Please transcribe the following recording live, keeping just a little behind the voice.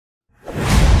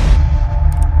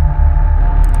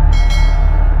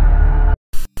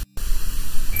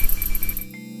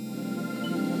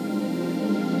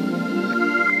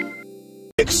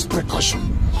takes precaution,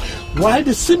 while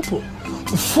the simple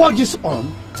forges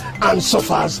on and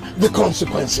suffers the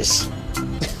consequences.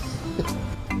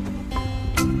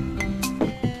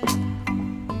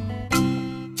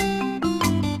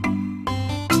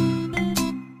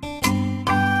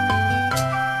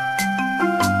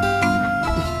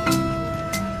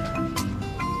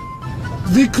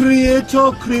 The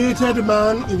Creator created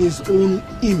man in his own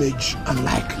image and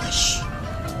likeness.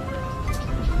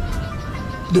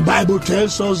 The Bible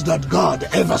tells us that God,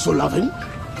 ever so loving,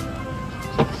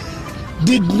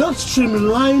 did not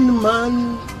streamline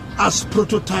man as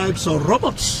prototypes or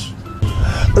robots.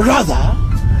 Rather,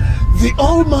 the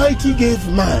Almighty gave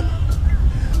man,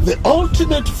 the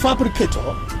ultimate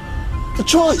fabricator, a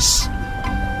choice.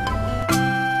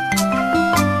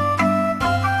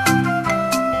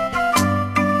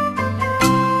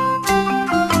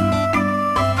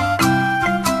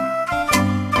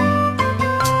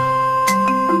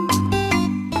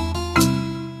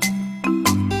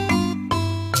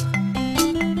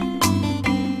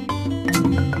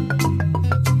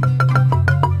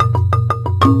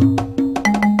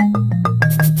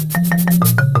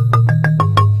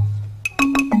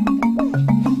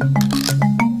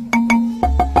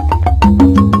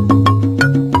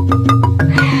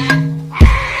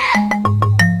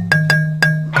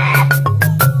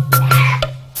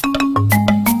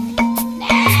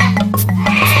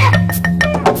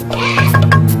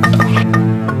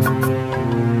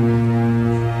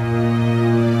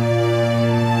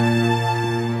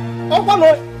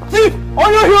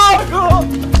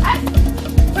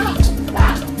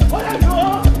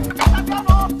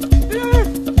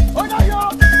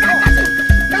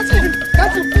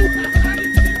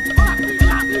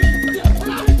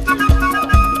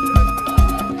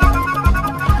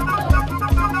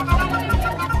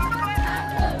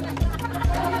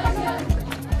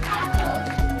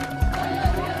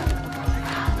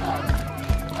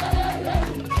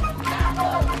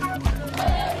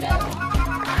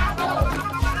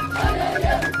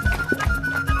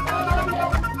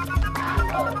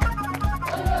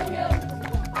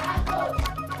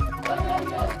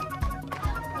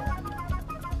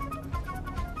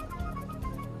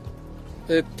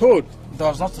 A toad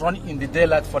does not run in the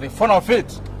daylight for the fun of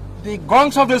it. The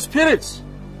gongs of the spirits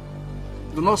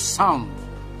do not sound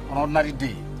on an ordinary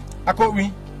day.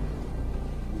 Akowi,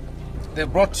 they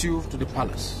brought you to the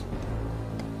palace.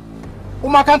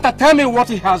 Umakanta, tell me what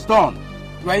he has done.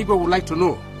 Your Igwe would like to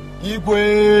know.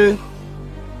 Igwe,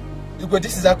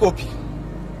 this is Akopi.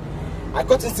 I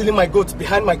caught him stealing my goat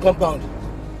behind my compound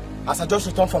as I just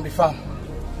returned from the farm.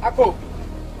 Akopi,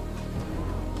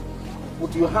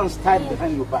 with your hands tied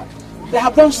behind your back. They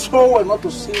have done so well not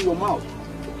to see your mouth.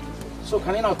 So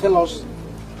can you now tell us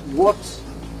what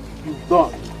you've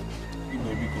done? It's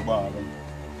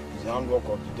the handwork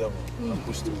of the devil.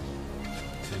 It's the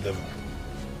devil.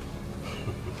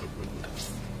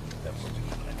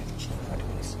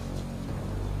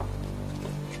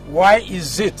 Why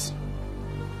is it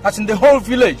that in the whole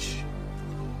village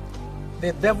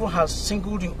the devil has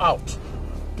singled you out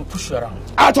to push you around?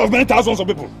 Out of many thousands of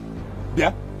people.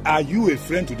 Yeah? Are you a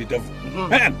friend to the devil?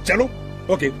 Cello?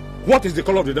 Okay. What is the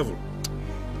color of the devil?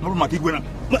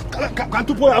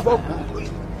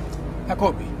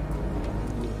 Akobi,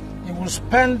 you will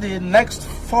spend the next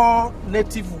 4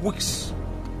 native weeks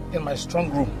in my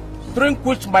strong room, during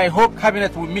which my whole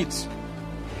cabinet will meet to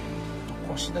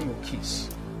consider your case.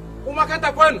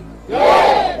 Umakanta when?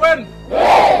 When?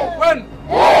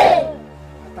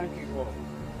 Thank you all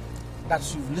that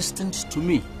you've listened to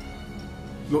me.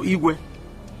 Your Igwe.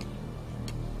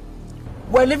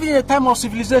 We're living in a time of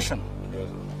civilization,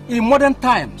 in modern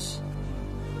times.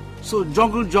 So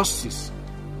jungle justice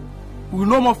will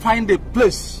no more find a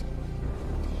place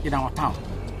in our town.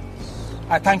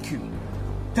 I thank you.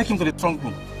 Take him to the trunk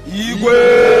room. Igwe!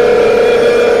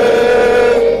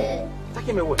 Take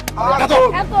him away.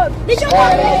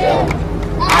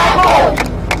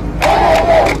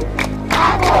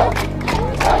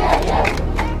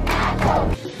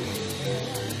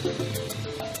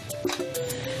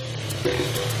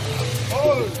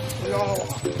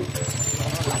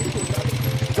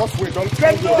 Just wait, don't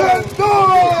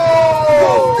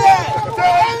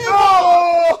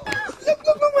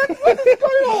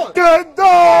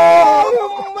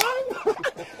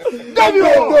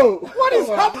What is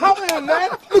happening, man?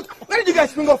 Look, where did you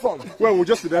guys spring up from? Well, we'll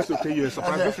just be there to pay you a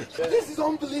surprise visit. This is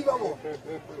unbelievable.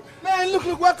 Man,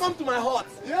 look, welcome to my hut.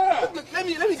 Yeah. Look, let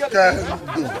me get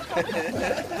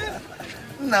it.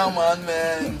 Now,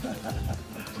 man.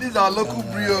 This is our local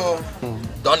brio.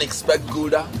 Don't expect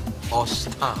Gouda or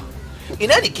Star. In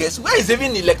any case, where is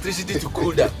even electricity to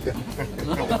cool them?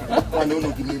 I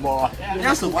don't give me more.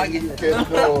 Yes, so why get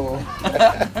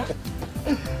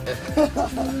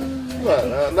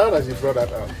Well, now that you brought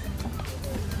that up.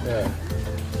 Yeah.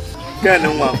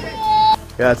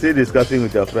 Yeah, still discussing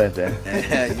with your friends, eh?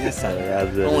 Yes,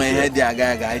 sir. Oh, I heard the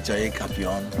guy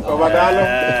champion.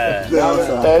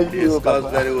 Thank you.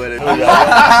 Very well.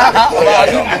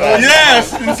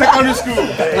 Yes, in secondary school.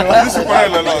 This is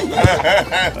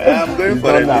I'm going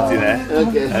for a meeting, eh?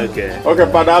 Okay. Okay,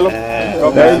 Padalo.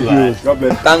 Thank you. God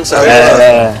bless. Thanks, sir.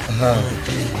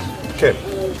 Okay.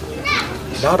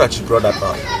 Now that you brought that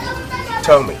up,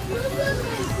 tell me,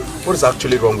 what is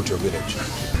actually wrong with your village?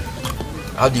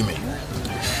 How do you mean?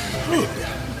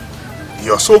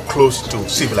 You're so close to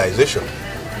civilization,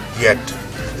 yet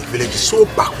the village is so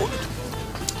backward.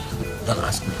 Don't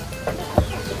ask me.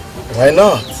 Why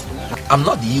not? I'm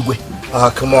not the Igwe. Ah,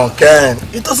 come on, Ken.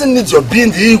 It doesn't need your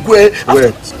being the Igwe.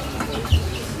 Wait.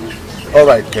 All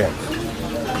right, Ken.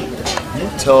 You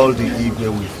tell the Igwe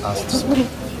we've asked.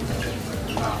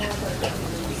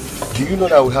 Do you know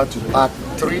that we had to park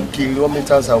 3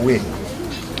 kilometers away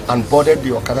and boarded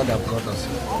the Okada that brought us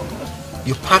here?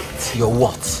 You packed your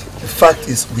what? The fact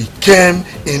is, we came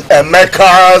in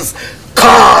Emeka's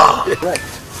car. Right.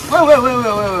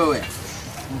 Wait.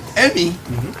 Emmy?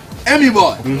 Emmy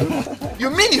boy?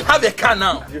 You mean you have a car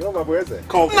now? You know my boy said?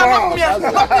 No, not me.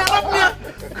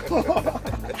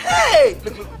 Hey!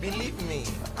 Look, believe me,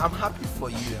 I'm happy for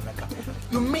you, Emeka.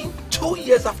 You mean 2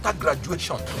 years after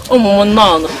graduation? Oh,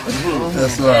 no.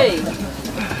 That's right.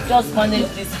 Hey, just manage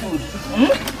this food.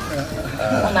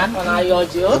 Madam,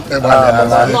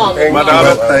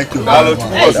 Thank you.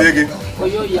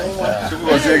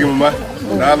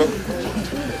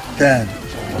 Ken,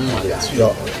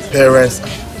 your parents are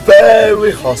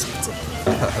very hospitable.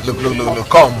 Look,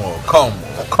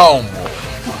 come.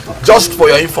 Just for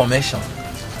your information,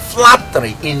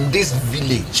 flattery in this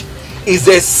village is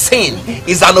a sin,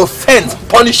 is an offense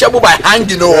punishable by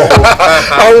hanging.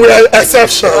 And we are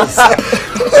exceptions.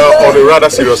 On a rather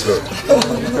serious note,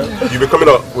 you'll be coming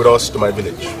up with us to my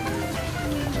village.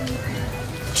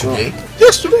 Today?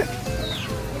 Yes, today.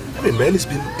 I mean, man, it's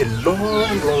been a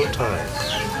long time.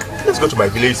 Let's go to my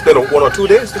village, spend 1 or 2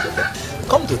 days together.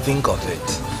 Come to think of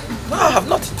it, I have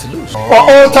nothing to lose. For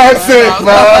all time's sake,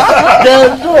 man.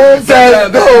 Get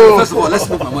go. First of all, let's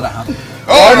make my mother happy.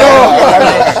 Oh,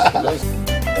 no.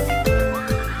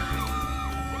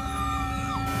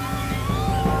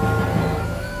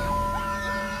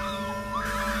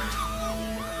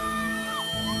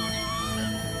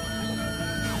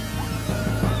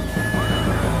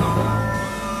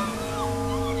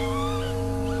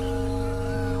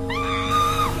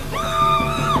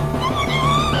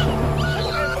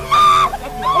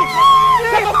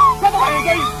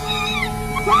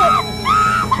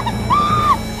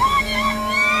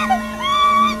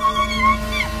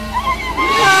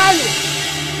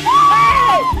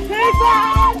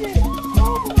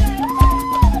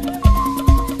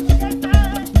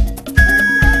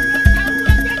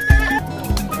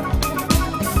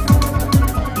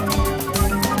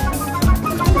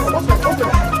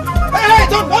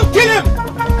 Don't kill him!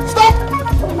 Stop!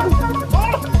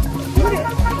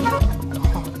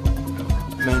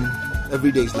 Man,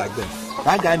 every day is like this.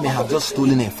 That guy may have just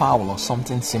stolen a fowl or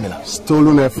something similar.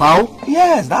 Stolen a fowl?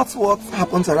 Yes, that's what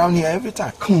happens around here every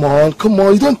time. Come on.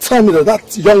 You don't tell me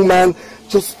that young man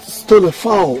just stole a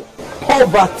fowl.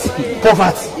 Poverty.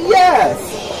 Yes.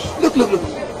 Look.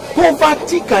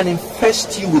 Poverty can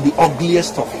infest you with the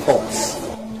ugliest of thoughts.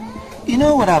 You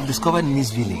know what I've discovered in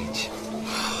this village?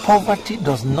 Poverty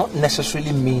does not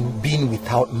necessarily mean being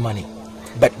without money,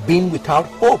 but being without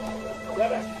hope.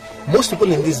 Most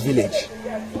people in this village,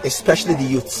 especially the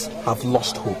youths, have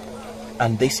lost hope.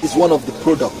 And this is one of the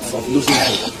products of losing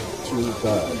hope. Too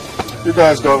bad. You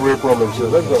guys got real problems here.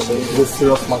 Let's go. It's a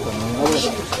serious matter,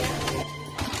 man.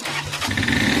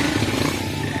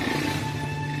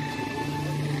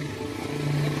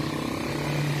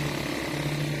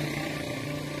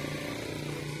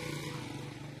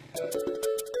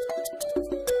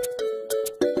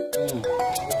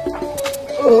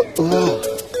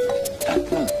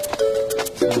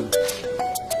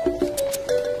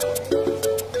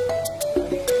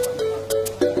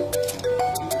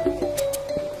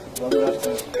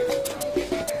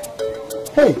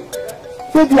 Hey,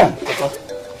 Fabian.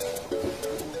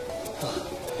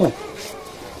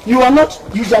 You are not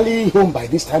usually home by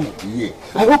this time of the year.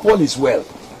 I hope all is well.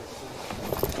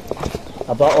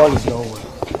 About all is not well.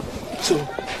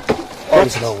 All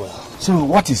is not well. So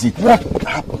what is it? What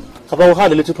happened? About we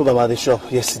had a little problem at the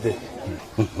shop yesterday.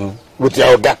 With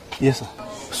your guy? Yes, sir.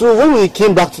 So when we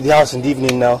came back to the house in the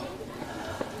evening now,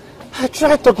 I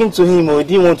tried talking to him, but he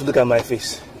didn't want to look at my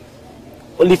face.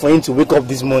 Only for him to wake up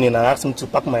this morning and ask him to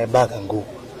pack my bag and go.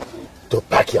 To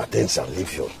pack your things and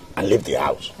leave the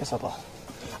house? Yes, Papa.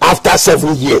 After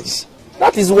 7 years?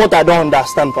 That is what I don't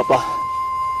understand, Papa.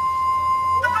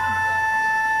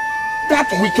 That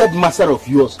wicked master of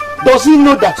yours, does he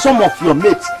know that some of your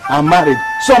mates are married?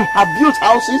 Some have built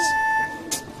houses?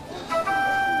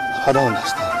 I don't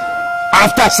understand.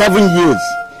 After 7 years?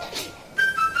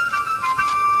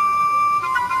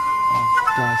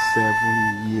 After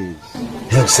 7 years.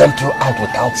 He'll send you out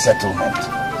without settlement.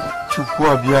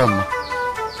 Chukwuabiama.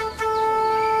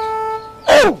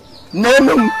 Oh,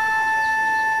 Nenum.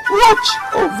 Watch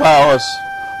over us.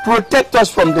 Protect us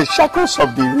from the shackles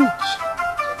of the rich.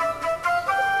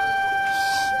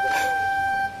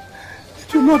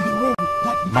 It will not be well with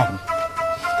that man.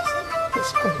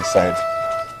 Let's go inside.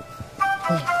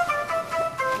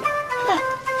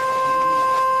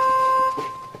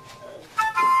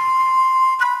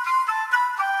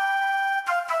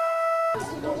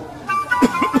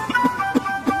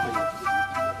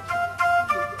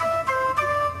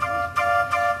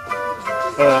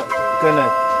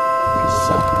 Kenneth.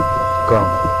 Sir, come.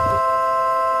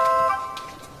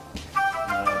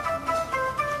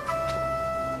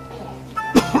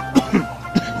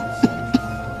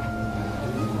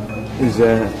 It's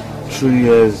 3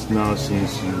 years now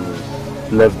since you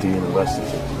left the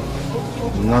university.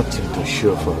 Nothing to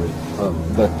show for it.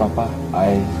 But Papa,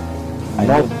 I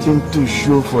Nothing to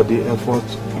show for the effort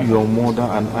your mother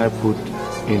and I put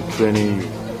in training you.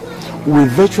 We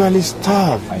virtually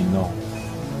starved. I know.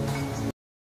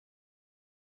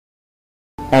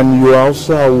 And you are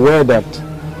also aware that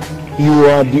you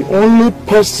are the only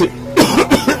person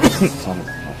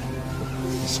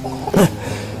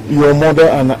your mother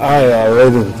and I are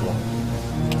ready for.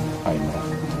 I know.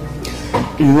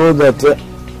 You know that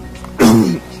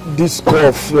this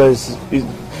cough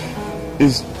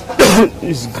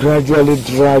is gradually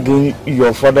dragging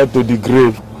your father to the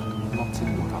grave.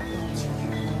 Nothing will happen to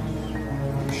you.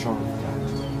 I'm sure of that.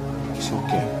 It's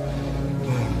okay.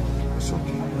 It's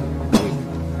okay.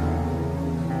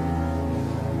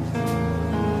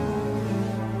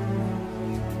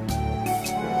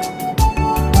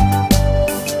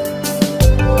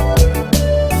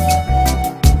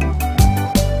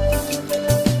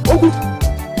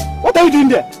 What are you doing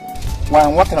there?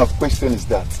 Juan, what kind of question is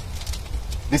that?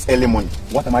 This early morning,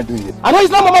 what am I doing here? I know it's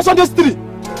not Mama Sunday's tree.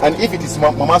 And if it is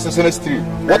Mama Sunday's tree,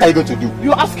 what are you going to do?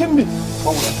 You're asking me.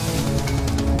 Come on.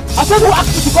 I said who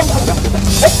asked you to come back?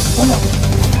 Come on.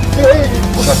 Hey!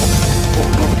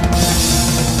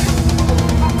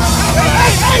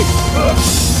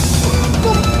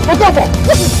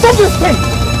 Stop this thing!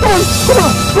 Come on!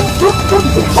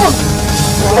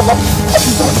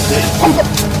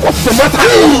 What's the matter?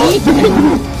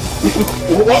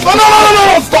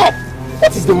 No! Stop!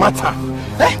 What is the matter?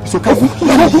 It's okay.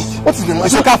 What is the matter?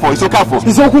 It's okay.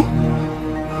 It's okay.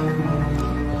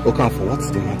 Okafor, what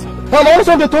is the matter? My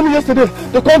also they told me yesterday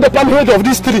they called the palm head of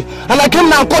this tree, and I came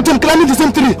now and caught him climbing the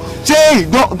same tree. Jay,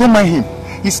 don't mind him.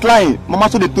 He's lying. Mama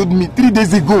so they told me 3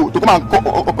 days ago to come and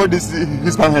call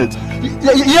his palm head.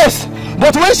 Yes,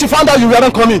 but when she found out you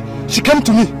weren't coming, she came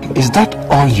to me. Is that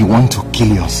all you want to kill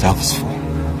yourselves for?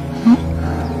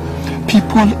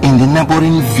 People in the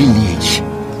neighboring village,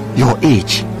 your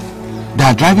age, they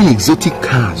are driving exotic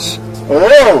cars.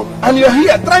 Oh, and you're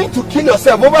here trying to kill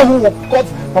yourself over who cut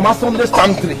Mama Sunday's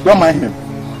palm tree. Don't mind him.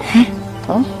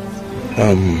 Huh?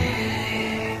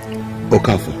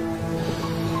 Okafor,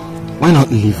 why not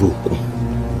leave Oku?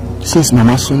 Since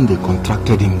Mama Sunday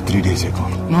contracted him 3 days ago.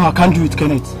 No, I can't do it,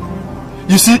 Kenneth.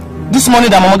 You see, this money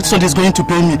that Mama Sunday is going to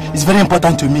pay me is very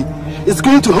important to me. It's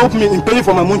going to help me in paying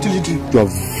for my monthly due. You are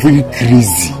very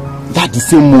crazy. That the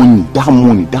same money,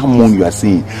 that money you are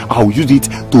saying, I will use it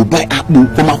to buy apple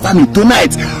for my family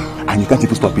tonight. And you can't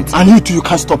even stop it. And you too, you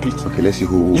can't stop it. Okay, let's see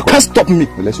who... You can't stop me.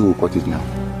 Let's see who cut it now.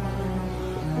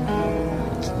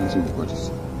 Let's see who cut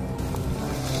it.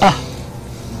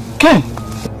 Ken!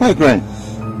 Why are you crying?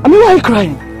 I mean, why are you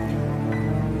crying?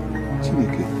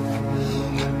 Chineke.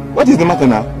 What is the matter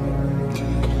now?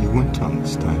 You won't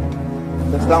understand.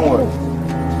 Understand what?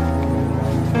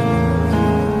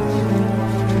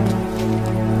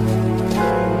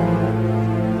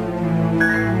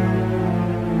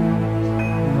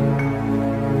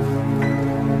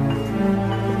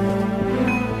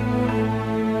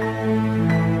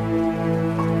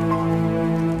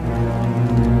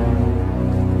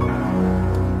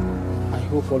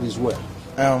 All is well.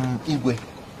 Igwe,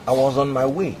 I was on my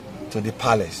way to the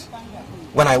palace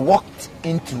when I walked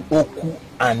into Oku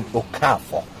and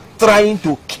Okafor trying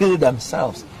to kill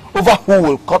themselves over who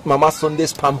will cut Mama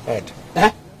Sunday's palm head.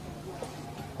 Eh?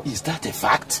 Is that a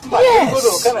fact?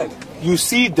 Yes. You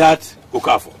see that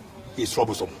Okafor is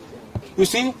troublesome. You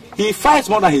see, he fights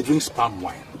more than he drinks palm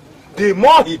wine. The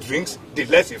more he drinks, the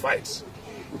less he fights.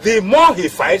 The more he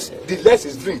fights, the less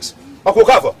he drinks.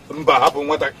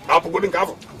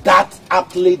 That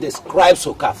aptly describes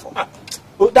Okafor.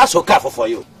 That's Okafor for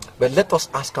you. But let us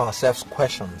ask ourselves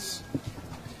questions.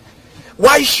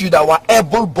 Why should our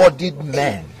able-bodied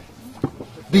men,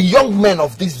 the young men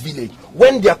of this village,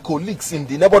 when their colleagues in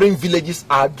the neighboring villages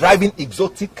are driving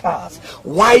exotic cars,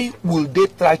 why will they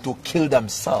try to kill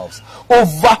themselves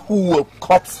over who will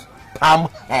cut palm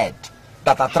head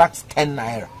that attracts 10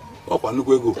 naira?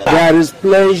 There is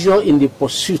pleasure in the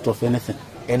pursuit of anything.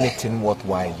 Anything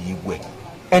worthwhile, Igwe.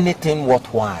 Anything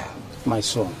worthwhile. My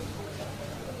son,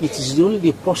 it is only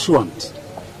the pursuant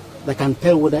that can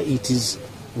tell whether it is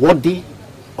worthy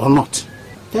or not.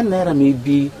 10 naira may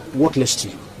be worthless to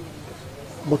you,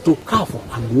 but to Okafor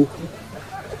and Woku,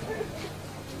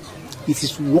 it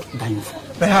is worth dying for.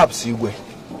 Perhaps, Igwe.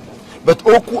 But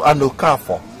Oku and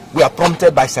Okafor were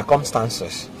prompted by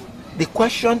circumstances. The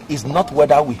question is not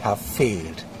whether we have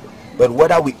failed, but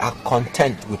whether we are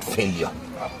content with failure.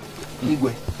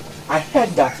 Igwe, I heard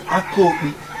that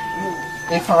Akobi,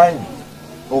 Efraim,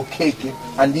 Okeke,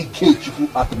 and Ikechuku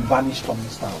have been banished from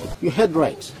this town. You heard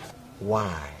right.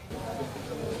 Why?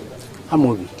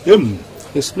 Amobi,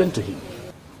 explain to him.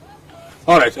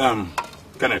 All right,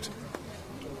 Kenneth.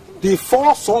 The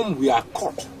foursome were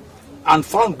caught and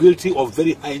found guilty of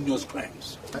very heinous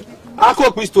crimes.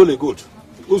 Akobi stole a goat.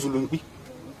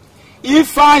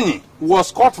 Ifeanyi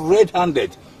was caught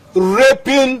red-handed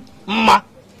raping Ma,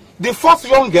 the first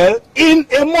young girl, in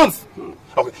a month.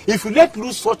 Okay, if you let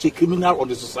loose such a criminal on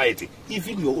the society,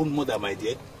 even your own mother, my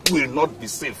dear, will not be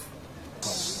safe.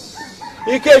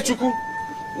 Ikechukwu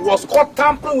was caught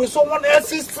tampering with someone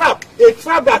else's trap, a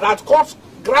trap that had caught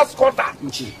grass cutter.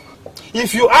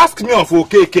 If you ask me of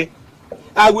Okeke,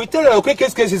 I will tell you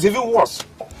Okeke's case is even worse.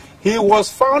 He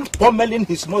was found pummeling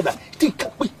his mother.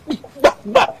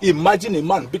 Imagine a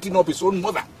man beating up his own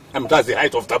mother. I mean, that's the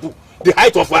height of taboo, the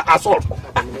height of assault.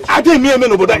 I didn't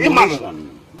mean about that.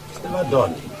 Never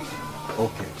done.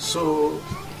 Okay, so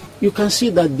you can see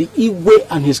that the Igwe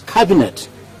and his cabinet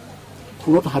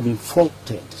could not have been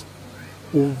faulted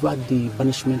over the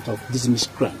banishment of these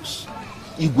miscreants.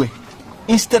 Igwe,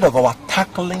 instead of our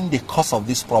tackling the cause of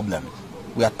this problem,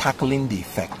 we are tackling the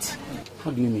effect. How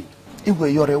do you mean?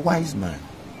 Igwe, you're a wise man,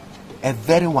 a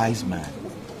very wise man,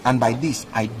 and by this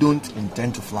I don't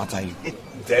intend to flatter you.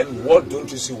 Then what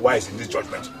don't you see wise in this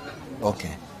judgment?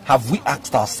 Okay, have we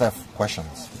asked ourselves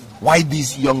questions? Why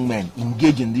these young men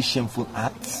engage in these shameful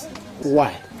acts?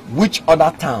 Why? Which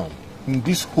other town in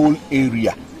this whole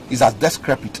area is as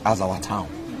decrepit as our town?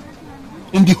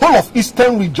 In the whole of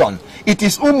Eastern region, it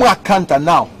is Umuakanta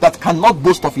now that cannot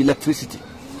boast of electricity.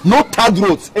 No third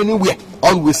roads anywhere.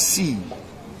 All we see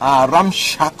are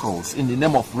ramshackles in the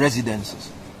name of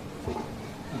residences.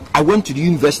 I went to the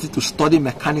university to study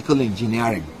mechanical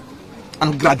engineering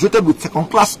and graduated with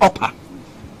second-class upper.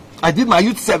 I did my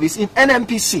youth service in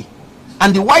NMPC,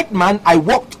 and the white man I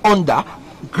worked under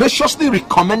graciously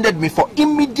recommended me for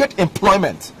immediate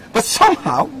employment. But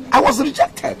somehow, I was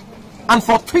rejected. And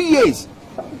for 3 years,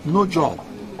 no job.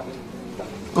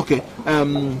 Okay,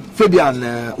 Fabian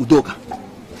Udoka,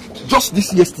 just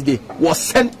this yesterday, was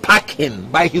sent packing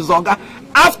by his Oga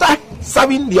after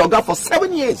serving the Oga for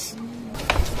 7 years.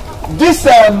 This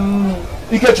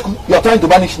Ikechukwu you're trying to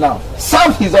banish now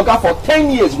served his Oga for 10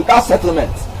 years without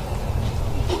settlement.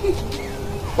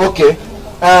 Okay,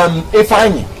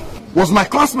 Ifeanyi was my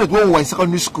classmate when we were in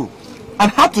secondary school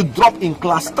and had to drop in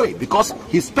class 3 because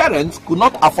his parents could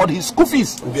not afford his school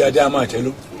fees. Let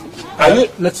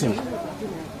him.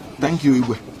 Thank you,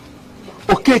 Igwe.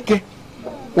 Okeke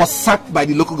was sacked by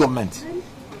the local government.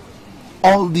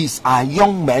 All these are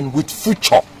young men with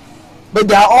future, but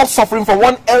they are all suffering from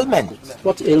one ailment.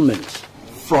 What ailment?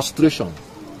 Frustration.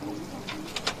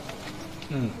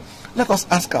 Let us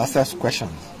ask ourselves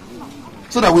questions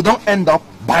so that we don't end up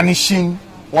banishing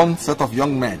one set of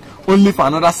young men only for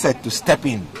another set to step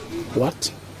in.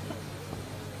 What?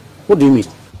 What do you mean?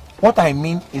 What I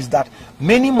mean is that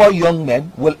many more young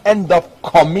men will end up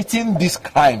committing these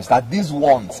crimes that these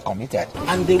ones committed.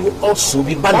 And they will also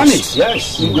be banished.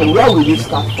 Yes. Where will we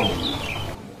start from?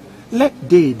 Let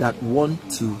they that want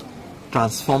to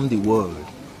transform the world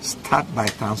start by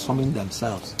transforming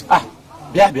themselves.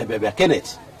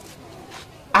 Kenneth,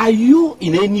 are you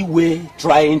in any way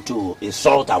trying to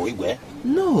insult Awigwe?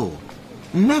 No,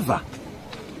 never.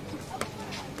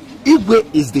 Igwe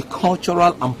is the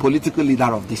cultural and political leader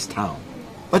of this town.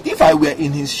 But if I were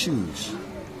in his shoes,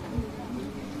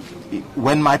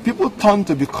 when my people turn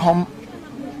to become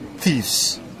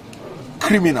thieves,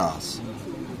 criminals,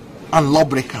 and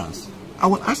lawbreakers, I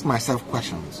will ask myself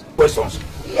questions. Questions?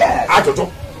 Yes.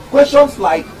 Ajojo. Questions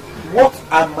like, what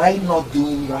am I not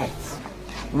doing right?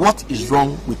 What is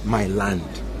wrong with my land?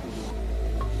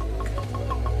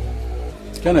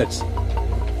 Kenneth,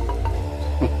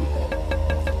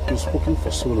 you've spoken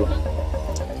for so long.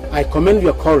 I commend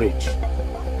your courage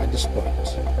at this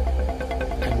point.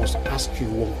 I must ask you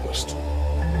one question.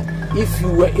 If you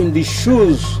were in the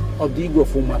shoes of the Igwe of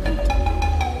Umakanta,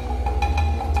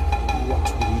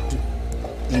 what will you do?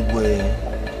 Igwe,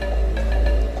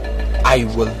 I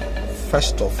will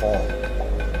first of all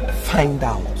find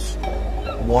out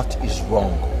what is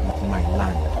wrong with my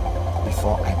land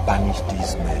before I banish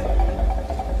these men.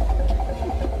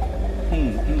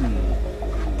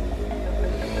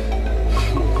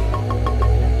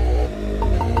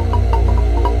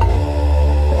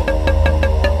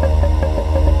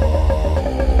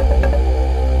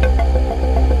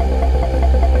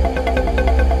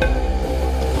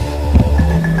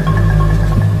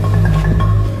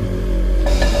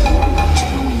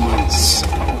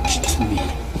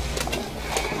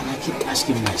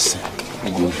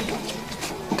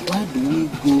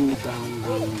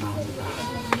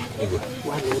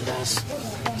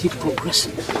 Keep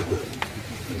progressing.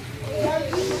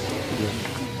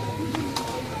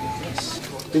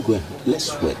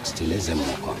 Let's wait till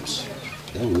Ezemo comes.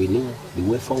 Then we know the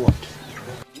way forward.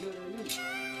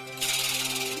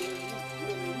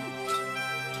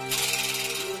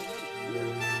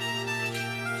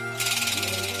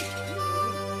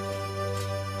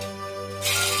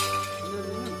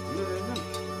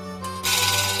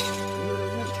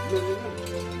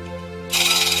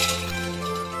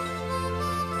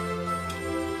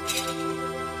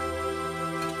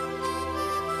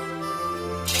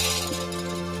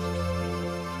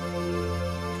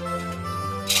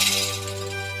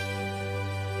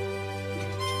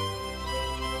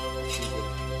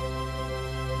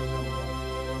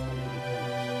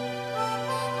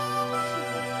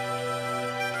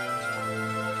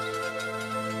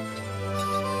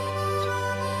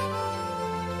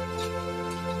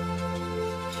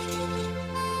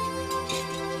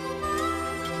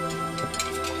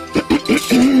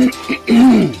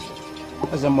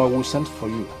 Ezemo will send for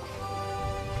you.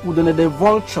 Udene the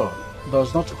vulture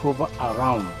does not hover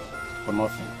around for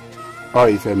nothing. Oh,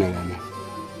 if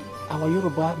Our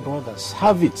Yoruba brothers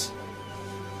have it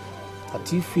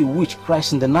that if a witch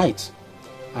cries in the night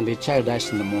and a child dies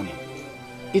in the morning,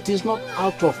 it is not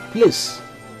out of place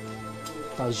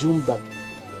to assume that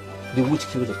the witch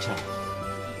killed the child.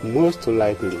 Most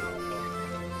likely.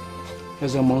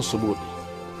 Ezemo Nsogbu.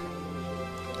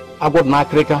 Agwọ na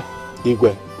Africa.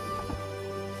 Igwe.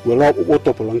 Wele ọkpụkpụ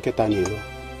tọpụrụ nkịta n'ilo.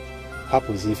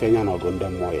 Hapụzi ife nya na ọgụ ndị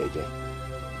mmụọ ya eje.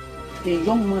 A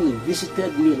young man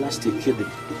visited me last Ekede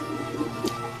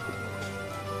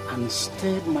and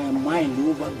stirred my mind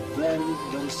over very,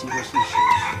 very serious issues.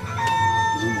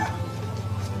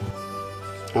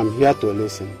 I'm here to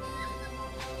listen.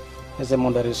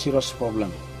 There is a serious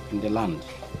problem in the land.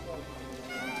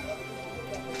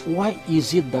 Why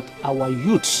is it that our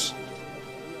youths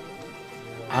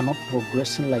are not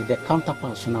progressing like their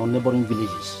counterparts in our neighboring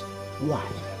villages? Why?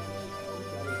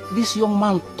 This young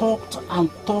man talked and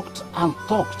talked and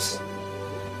talked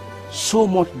so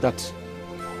much that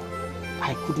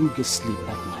I couldn't get sleep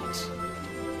that night.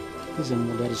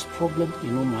 There is problem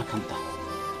in Umakanta.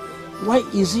 Why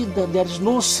is it that there is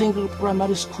no single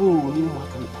primary school in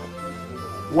Umakanta,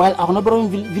 while our neighboring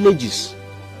villages,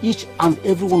 each and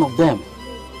every one of them,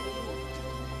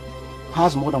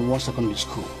 has more than one secondary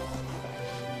school?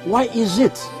 Why is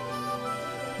it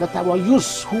that our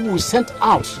youths who we sent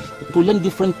out to learn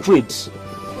different trades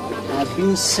are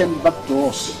being sent back to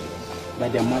us by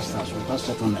their masters without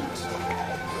settlement?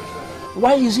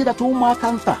 Why is it that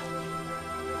Umakanta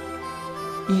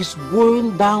is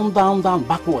going down,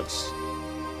 backwards,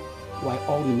 while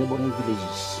all the neighboring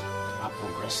villages are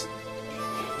progressing?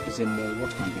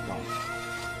 What can be done?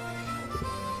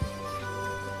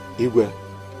 Igwe,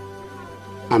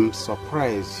 I'm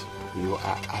surprised you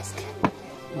are asking.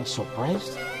 You're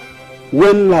surprised?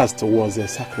 When last was a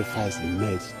sacrifice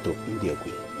made to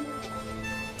Ndiagwe?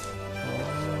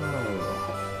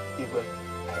 Igwe,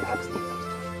 I asked you.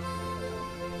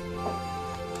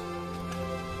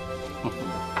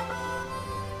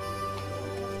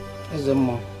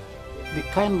 The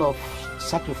kind of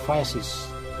sacrifices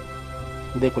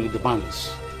they call it the bands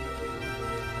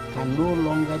can no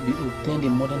longer be obtained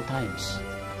in modern times.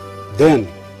 Then,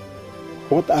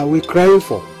 What are we crying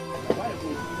for?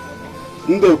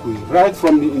 Ndekwe, right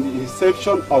from the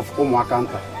inception of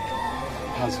Omwakanta,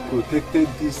 has protected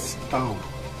this town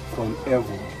from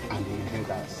evil and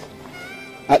invaders.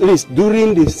 At least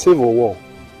during the Civil War,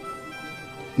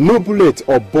 no bullet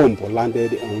or bomb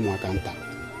landed on Omwakanta.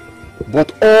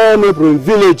 But all neighboring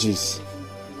villages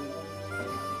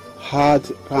had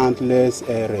countless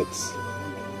air raids.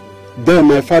 Then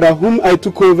my father, whom I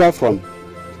took over from,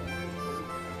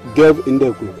 gave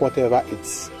Ndekwe whatever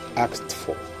it's asked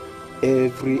for.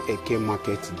 Every Eke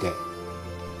market there.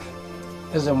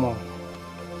 Ezemo,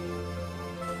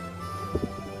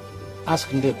 ask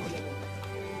Ndekwe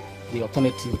the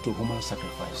alternative to human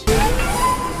sacrifice.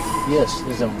 Yes,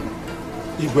 Ezemo.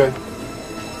 Igwe,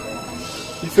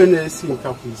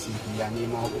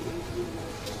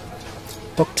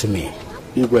 talk to me.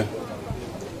 Igwe,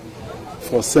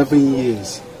 for 7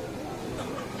 years,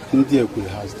 Ndekwe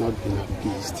has not been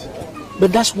appeased.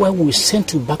 But that's why we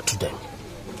sent you back to them.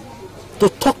 To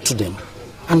talk to them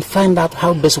and find out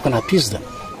how best we can appease them.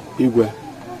 Igwe,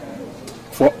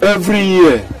 for every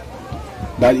year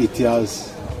that it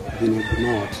has been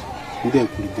ignored,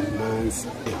 Ndekwe demands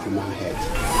a human head.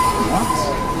 What?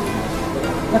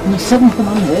 That means 7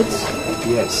 human heads?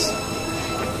 Yes.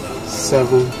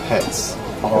 7 heads.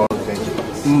 All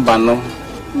vegetables. Mbano.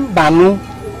 Mbano.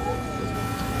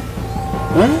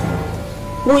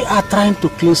 We are trying to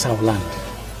cleanse our land,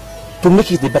 to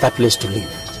make it a better place to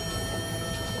live.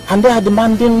 And they are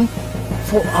demanding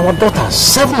for our daughters,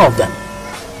 7 of them.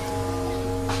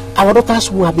 Our daughters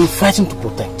who have been fighting to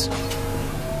protect.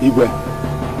 Igwe,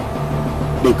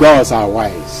 the gods are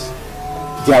wise.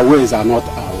 Their ways are not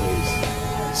our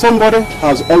ways. Somebody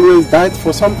has always died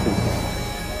for something.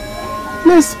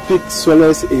 Let's pick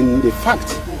solace in the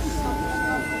fact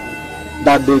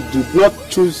that they did not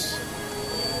choose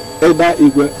either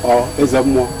Igwe or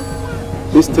Ezemo.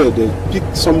 Instead, they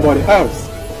picked somebody else.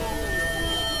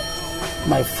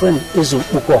 My friend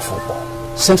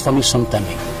Ezemo sent for me some time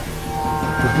ago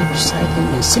to be beside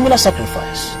him in similar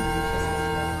sacrifice.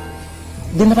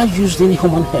 They never used any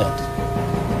human head.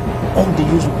 All they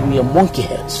used were monkey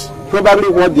heads. Probably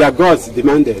what their gods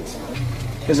demanded.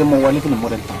 Ezemo, we are living in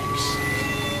modern times,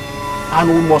 and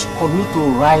we must continue to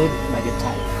ride by the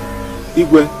tide.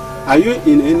 Igwe, are you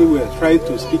in any way trying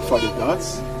to speak for the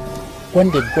gods?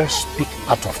 When the gods speak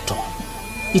out of turn,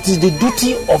 it is the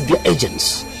duty of their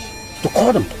agents to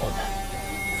call them to order,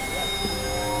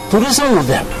 to reason with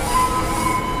them.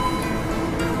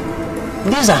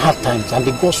 These are hard times, and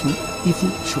the gods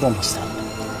even should understand.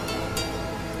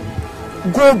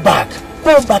 Go back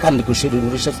and negotiate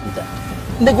with them.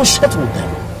 Negotiate with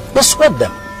them. Persuade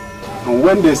them. And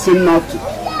when they seem not to,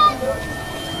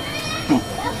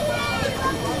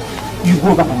 you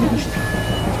go back and negotiate.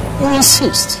 You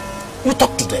insist. You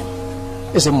talk to them.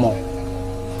 There's a more.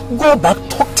 Go back,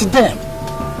 talk to them.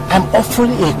 I'm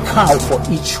offering a cow for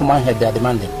each human head they are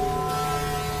demanding.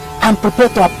 I'm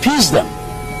prepared to appease them,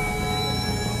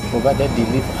 provided they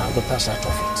leave our daughters out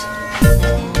of it.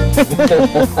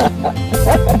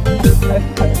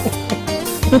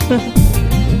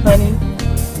 Honey?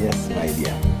 Yes, my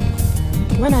dear.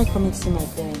 When I come to see my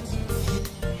parents?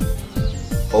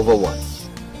 Over what?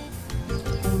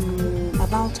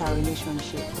 About our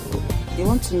relationship. They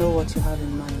want to know what you have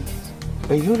in mind.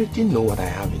 But you already know what I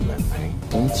have in my mind,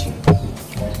 don't you?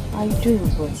 I do,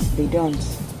 but they don't.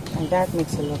 And that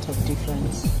makes a lot of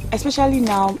difference. Especially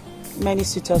now, many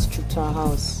suitors troop to our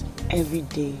house every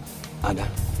day. Ada,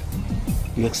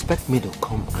 you expect me to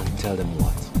come and tell them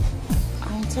what?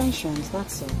 Our intentions,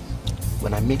 that's all.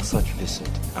 When I make such visit,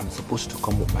 I'm supposed to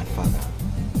come with my father.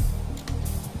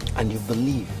 And you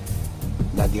believe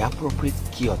that the appropriate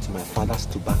cure to my father's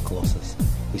tuberculosis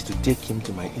is to take him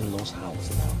to my in-laws' house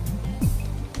now.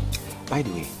 By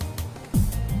the way,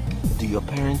 do your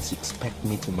parents expect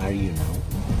me to marry you now?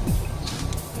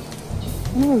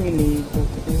 No, really, but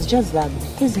it's just that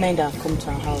these men that have come to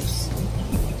our house.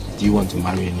 Do you want to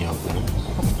marry any of them?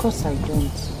 Of course I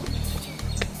don't.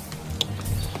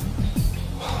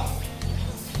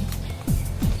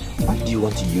 Why do you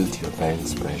want to yield to your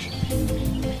parents' pressure?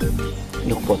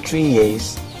 Look, for 3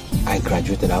 years, I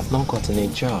graduated. I've not gotten a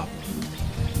job.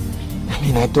 I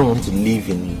mean, I don't want to live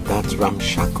in that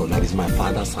ramshackle that is my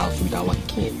father's house with our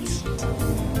kids.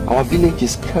 Our village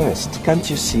is cursed, can't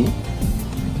you see?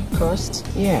 Cursed?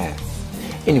 Yeah.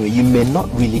 Anyway, you may not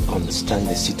really understand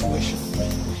the situation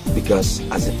because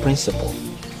as a principal,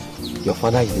 your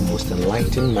father is the most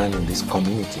enlightened man in this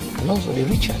community and also the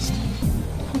richest.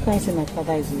 How can I say my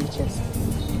father is the richest?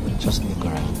 Just look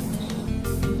around.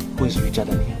 Who is richer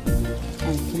than him?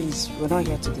 And please, we're not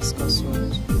here to discuss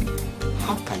wealth.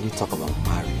 How can you talk about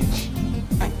marriage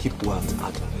keep wealth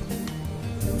out of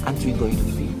it? Aren't we going to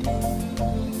feed?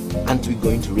 Aren't we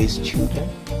going to raise children?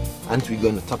 Aren't we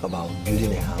going to talk about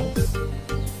building a house?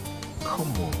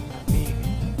 Come on, baby.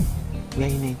 We are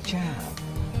in a jam.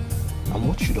 And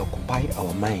what should occupy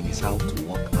our mind is how to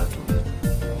work out of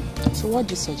it. So what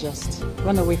do you suggest?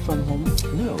 Run away from home?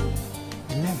 No,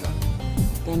 never.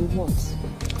 Then what?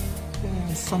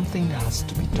 Something has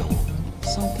to be done.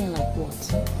 Something like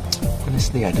what?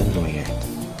 Honestly, I don't know yet.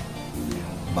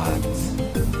 But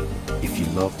if you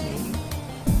love me,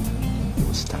 you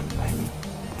will stand by me.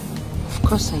 Of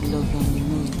course I love you and you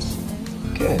know it.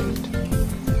 Good.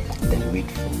 Then wait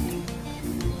for me.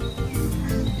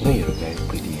 You know you're a very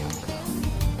pretty young girl.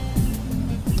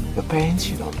 Your parents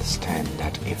should understand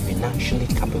that a financially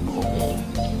capable home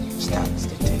stands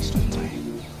the test of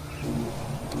time.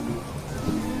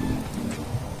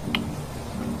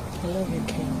 I love you,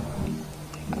 Ken.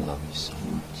 I love you so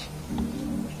much.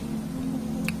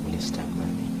 Will you stand by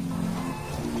me?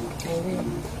 I will.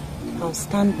 I'll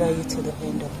stand by you to the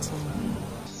end of time.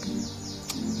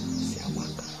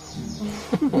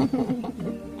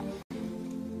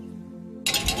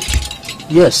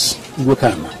 Yes, Igwe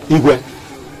Kama. Igwe,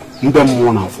 ndị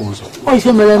mmụọ na-afụ ụzọ. Oh,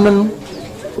 ife mere eme.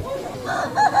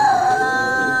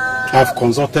 I've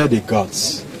consulted the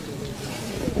gods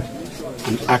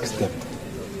and asked them,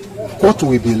 what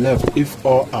will be left if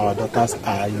all our daughters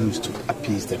are used to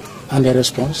appease them? And their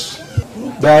response?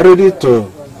 They are ready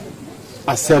to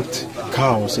accept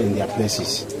cows in their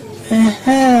places.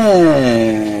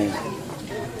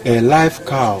 A live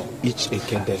cow each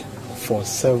ekede for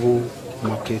 7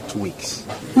 market weeks.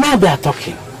 Now they are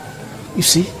talking. You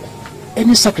see,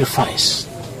 any sacrifice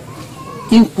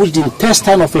in which the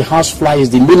intestine of a housefly is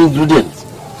the main ingredient,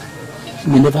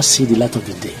 you will never see the light of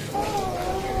the day.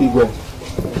 Igwe,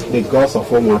 the gods of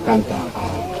Omakanta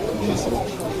are blessed.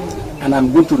 And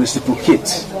I'm going to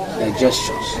reciprocate their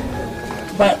gestures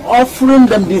by offering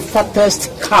them the fattest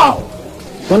cow.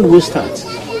 When do we start?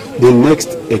 The next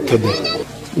ekede.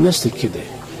 Next Ekede.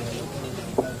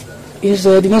 Is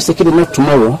the next Ekede not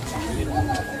tomorrow?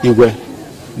 Igwe,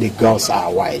 the gods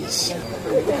are wise.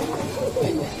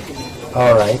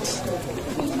 All right.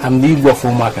 I'm the Igwe of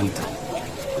Umakanta.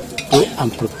 Go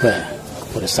and prepare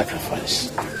for the sacrifice.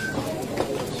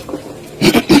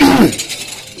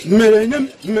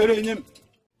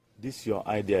 This your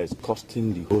idea is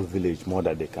costing the whole village more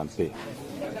than they can pay.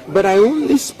 But I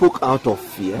only spoke out of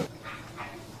fear.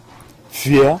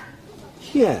 Fear?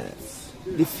 Yes,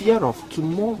 the fear of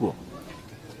tomorrow.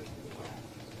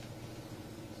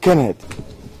 Kenneth.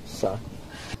 Sir?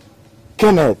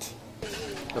 Kenneth.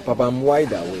 Papa, I'm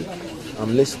wide awake.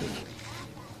 I'm listening.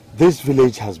 This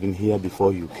village has been here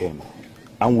before you came,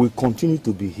 and will continue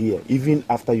to be here even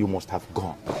after you must have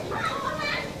gone.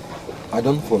 I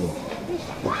don't follow.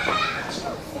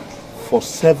 For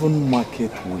 7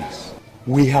 market weeks,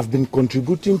 we have been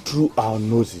contributing through our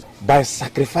noses by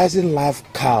sacrificing live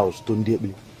cows to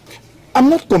Ndebili. I'm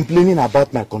not complaining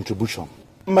about my contribution.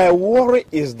 My worry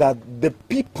is that the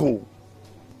people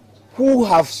who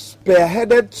have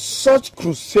spearheaded such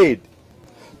crusade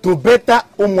to better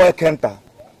Umwekenta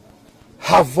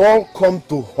have all come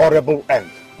to horrible end.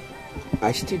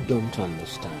 I still don't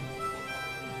understand.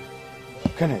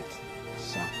 Kenneth,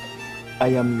 sir, I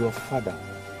am your father.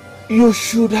 You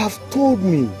should have told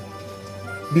me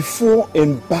before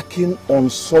embarking on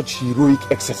such heroic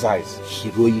exercise.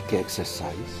 Heroic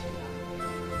exercise?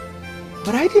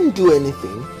 But I didn't do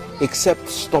anything except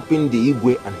stopping the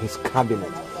Igwe and his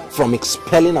cabinet from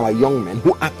expelling our young men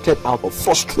who acted out of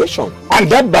frustration. And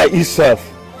that by itself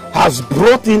has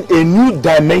brought in a new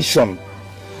dimension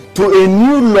to a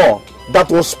new law that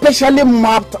was specially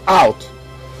mapped out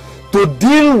to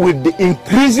deal with the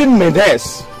increasing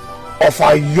menace of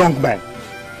our young men.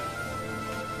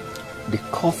 The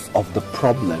cause of the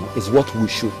problem is what we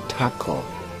should tackle,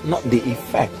 not the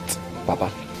effect.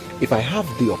 Papa, if I have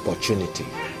the opportunity,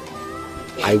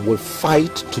 I will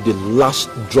fight to the last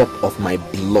drop of my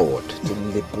blood to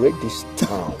liberate this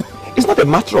town. It's not a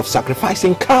matter of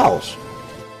sacrificing cows.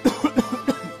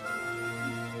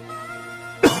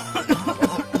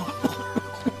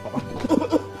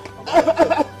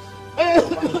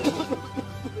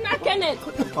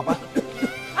 Papa.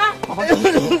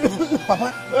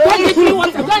 Papa. Don't give me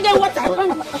water. Don't get water.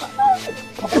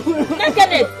 Don't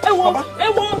get it. It won't.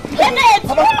 Get it.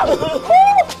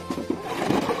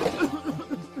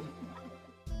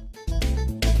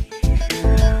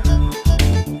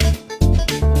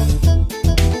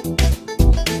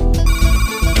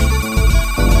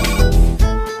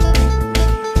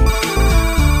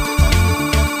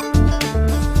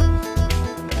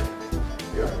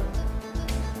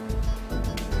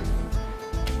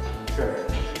 Okay.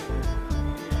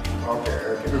 Okay,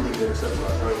 keep it with the except for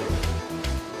that. No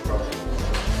problem.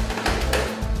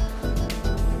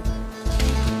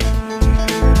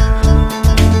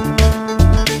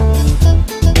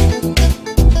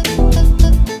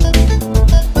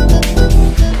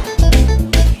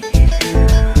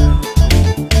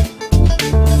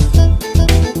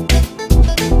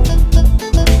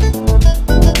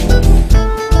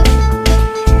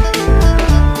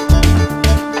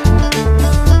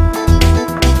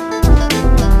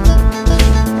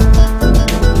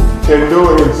 Can do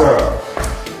it himself.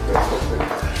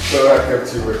 So I kept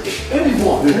you waiting.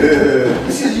 Anyone? Yeah.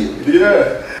 This is you?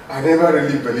 Yeah. I never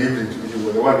really believed you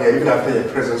were the one here, even after your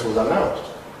presence was announced.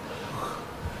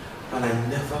 And I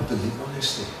never believe,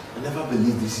 honestly, I never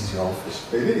believe this is your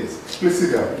office. It is. Please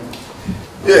sit down.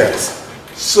 Yes.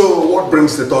 So what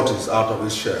brings the tortoise out of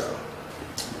his shell?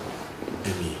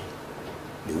 Amy,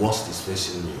 the worst is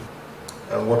facing me.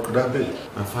 And what could that be?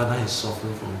 My father is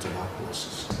suffering from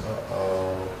tuberculosis.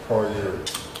 For you.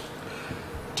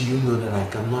 Do you know that I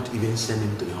cannot even send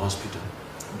him to the hospital?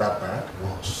 That bad?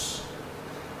 Worse.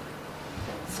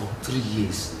 For 3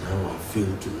 years now, I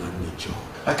failed to land a job.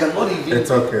 I cannot even...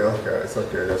 It's okay.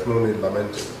 There's no need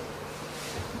lamenting.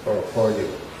 For you.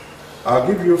 I'll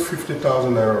give you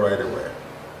 50,000 naira right away.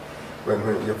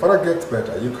 When your father gets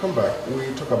better, you come back.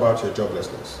 We talk about your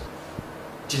joblessness.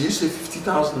 Did you say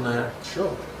 50,000 naira?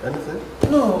 Sure. Anything?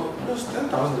 No, just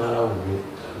 10,000 naira would be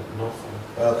enough.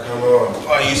 Oh, come on.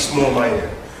 Why are you small-minded?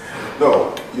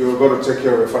 No, you're going to take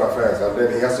care of your father first, and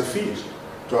then he has to feed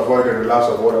to avoid the relapse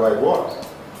of whatever he wants.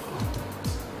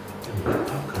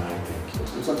 How can I thank you?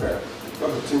 It's okay. Got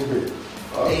the team here.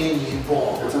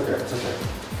 It's okay.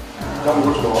 Come go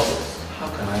to the office. How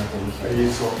can I thank you?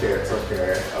 It's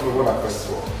okay. I mean, what happens to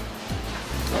all?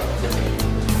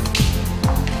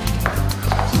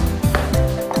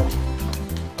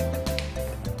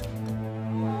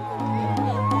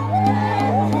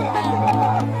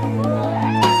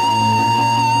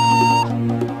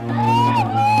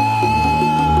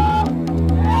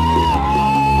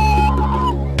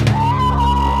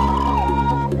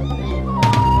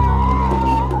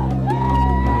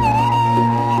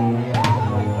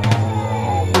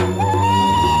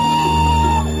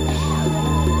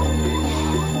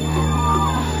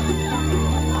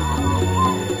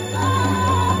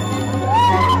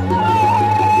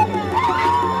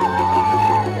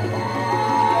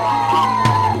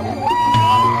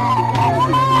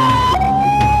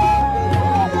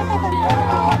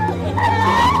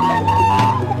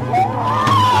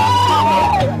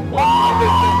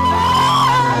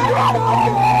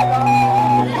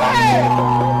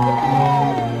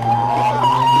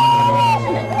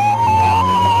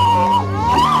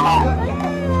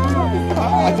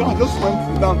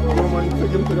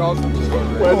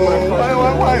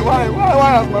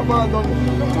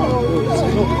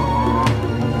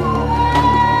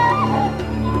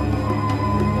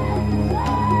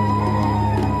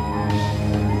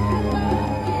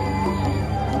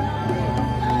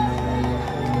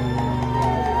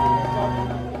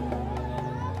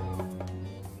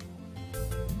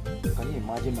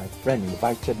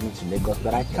 Invited me to Lagos,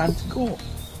 but I can't go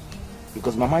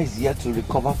because Mama is here to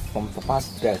recover from Papa's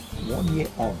death 1 year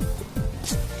on.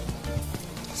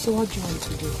 So what do you want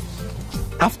to do?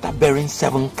 After burying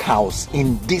 7 cows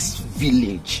in this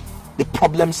village, the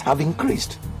problems have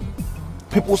increased.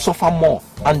 People suffer more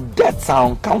and deaths are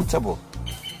uncountable.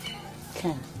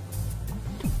 Ken,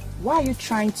 why are you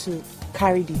trying to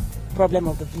carry the problem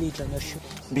of the village on your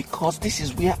shoulders? Because this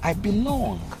is where I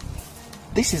belong.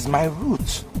 This is my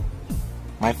root.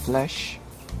 My flesh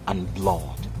and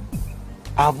blood.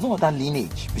 I have no other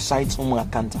lineage besides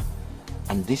Umuakanta,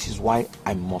 and this is why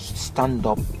I must stand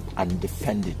up and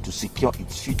defend it to secure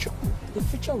its future. The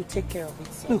future will take care of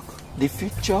itself. Look, the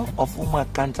future of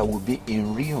Umuakanta will be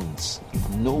in ruins if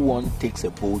no one takes a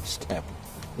bold step.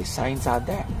 The signs are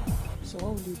there. So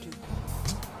what will you do?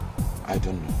 I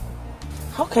don't know.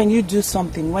 How can you do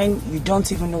something when you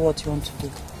don't even know what you want to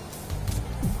do?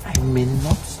 I may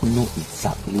not know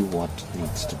exactly what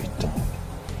needs to be done.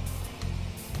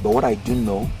 But what I do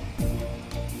know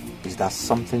is that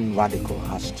something radical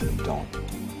has to be done.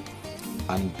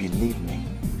 And believe me,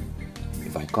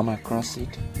 if I come across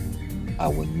it, I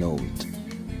will know it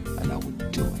and I will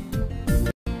do it.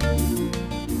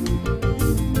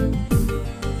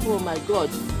 Oh my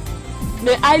God.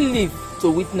 May I live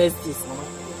to witness this, Mama.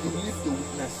 You live to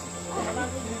witness it.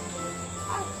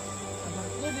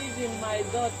 My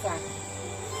daughter,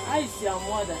 how is your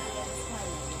mother?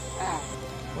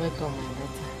 Welcome, my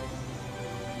daughter.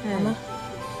 Mama,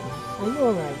 are you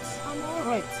alright? I'm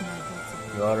alright, my daughter.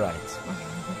 You're alright.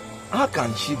 How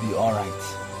can she be alright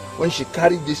when she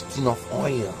carried this tin of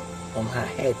oil on her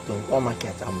head to Nkwo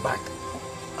market and back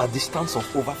a distance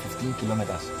of over 15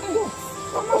 kilometers?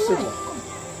 Not possible.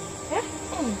 Eh?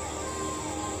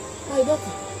 My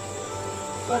daughter,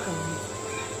 what can I do?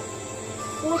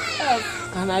 What else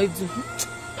can I do?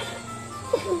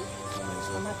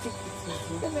 Mama, take it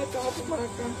easy. Take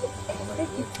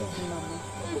it easy, Mama.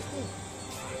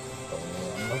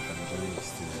 I'm not enjoying this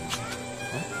thing.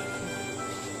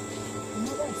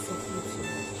 Mother is suffering too.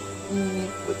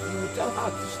 But you tell her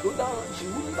to slow down, she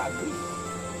wouldn't agree.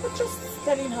 But just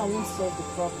telling her won't solve the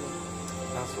problem.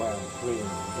 That's why I'm praying to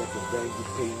get a very good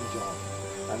paying job.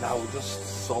 And I will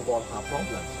just solve all her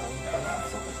problems. And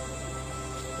that's all.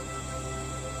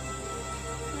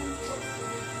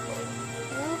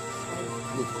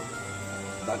 Look,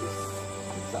 that is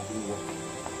exactly what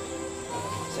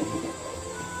I'm saying.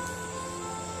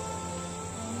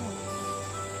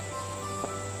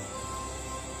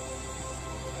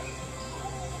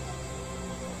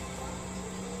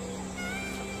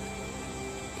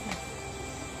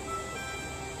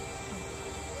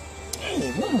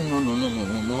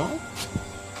 No.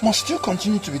 Must you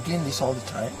continue to be doing this all the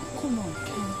time? Come on,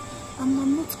 Ken.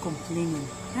 I'm not complaining.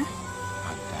 Huh?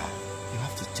 Ada, you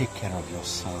have to take care of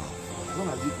yourself.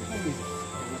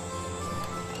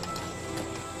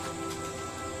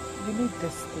 You need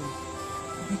this thing.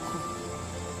 Be cool.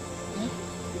 Huh?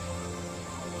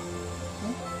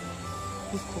 Huh?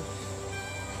 Be cool.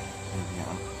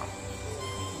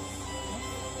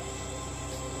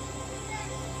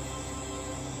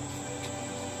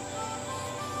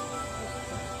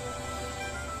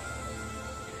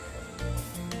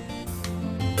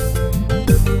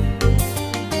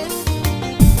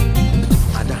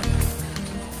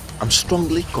 I'm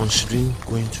strongly considering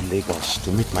going to Lagos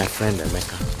to meet my friend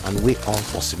Emeka and weigh all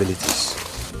possibilities.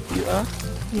 You are?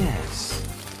 Yes.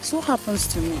 So what happens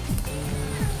to me?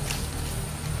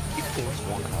 If things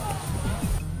work out,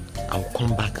 I'll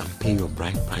come back and pay your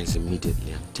bride price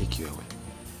immediately and take you away.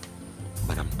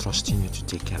 But I'm trusting you to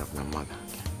take care of my mother.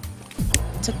 Okay?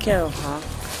 Take care of her?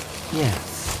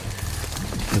 Yes.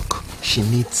 Look, she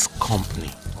needs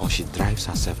company or she drives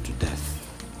herself to death.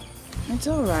 It's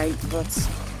alright, but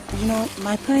you know,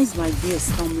 my parents might be a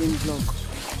stumbling block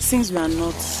since we are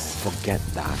not... Forget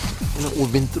that. You know,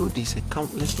 we've been through this a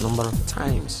countless number of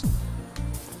times.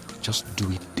 Just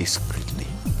do it discreetly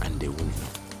and they won't know.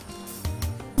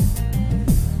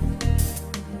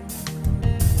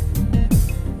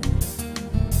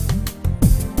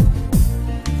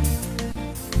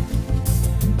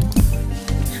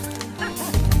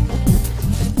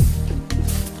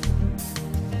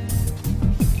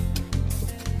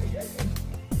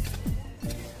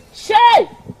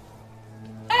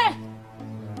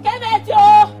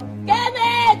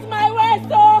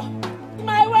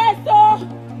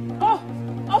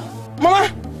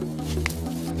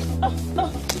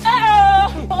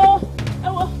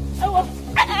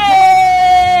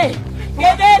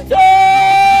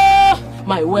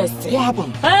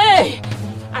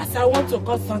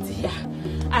 Something here.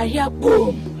 I hear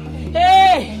boom.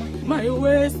 Hey, my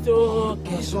waist, oh.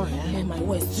 Sorry, hey, my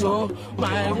waist, oh.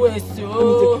 My waist,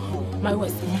 oh. My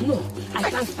waist. No, I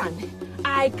can't stand.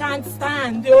 I can't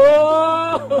stand,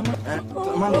 oh.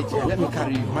 Manage, let me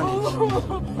carry you.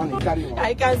 Manage, carry you.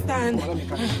 I can't stand. Let me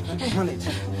carry you. Manage.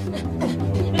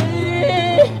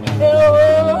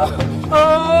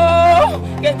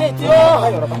 Get it,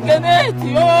 oh. Get it,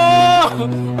 oh.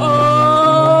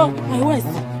 Oh, my waist.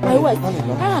 My wife.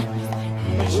 Ah.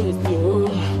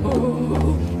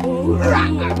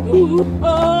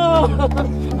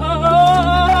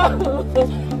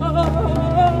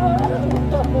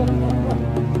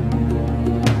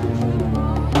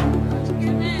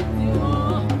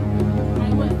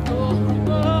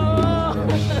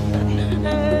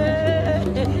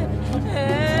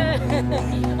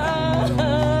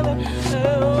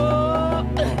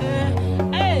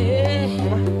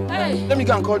 Let me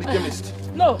go and call the chemist.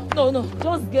 No.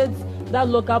 Just get that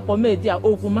local pomade there,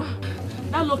 Okuma.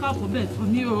 That local pomade for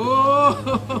me. Oh.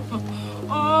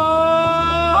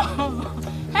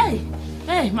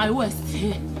 Hey, my waist.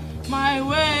 My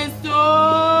waist.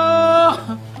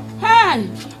 Oh. Hey,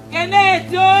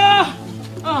 Kenneth.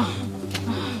 Oh.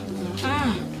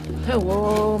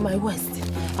 Oh, my waist.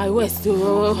 My waist.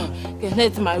 Oh.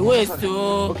 Kenneth, my waist.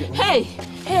 Oh. Hey.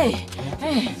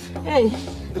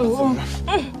 Oh.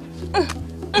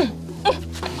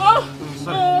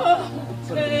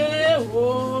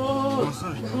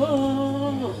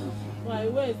 Oh, my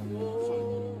waist.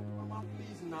 Mama,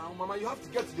 please now. Mama, you have to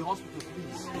get to the hospital,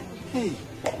 please. Hey,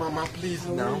 Mama, please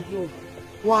now.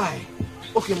 Why?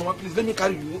 Okay, Mama, please, let me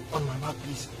carry you on my back,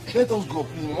 please. Let us go,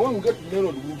 please. Mama, when we get to the main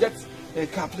road, we'll get a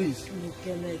car, please.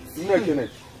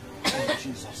 Kenneth. Oh,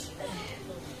 Jesus.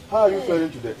 How are you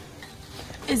feeling today?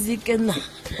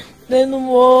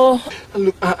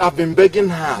 Look, I've been begging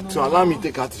her to allow me to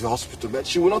take her to the hospital, but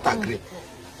she will not agree.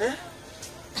 Eh?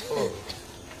 Oh.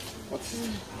 What is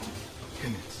it?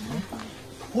 Kenneth,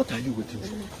 what are you waiting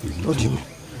for? What do you mean?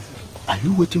 Are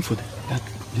you waiting for that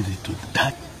lady to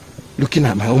die? Looking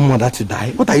at my own mother to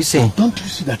die? What are you saying? Don't you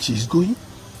see that she is going?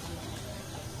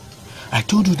 I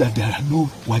told you that there are no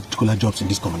white-collar jobs in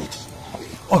this community.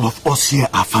 All of us here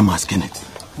are farmers, Kenneth.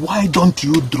 Why don't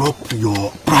you drop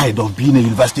your pride of being a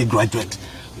university graduate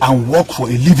and work for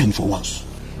a living for once?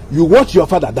 You watch your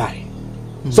father die,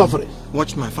 suffering.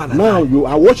 Watch my father die? No, you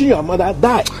are watching your mother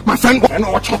die. My friend, I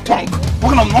know what your tongue.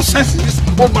 What kind of nonsense is this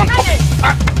old man? What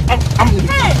are you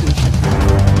doing?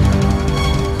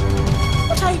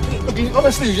 Okay,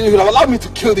 honestly, you would have allowed me to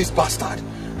kill this bastard.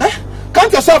 Eh?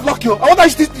 Can't yourself lock you? What are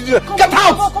you still doing? Get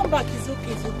out! Come back, it's okay.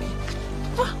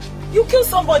 You kill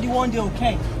somebody one day,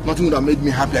 okay? Nothing would have made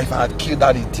me happier if I had killed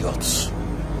that idiot.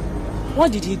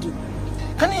 What did he do?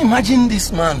 Can you imagine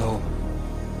this man,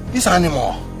 this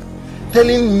animal,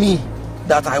 telling me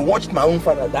that I watched my own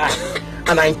father die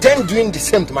and I intend doing the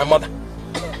same to my mother?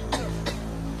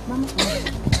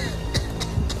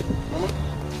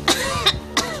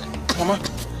 Mama.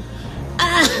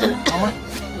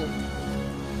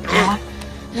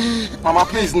 Mama,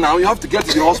 please now, you have to get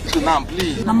to the hospital now,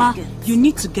 please. Mama, you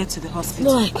need to get to the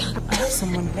hospital. No, I can't. I have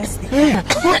someone, let's go. Hey,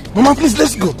 Mama, please,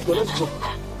 let's go. Let's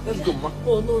go, Mama.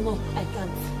 Oh, no, I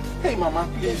can't. Hey, Mama,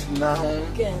 please now.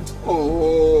 Again.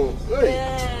 Oh, hey.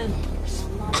 Again.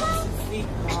 Mama, sick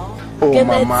now. Oh,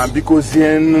 Mama, because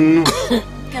you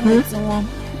Kenneth, my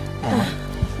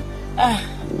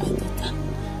daughter.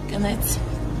 Kenneth.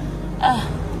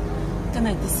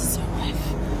 Kenneth, this is your wife.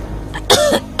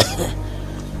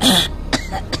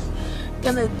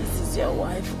 Kenneth, this is your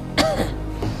wife.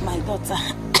 My daughter.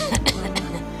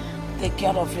 Take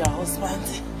care of your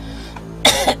husband.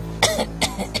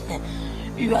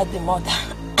 You are the mother,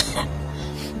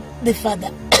 the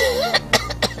father,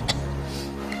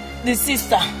 the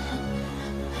sister,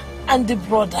 and the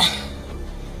brother,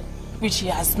 which he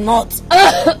has not.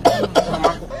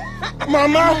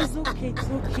 Mama! It's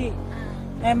okay.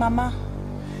 Hey, Mama.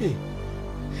 Hey,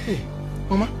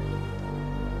 Mama.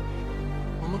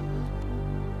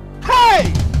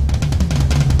 Hey!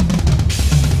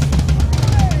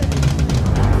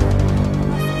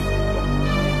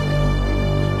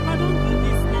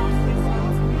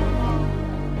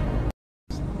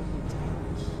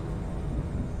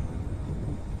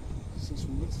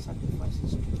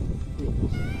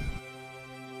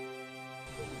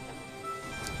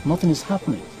 Nothing is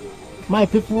happening. My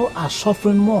people are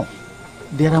suffering more.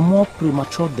 There are more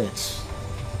premature deaths.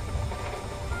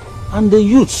 And the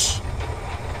youths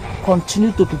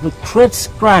continue to perpetrate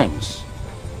crimes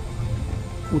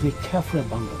with a careful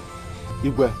abandon.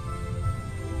 Igwe,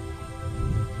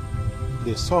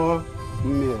 the sore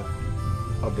mirror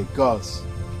of the gods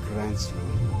grants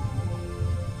ruin.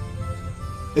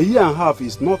 A year and a half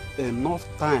is not enough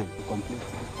time to completely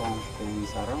turn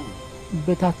things around.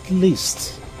 But at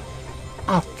least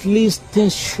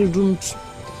things shouldn't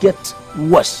get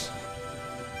worse.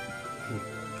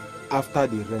 After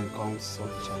the rain comes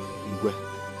sunshine. Igwe,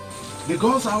 the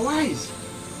gods are wise.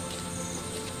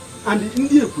 And the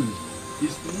Indian police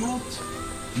is not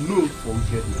known for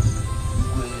wickedness.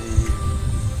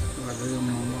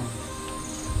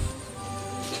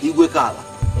 Igwe Kala.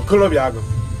 Okolobiago.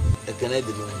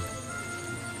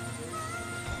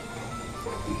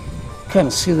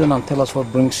 Ken, sit down and tell us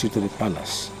what brings you to the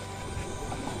palace.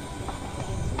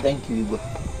 Thank you, Igwe.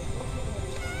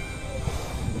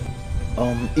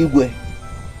 Igwe,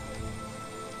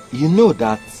 you know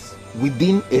that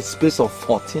within a space of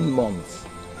 14 months,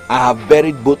 I have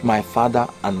buried both my father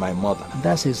and my mother.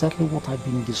 That's exactly what I've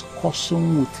been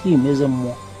discussing with him,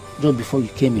 Ezemo, just before you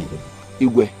came in.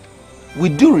 Igwe,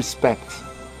 with due respect,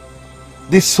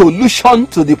 the solution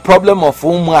to the problem of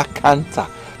Umuakanta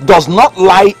does not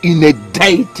lie in a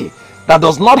deity that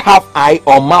does not have eye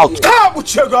or mouth.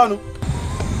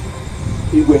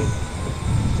 Igwe,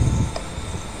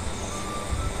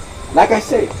 like I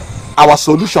said, our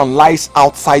solution lies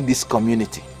outside this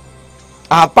community.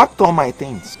 I have packed all my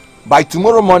things. By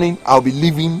tomorrow morning, I'll be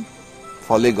leaving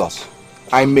for Lagos.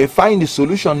 I may find the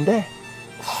solution there.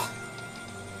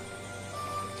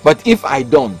 But if I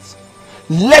don't,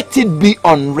 let it be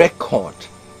on record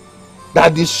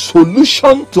that the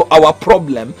solution to our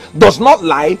problem does not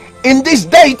lie in this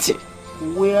deity.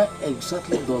 Where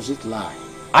exactly does it lie?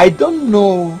 I don't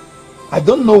know I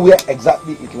don't know where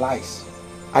exactly it lies.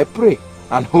 I pray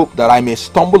and hope that I may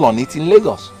stumble on it in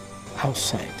Lagos.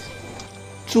 Outside?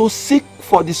 To seek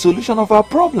for the solution of our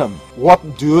problem.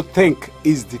 What do you think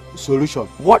is the solution?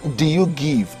 What do you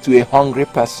give to a hungry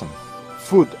person?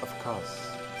 Food, of course.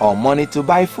 Or money to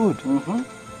buy food?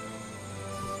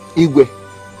 Igwe,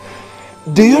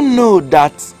 do you know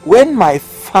that when my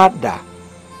father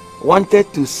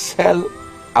wanted to sell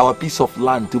our piece of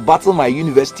land to battle my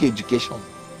university education,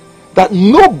 that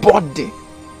nobody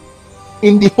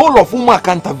in the whole of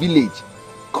Umakanta village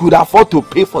could afford to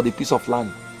pay for the piece of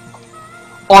land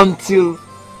until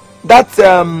that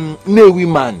Newi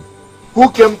man who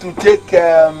came to take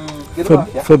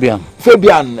Fabian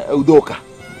Udoka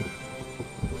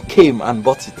came and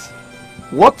bought it.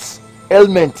 What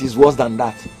ailment is worse than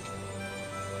that?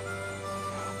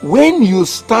 When you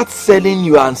start selling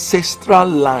your ancestral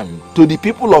land to the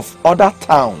people of other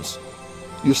towns,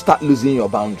 you start losing your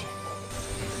boundary.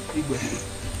 What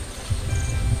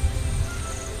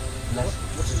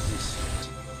is this?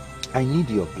 I need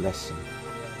your blessing.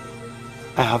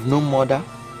 I have no mother,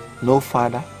 no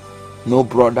father, no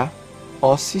brother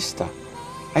or sister.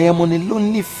 I am on a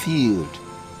lonely field,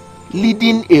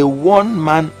 leading a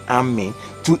one-man army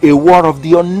to a war of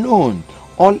the unknown,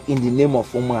 all in the name of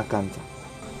Umakanta.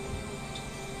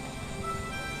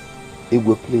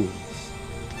 Igwe, please,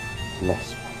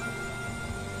 bless me.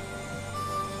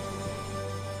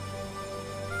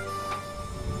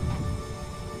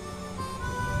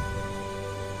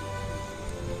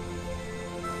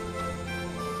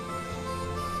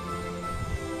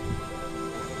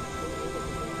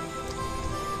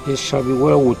 It shall be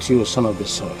well with you, son of the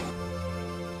soil.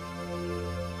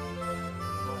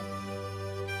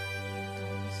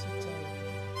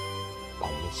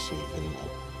 I miss you even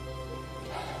more.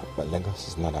 But Lagos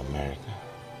is not America.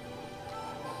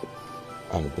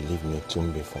 And believe me, it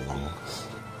won't be for long.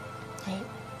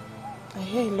 I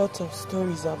hear a lot of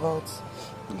stories about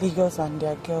Lagos and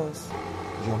their girls.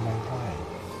 You're my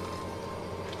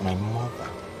wife, my mother,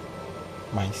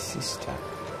 my sister,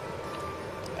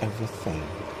 everything.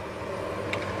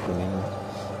 Remember?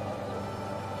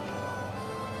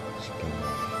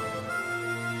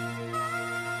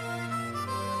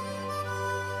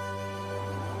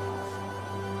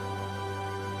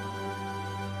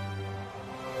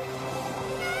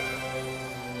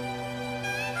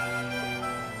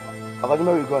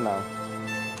 Where we go now?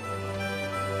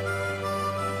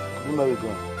 Where we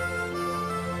go?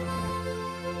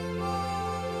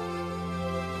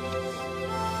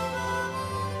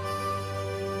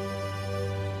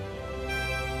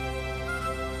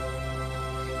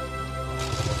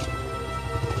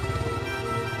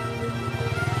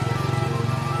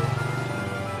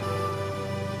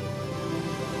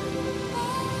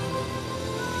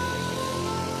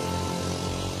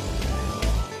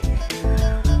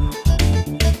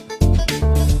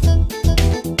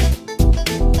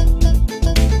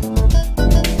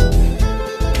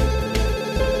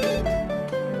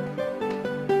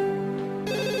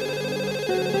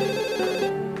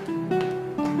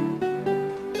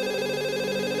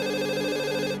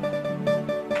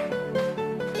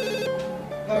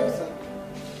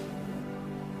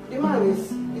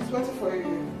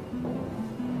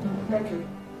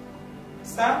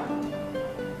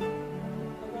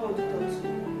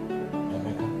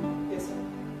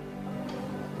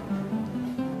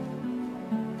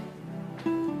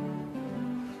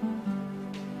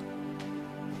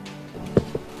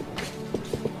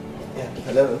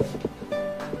 Hello?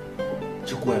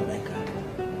 Chukwuemeka,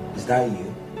 is that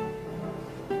you?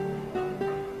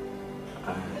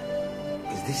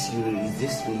 Is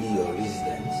this really your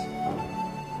residence?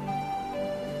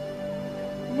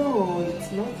 No,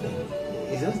 it's nothing.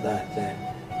 It's just that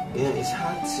it's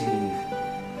hard to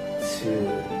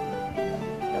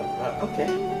okay,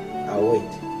 I'll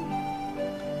wait.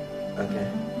 Okay.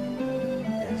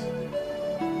 Yes.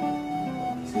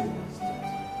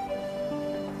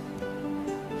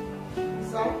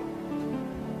 Sir?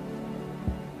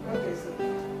 Okay, sir.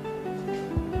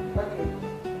 Okay.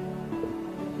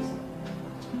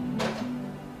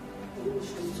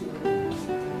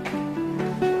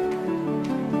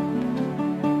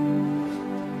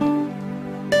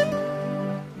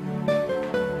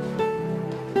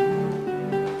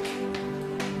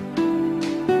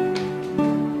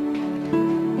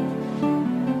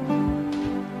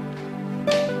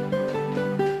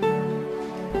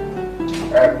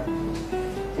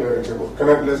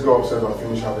 Let's go upstairs and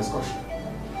finish our discussion.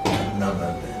 No.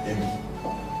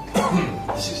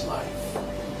 This is life.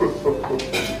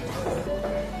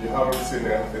 You haven't seen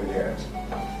anything yet.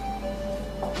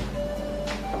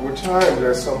 with time,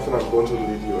 there's something I'm going to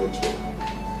lead you into.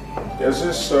 There's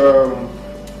this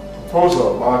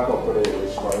proposal my company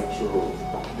is trying to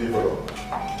develop.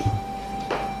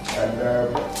 And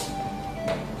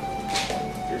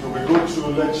it will be good to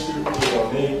let you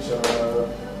meet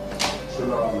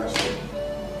sooner or later.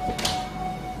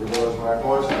 Because my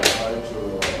boys are trying to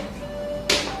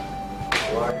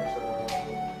write.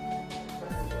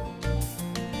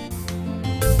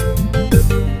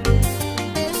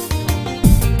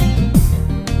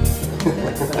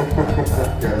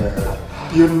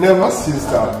 You never cease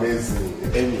to amaze me.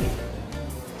 Amy,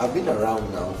 I've been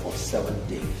around now for 7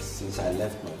 days since I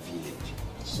left my village.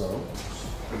 So?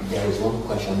 There is one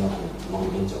question I'm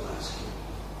longing to ask you.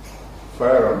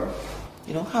 Fair enough.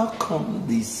 You know, how come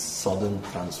this sudden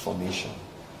transformation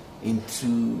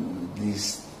into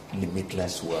this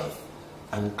limitless wealth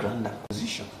and grand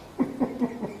acquisition?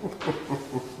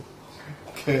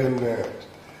 Kenneth,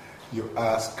 you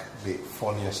ask the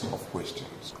funniest of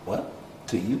questions. Well,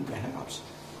 to you perhaps,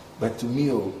 but to me,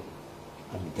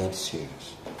 I'm dead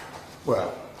serious.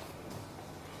 Well,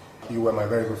 you were my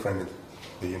very good friend at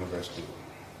the university.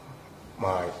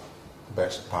 My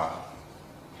best pal.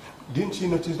 Didn't you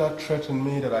notice that threatened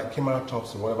me that I came out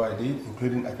tops in whatever I did,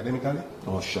 including academically?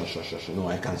 Oh, sure. No,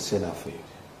 I can say that for you.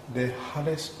 The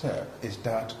hardest step is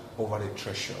that over the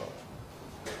threshold.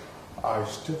 I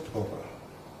stepped over.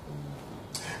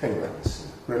 Anyway,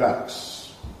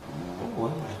 relax. Oh,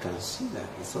 well, I can see that.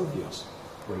 It's obvious.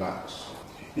 Relax.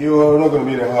 You're not going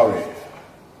to be in a hurry.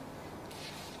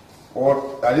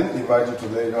 Or I didn't invite you to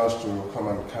Lagos to come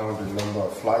and count the number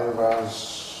of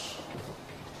flyovers.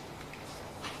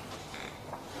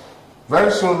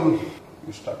 Very soon,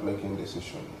 you start making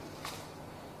decisions.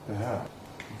 Yeah,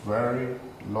 very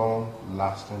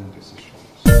long-lasting decisions.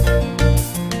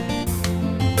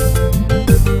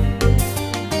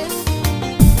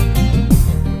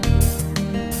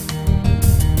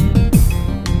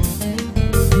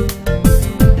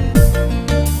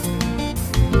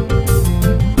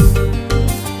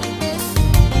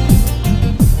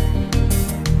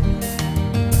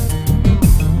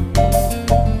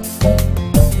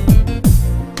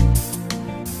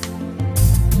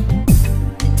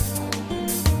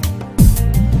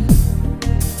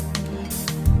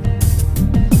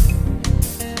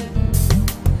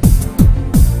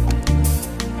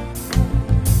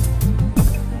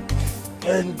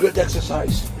 Great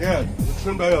exercise. Yeah, you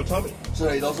trim down your tummy. So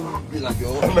that it doesn't be like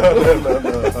your own.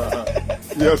 No.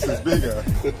 Yours is bigger.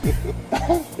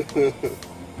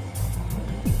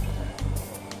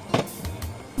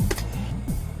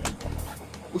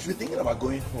 We should be thinking about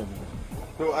going home.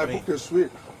 No, I booked a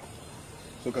suite.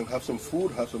 So we can have some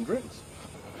food, have some drinks.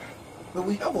 But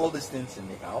we have all these things in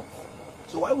the house.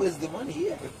 So why waste the money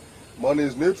here? Money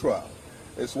is neutral.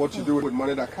 It's what you do with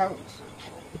money that counts.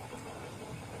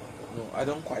 No, I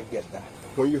don't quite get that.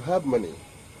 When you have money,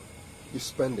 you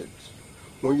spend it.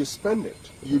 When you spend it,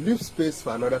 you leave space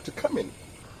for another to come in.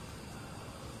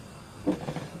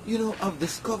 You know, I've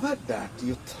discovered that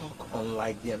you talk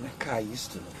unlike the Emeka I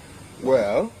used to know.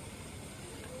 Well,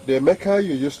 the Emeka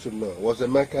you used to know was the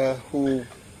Emeka who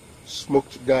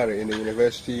smoked Gary in the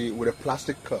university with a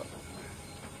plastic cup.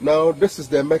 Now, this is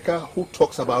the Emeka who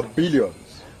talks about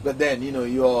billions. But then, you know,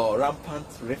 your rampant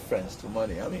reference to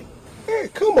money, I mean... Hey,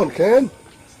 come on, Ken.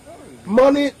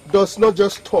 Money does not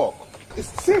just talk. It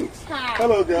sings. Hi.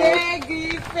 Hello, guys.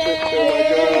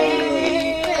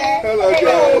 Hello,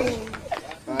 guys.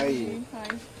 Hi.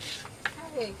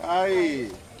 Hi.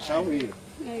 How are you?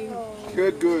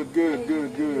 Good.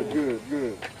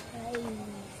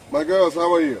 My girls,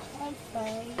 how are you? I'm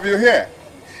fine. If you're here,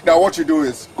 now what you do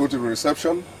is go to the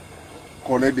reception,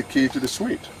 collect the key to the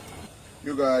suite.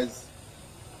 You guys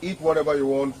eat whatever you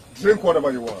want, drink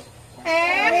whatever you want.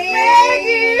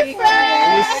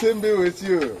 We'll soon be with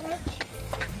you.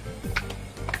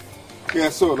 Yeah,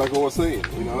 so like I was saying,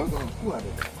 you know. Who are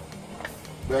they?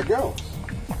 They're girls.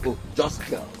 Oh, just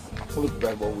girls. Look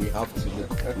back what we have to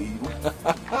look.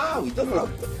 We don't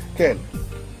have them. Ken,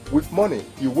 with money,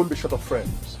 you won't be short of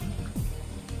friends.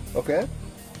 Okay?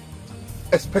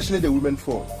 Especially the women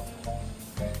folk.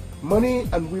 Money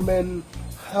and women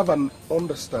have an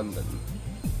understanding.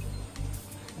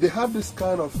 They have this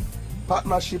kind of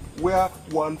partnership where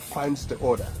one finds the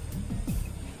other.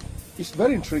 It's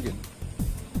very intriguing.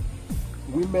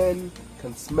 Women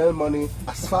can smell money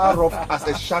as far off as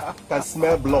a shark can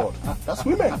smell blood. That's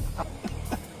women.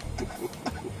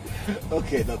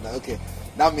 Okay.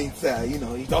 That means, you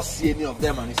know, you don't see any of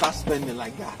them and you start spending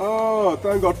like that. Oh,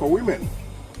 thank God for women.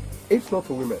 If not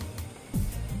for women,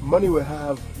 money will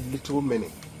have little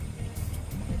meaning.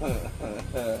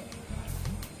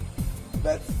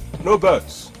 but... No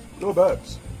birds. No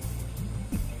birds.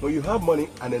 When you have money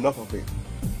and enough of it,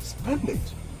 spend it.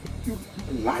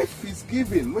 Life is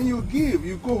giving. When you give,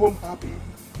 you go home happy.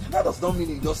 That does not mean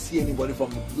you just see anybody from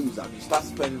the blues and you start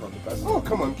spending on the person. Oh,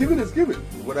 come on. Giving is giving.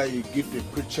 Whether you give to a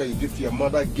preacher, you give to your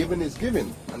mother, giving is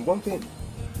giving. And one thing,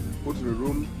 go to the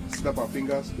room, snap our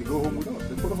fingers, they go home with us.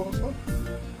 They follow us home.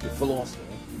 They follow us home?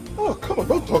 Oh, come on.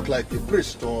 Don't talk like a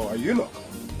priest or a eunuch.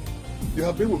 You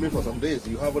have been with me for some days.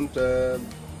 You haven't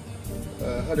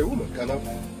had a woman, kind of.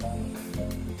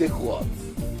 Take what?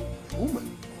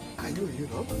 Woman? Are you a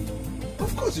eunuch?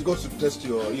 Of course you got to test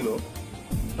your,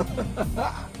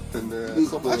 and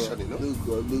compassion,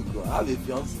 Look, I have a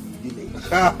fiance in the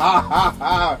village.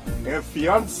 A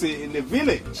fiance in the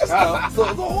village? so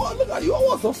look at you,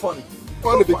 what's so funny?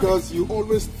 Funny because you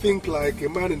always think like a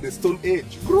man in the Stone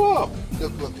Age. Grow up!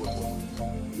 Look.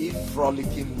 If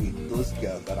frolicking with those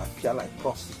girls that appear like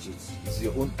prostitutes is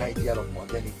your own idea of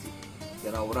modernity,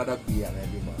 then I would rather be an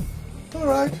early man.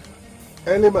 Alright.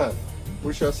 Early man.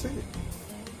 We shall see.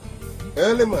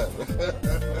 Early man.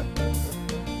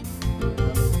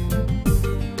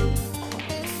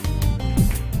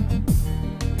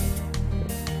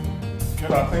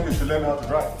 I think you should learn how to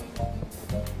drive.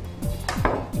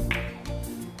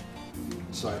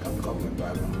 So I can become your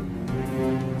driver.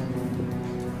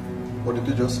 What did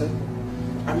you just say?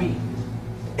 I mean,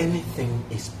 anything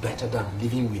is better than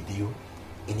living with you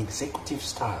in executive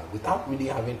style without really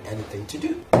having anything to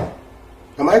do.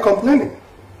 Am I complaining?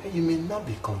 You may not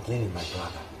be complaining, my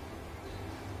brother.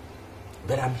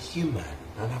 But I'm human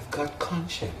and I've got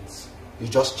conscience. You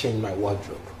just change my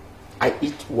wardrobe. I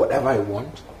eat whatever I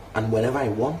want and whenever I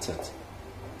want it.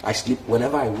 I sleep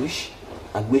whenever I wish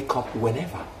and wake up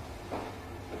whenever.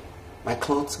 My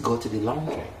clothes go to the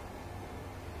laundry.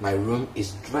 My room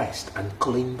is dressed and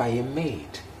cleaned by a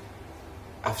maid.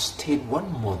 I've stayed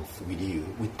 1 month with you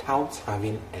without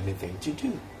having anything to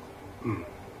do.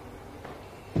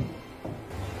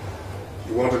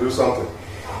 You want to do something?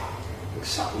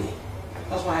 Exactly.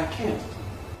 That's why I came.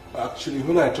 Actually,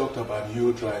 when I talked about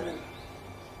you driving,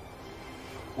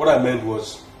 what I meant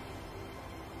was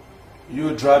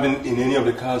you driving in any of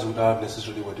the cars without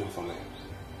necessarily waiting for me.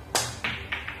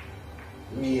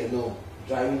 Me alone,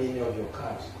 driving any of your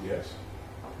cars? Yes.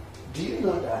 Do you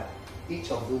know that each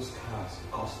of those cars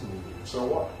cost millions? So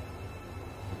what?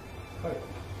 Hey.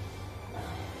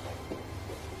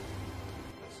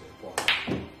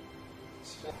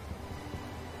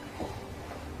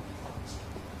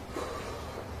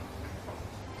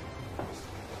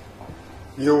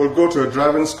 You will go to a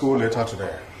driving school later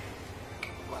today.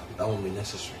 That won't be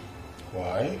necessary.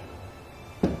 Why?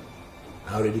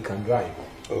 I already can drive.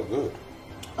 Oh, good.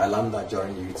 I learned that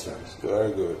during the youth service.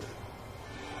 Very good.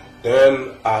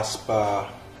 Then, as per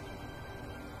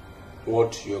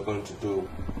what you're going to do,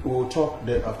 we'll talk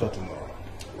day after tomorrow.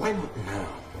 Why not now?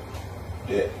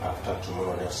 Day after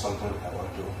tomorrow, there's something I want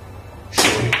to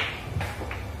show you.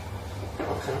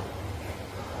 Okay?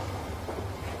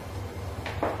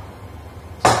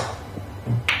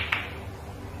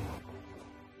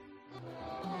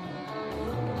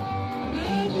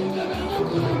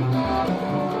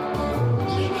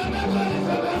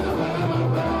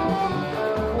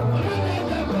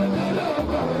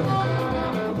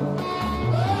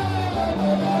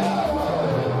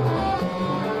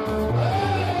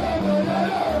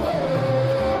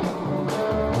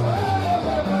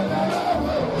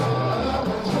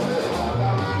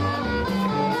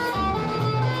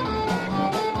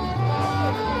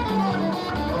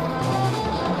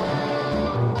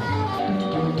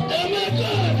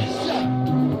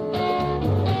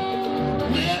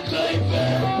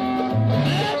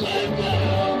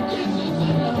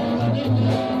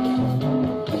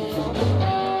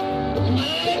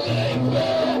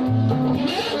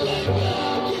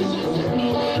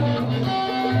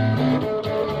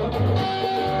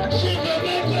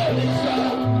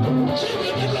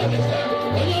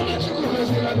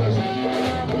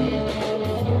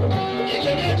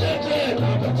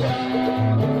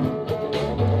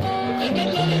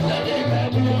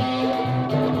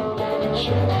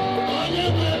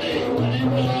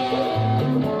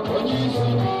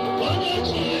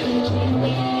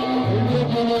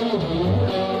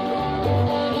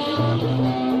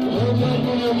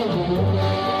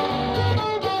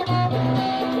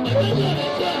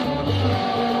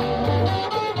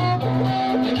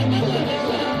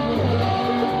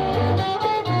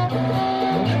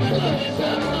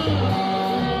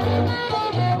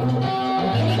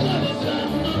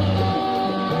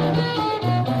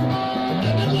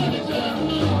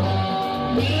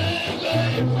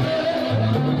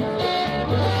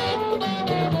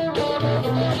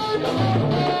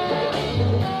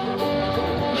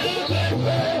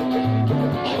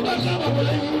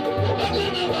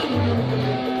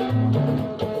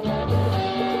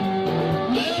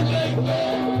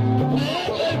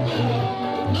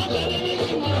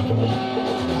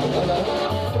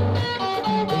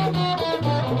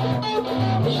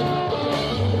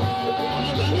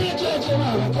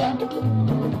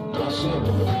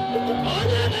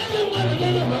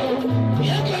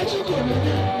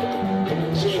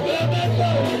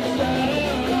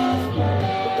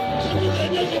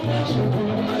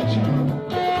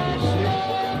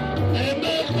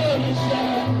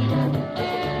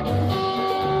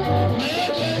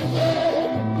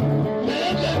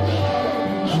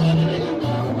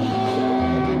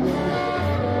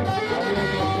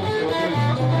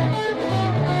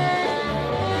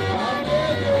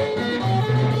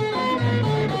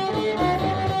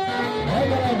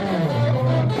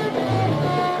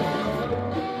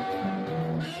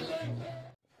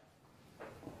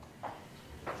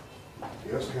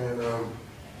 Yes, can,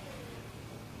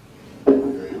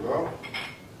 there you go.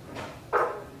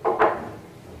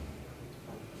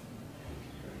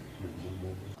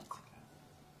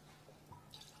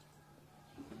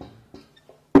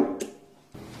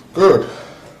 Good.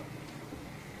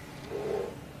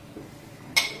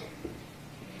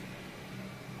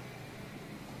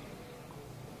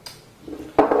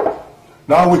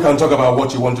 Now we can talk about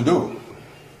what you want to do.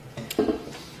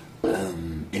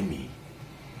 Amy,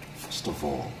 first of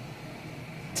all,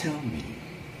 tell me,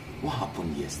 what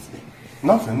happened yesterday?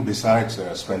 Nothing besides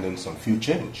spending some few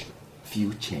change.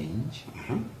 Few change?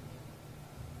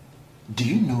 Do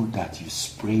you know that you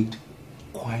sprayed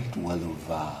quite well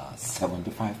over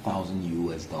 75,000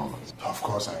 US dollars? Of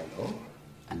course I know.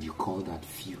 And you call that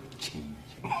few change?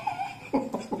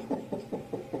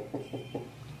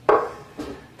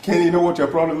 Ken, you know what your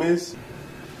problem is?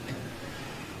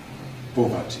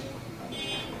 Poverty.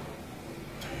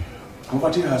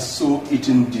 Poverty has so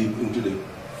eaten deep into the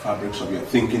fabrics of your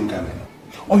thinking, Carmen.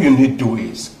 All you need to do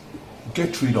is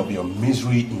get rid of your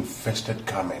misery-infested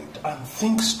garment and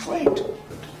think straight.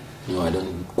 No, I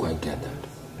don't quite get that.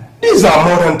 These are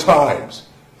modern times.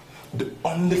 The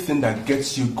only thing that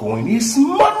gets you going is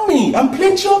money, and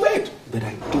plenty of it. But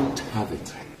I don't have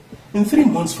it. In 3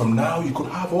 months from now, you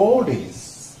could have all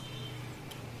these,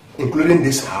 including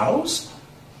this house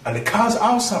and the cars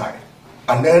outside,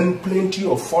 and then plenty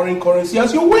of foreign currency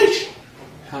as you wish.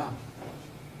 How?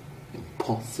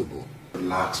 Impossible.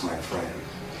 Relax, my friend.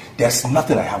 There's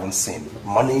nothing I haven't seen.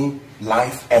 Money,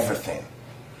 life, everything.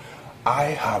 I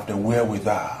have the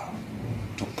wherewithal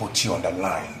to put you on the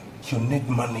line. You need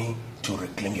money to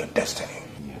reclaim your destiny.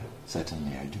 Yeah,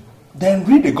 certainly I do. Then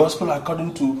read the gospel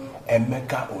according to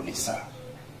Emeka Olisa.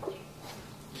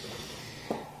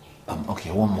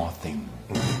 Okay, one more thing.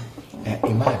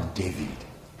 Emma and David,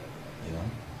 you know,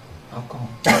 how come?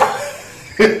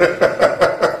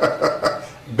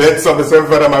 Birds of the same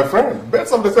feather, my friend.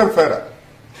 Birds of the same feather.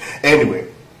 Anyway,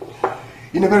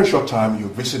 in a very short time, you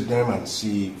visit them and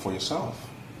see for yourself.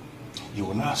 You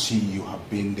will now see you have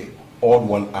been the odd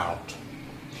one out.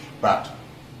 But,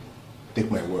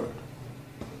 take my word,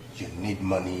 you need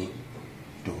money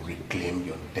to reclaim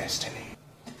your destiny.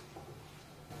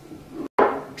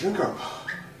 Drink up.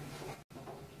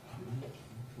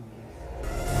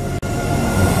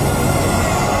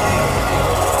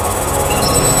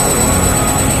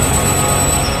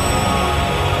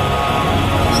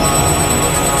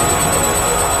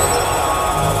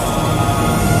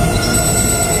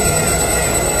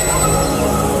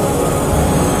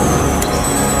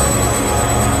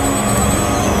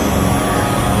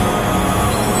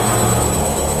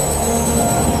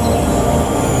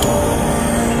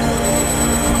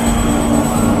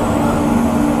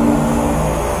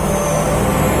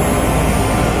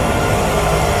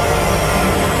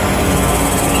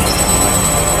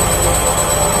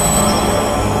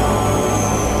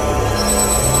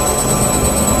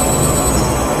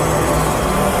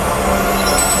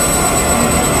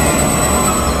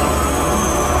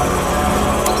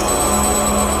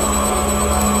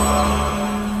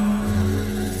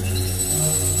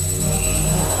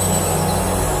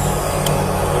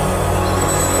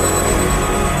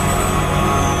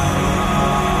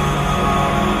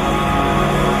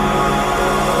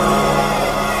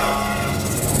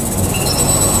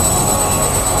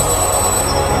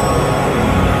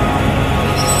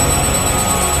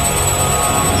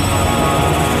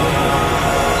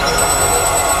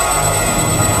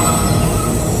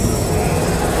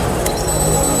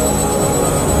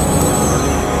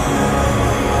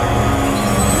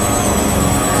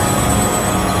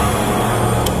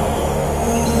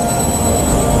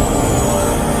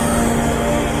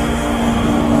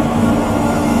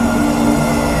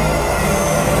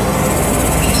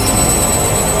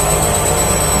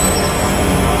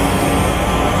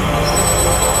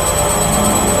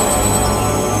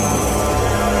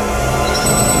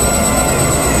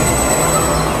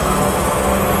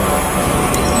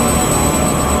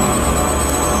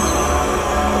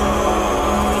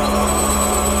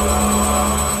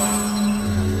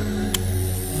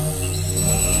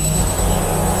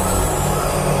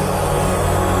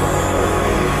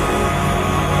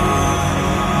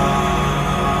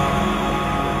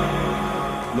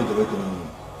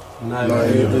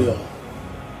 Nigerian.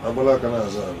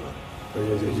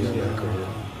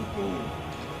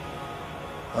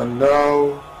 And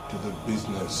now to the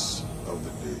business of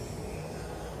the day.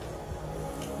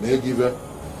 May I give a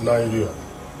Nigerian?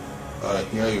 I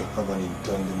hear you have an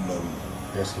intending number.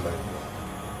 Yes, Nigerian.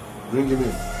 Bring him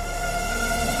in.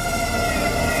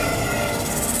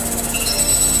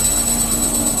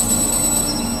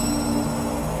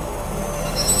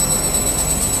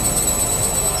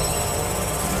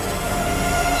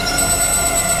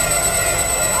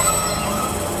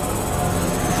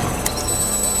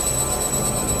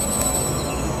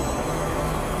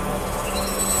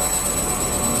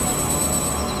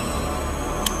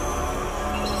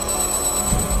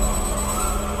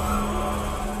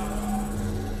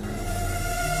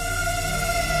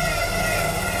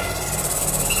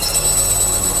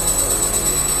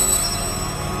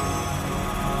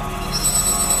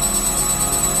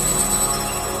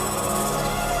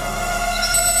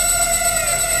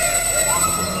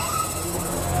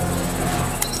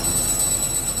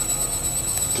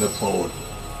 Step forward.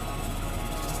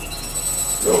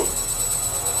 Go.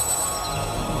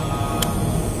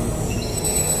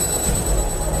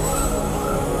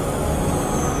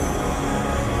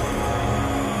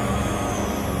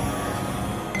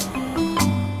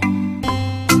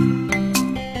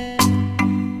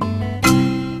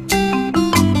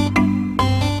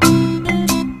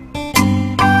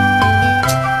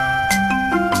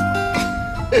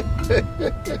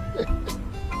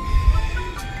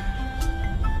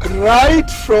 Right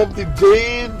from the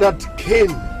day that Cain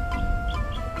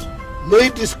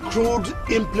made this crude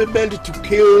implement to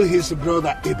kill his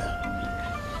brother Abel,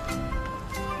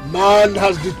 man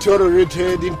has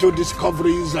deteriorated into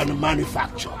discoveries and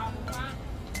manufacture,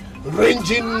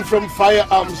 ranging from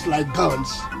firearms like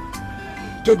guns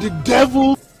to the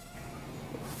devil.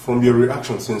 From your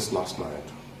reaction since last night,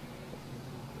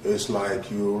 it's like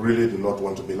you really do not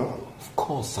want to belong. Of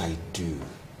course I do.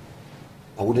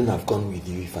 I wouldn't have gone with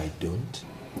you if I don't.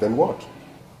 Then what?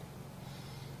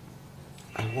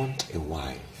 I want a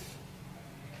wife,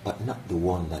 but not the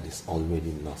one that is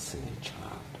already nursing a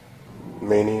child.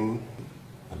 Meaning?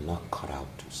 I'm not cut out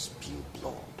to spill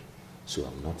blood, so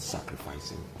I'm not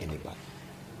sacrificing anybody.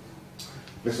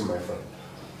 Listen, my friend.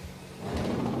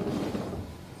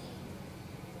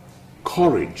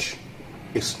 Courage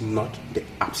is not the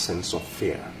absence of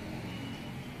fear,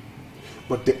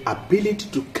 but the ability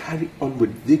to carry on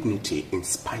with dignity in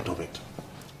spite of it.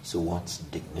 So what's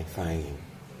dignifying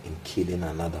in killing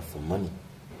another for money?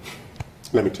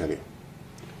 Let me tell you,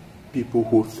 people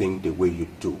who think the way you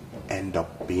do end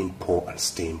up being poor and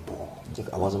staying poor.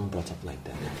 I wasn't brought up like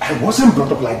that. I wasn't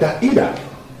brought up like that either.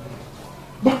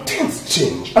 But things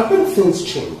change, and when things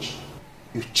change,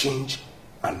 you change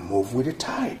and move with the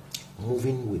tide.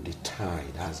 Moving with the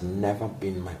tide has never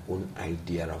been my own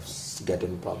idea of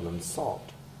getting problems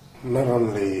solved. Not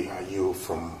only are you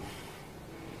from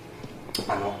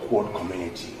an awkward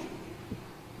community,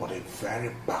 but a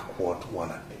very backward one.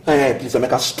 Hey, please,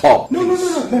 Emeka, stop. No.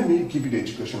 Let me give you the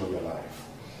education of your life.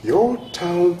 Your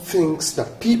town thinks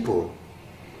that people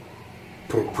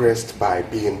progressed by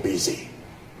being busy,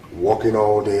 working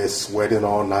all day, sweating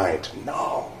all night.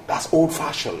 No, that's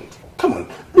old-fashioned. Come on,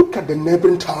 look at the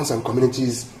neighboring towns and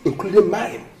communities, including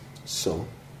mine. So?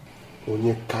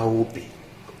 Onye Kaubi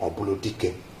or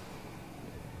Bulodike.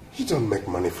 You don't make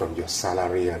money from your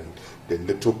salary and the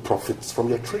little profits from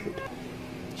your trade.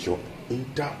 You're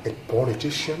either a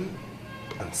politician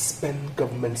and spend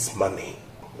government's money,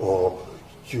 or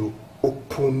you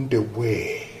open the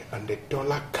way and the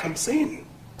dollar comes in.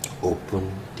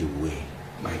 Open the way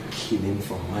by killing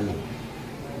for money.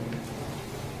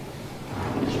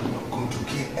 You're not going to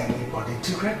kill anybody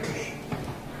directly.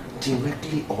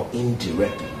 Directly or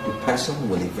indirectly, the person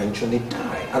will eventually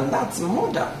die, and that's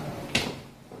murder.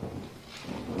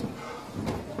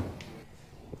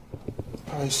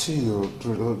 I see you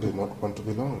really do not want to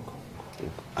belong.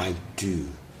 I do,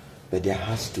 but there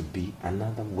has to be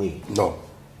another way. No.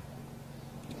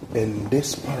 In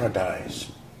this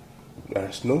paradise, there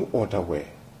is no other way.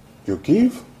 You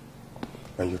give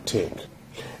and you take.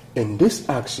 In this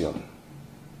action,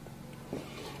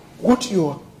 what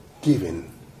you're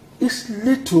giving is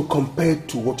little compared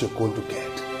to what you're going to get.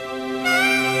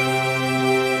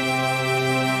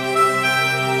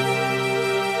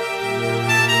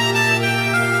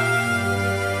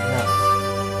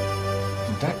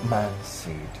 That man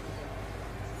said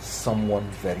someone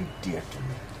very dear to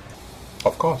me.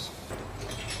 Of course.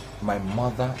 My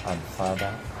mother and father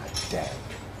are dead.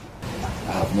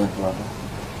 I have no brother,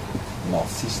 nor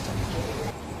sister.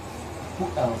 Who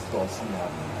else does he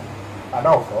have? And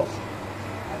of course,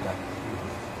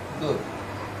 Good.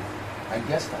 I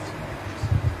guess that's right.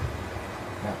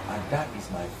 Now, Ada is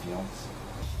my fiance.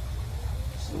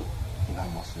 So, I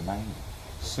must remind you.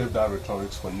 Save that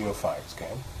rhetorics for neophytes,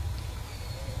 Ken.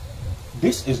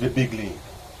 This is the big league.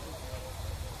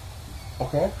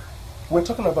 Okay? We're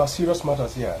talking about serious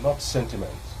matters here, not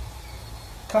sentiments.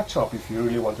 Catch up if you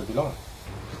really want to belong.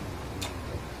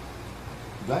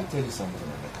 Do I tell you something,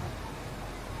 Emeka?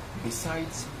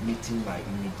 Besides meeting my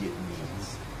immediate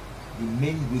needs, the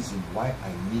main reason why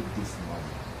I need this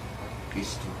money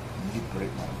is to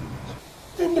liberate my village.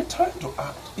 Then the time to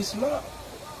act is now.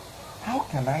 How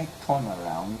can I turn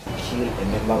around and kill a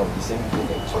member of the same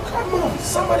village? So come on,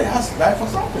 somebody has to die for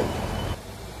something.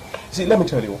 See, let me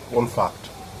tell you one fact.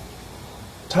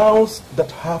 Towns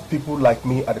that have people like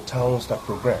me are the towns that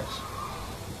progress.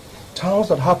 Towns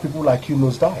that have people like you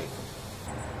nosedive.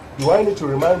 Do I need to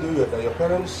remind you that your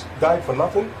parents died for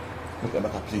nothing? Look,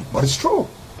 Emeka, please. But it's true.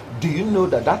 Do you know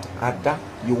that that Ada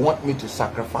you want me to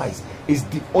sacrifice is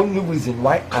the only reason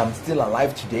why I'm still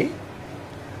alive today?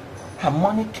 Her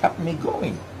money kept me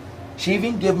going. She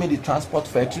even gave me the transport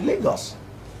fare to Lagos.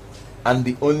 And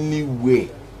the only way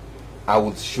I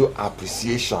would show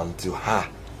appreciation to her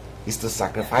is to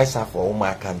sacrifice her for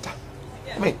Umakanta.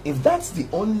 I mean, if that's the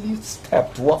only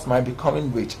step towards my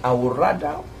becoming rich, I would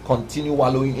rather continue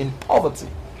wallowing in poverty.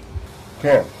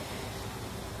 Ken,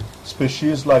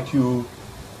 species like you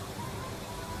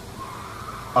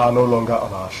are no longer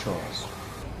on our shores.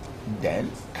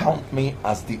 Then count me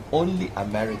as the only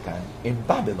American in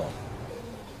Babylon.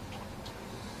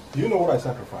 Do you know what I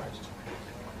sacrificed?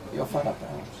 Your father,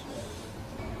 perhaps.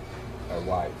 My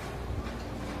wife.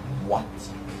 What?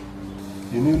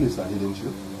 You knew Lisa, didn't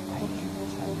you?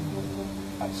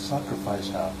 I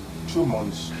sacrificed her 2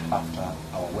 months after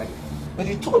our wedding. But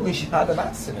you told me she had an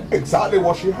accident. Exactly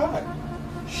what she had.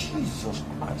 Jesus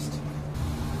Christ.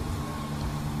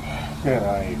 Ken,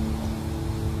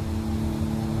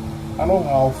 I know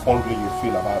how fondly you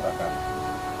feel about that guy.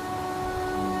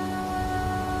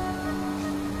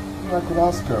 I could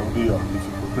ask her, Udiyo, if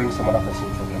you could bring some other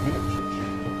person from your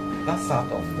village. That's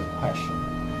out of the question.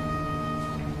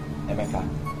 Emeka,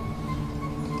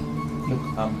 look,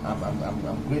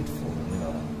 I'm grateful,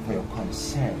 for your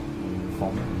concern for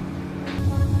me.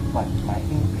 But my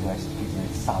interest is in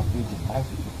salvaging my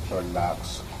village.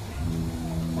 Relax.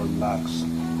 Relax.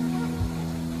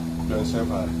 You're in safe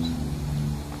hands.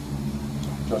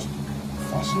 Just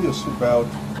fasten your seatbelt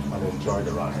and enjoy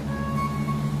the ride.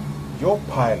 Your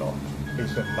pilot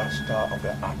is the master of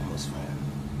the atmosphere.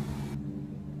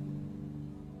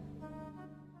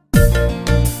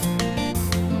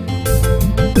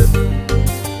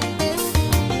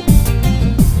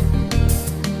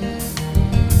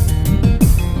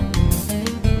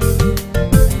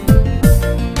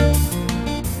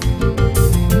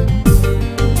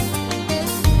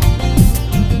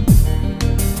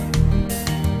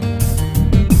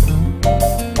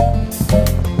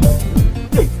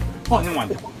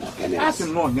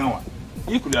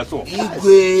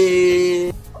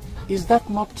 Igwe. Is that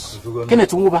not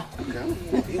Kenneth Umuba?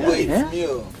 Igwe, it's me.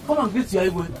 Come on, greet your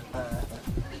Igwe.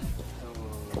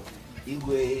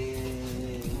 Igwe.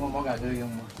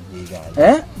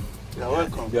 Eh? You're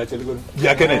welcome.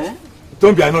 Yeah, Kenneth.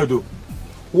 Don't be annoyed though.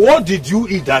 What did you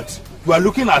eat that you are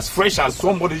looking as fresh as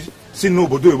somebody seen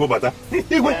nobody Igbo bata?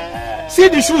 Igwe. See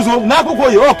the shoes home. Now go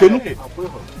you okay.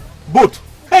 Boat.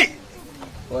 Hey.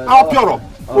 How pure up.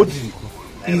 What did you?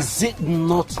 Is it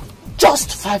not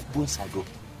just 5 months ago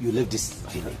you left this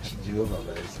village?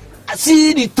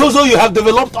 See the torso you have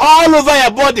developed all over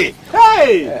your body.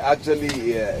 Hey! Actually,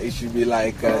 it should be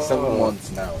like 7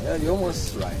 months now. Yeah, you're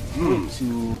almost right.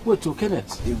 Wait to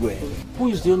Kenneth. Igwe. Who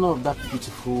is the owner of that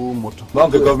beautiful motor?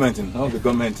 Not the government. Not the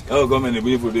government. Oh, government is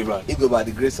beautiful. Igwe, by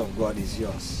the grace of God, is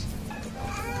yours.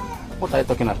 What are you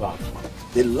talking about?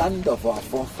 The land of our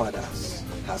forefathers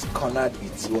has cornered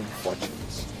its own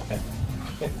fortunes.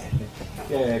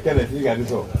 Yeah, Kenneth, you got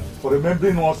this all. For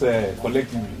remembering us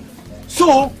collectively.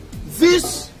 So,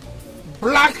 this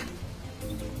black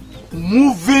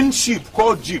moving ship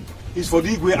called Jeep is for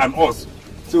the Igwe and us.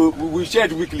 So we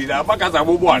shared weekly. Now,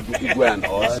 Igwe and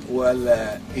us. Well,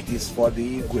 it is for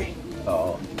the Igwe.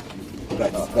 Oh,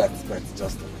 but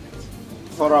just a minute.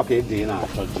 For okay, dinner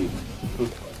for Jeep.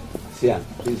 Sian,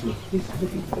 please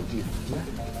looking for Jeep.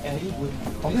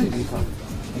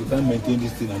 You can't maintain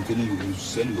this thing. I'm telling you, you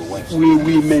sell your wife. We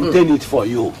will maintain it for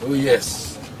you. Oh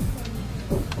yes.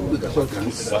 That's what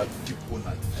can say.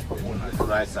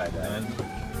 Right side and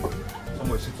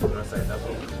somewhere sit to the right side. That's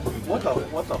all. What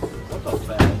of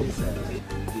this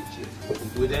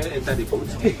beach? We then enter the boat.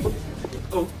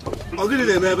 Oh, I'll give you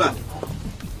the member.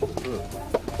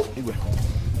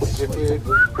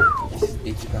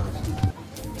 80,000.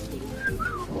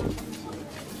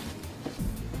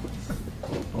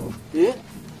 Yeah?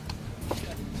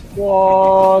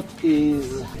 What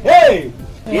is... Hey!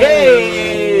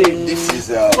 Hey! This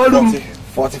is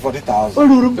 40,000.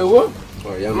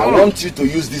 Oh, yeah, I want you to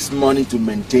use this money to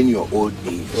maintain your old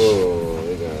age.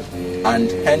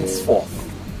 And henceforth,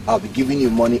 I'll be giving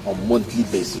you money on monthly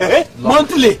basis.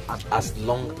 Monthly? As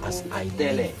long as I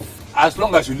live. As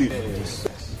long as you live.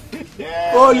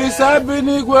 Holy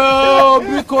Sabinigwe,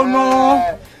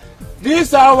 Bikono.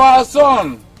 This our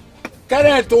son,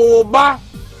 Kenneth Oba.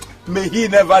 May he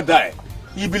never die.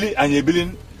 He believe and he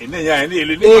believe in the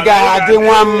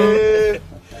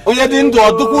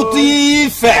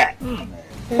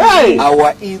Hey!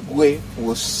 Our Igwe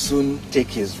will soon take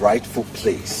his rightful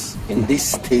place in this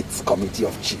state's committee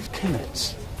of chiefs.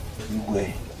 Kenneth,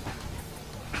 Igwe,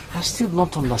 I still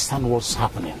don't understand what's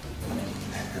happening.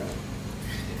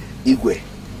 Igwe,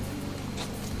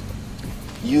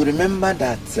 you remember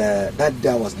that that day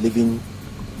I was leaving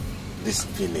this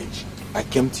village, I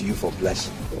came to you for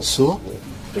blessing. So?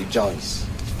 Rejoice.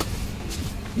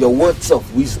 Your words of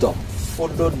wisdom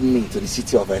followed me to the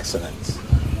city of excellence.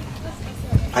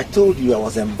 I told you I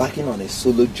was embarking on a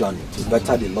solo journey to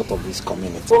better the lot of this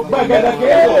community.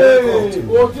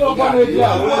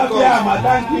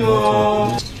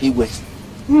 Igwe,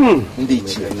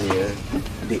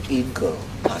 the eagle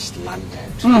has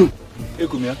landed.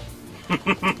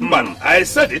 Man, I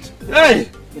said it. Hey!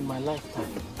 In my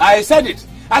lifetime. I said it.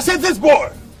 I said this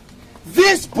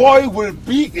boy will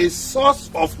be a source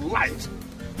of light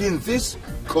in this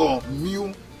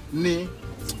community.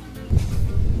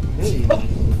 Hey!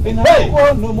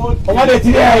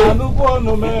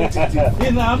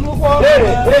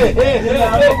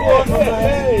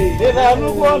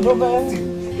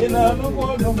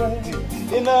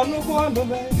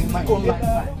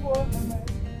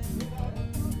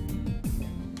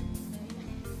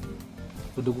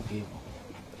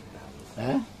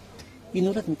 You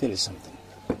know, let me tell you something.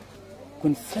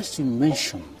 When first you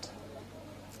mentioned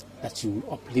that you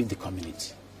will uplift the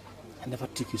community, I never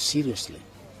took you seriously.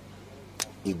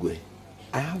 Igwe,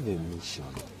 I have a mission,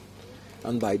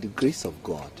 and by the grace of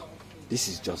God, this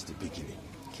is just the beginning.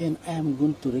 Ken, I am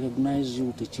going to recognize you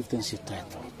with the chieftaincy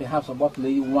title. Perhaps about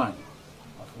lady one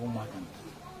of Umakan.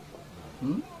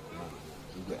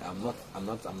 Igwe, I'm not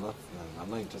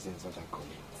interested in such a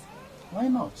comment. Why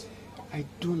not? I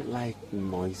don't like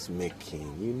noise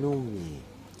making. You know me.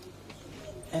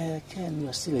 Ken, you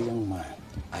are still a young man.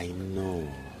 I know.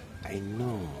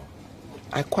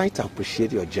 I quite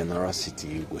appreciate your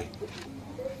generosity, Igwe.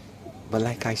 But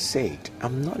like I said,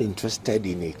 I'm not interested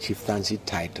in a chieftaincy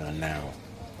title now.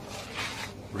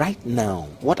 Right now,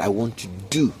 what I want to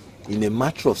do in a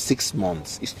matter of 6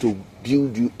 months is to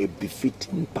build you a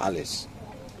befitting palace.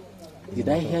 Did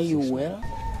I hear you well?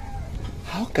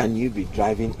 How can you be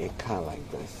driving a car like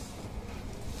this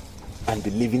and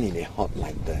be living in a hut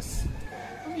like this?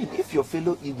 I mean, if your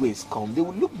fellow Igwes come, they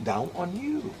will look down on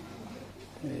you.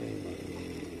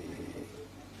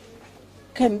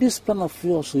 Ken, this plan of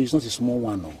yours is not a small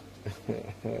one, no?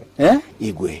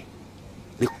 Igwe,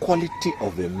 the quality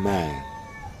of a man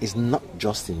is not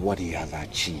just in what he has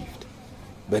achieved,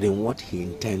 but in what he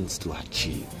intends to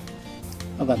achieve.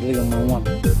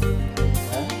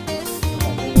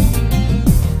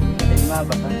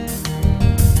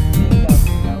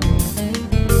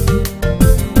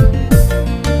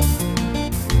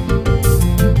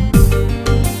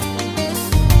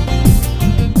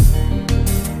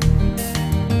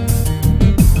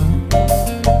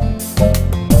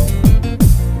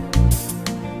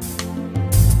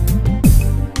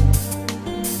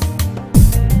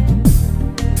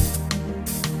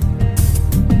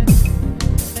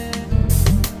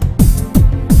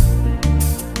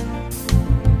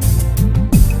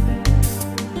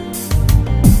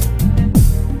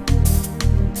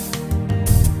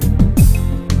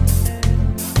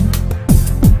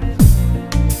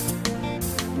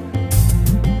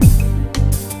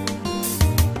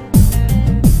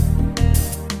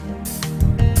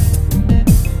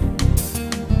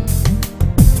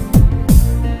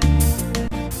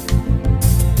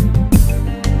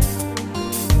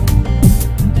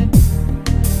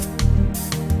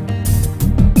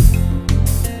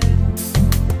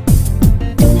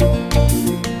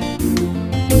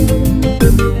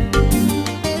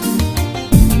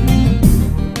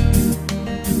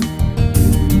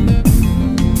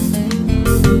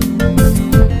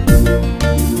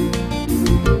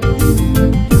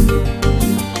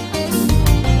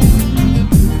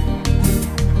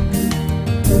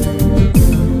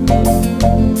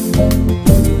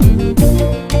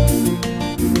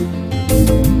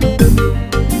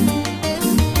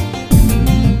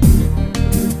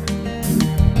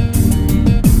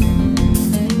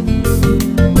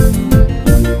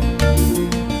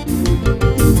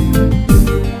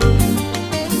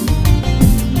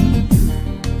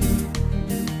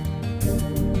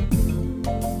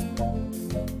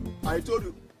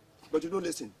 don't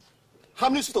listen. How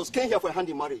many suitors came here for a hand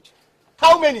in marriage?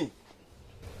 How many?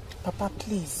 Papa,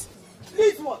 please.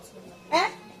 Please what? Eh?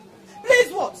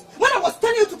 Please what? When I was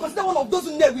telling you to consider one of those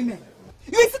Nne women,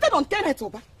 you insisted on Ken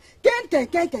Etoba.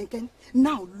 Ken.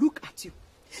 Now look at you.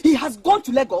 He has gone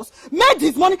to Lagos, made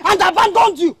his money, and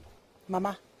abandoned you.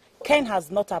 Mama, Ken has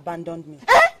not abandoned me.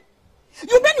 Eh?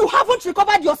 You mean you haven't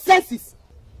recovered your senses?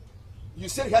 You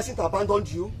said he hasn't abandoned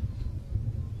you?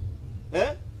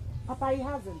 Eh? Papa, he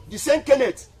hasn't. The same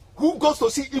Kenneth who goes to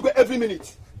see Igwe every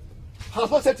minute has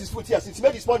not set his foot here since he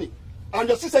made his money. And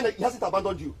you're still saying that he hasn't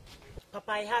abandoned you.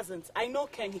 Papa, he hasn't. I know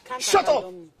Ken. He can't Shut abandon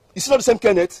up! me. Is he not the same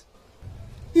Kenneth?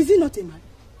 Is he not a man?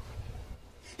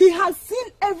 He has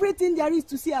seen everything there is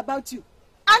to see about you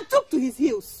and took to his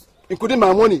heels. Including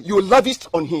my money, you lavished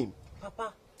on him.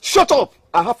 Papa. Shut up!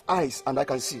 I have eyes and I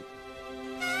can see.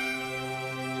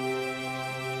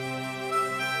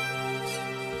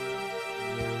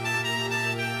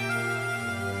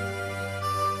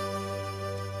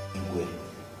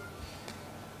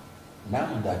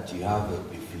 Now that you have a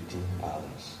befitting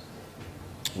palace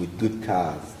with good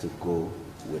cars to go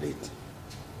with it,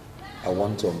 I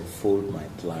want to unfold my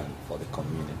plan for the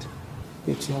community.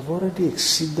 But you have already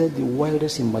exceeded the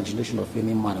wildest imagination of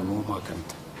any man in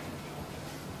Umuakanta.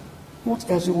 What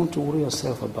else do you want to worry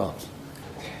yourself about?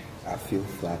 I feel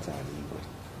flattered, Igwe.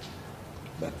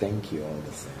 But thank you all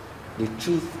the same. The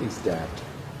truth is that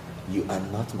you are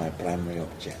not my primary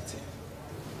objective.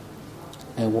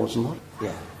 I was not?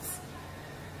 Yes.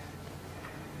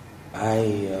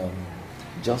 I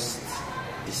just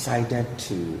decided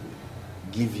to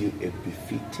give you a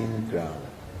befitting ground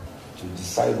to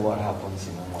decide what happens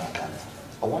in Umuakanta.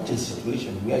 I want a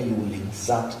situation where you will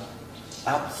exert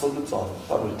absolute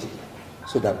authority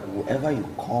so that whoever you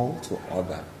call to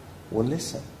order will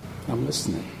listen. I'm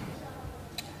listening.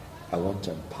 I want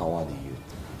to empower the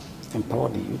youth. Empower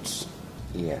the youths?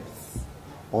 Yes.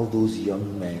 All those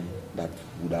young men that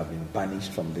would have been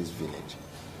banished from this village.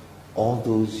 All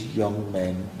those young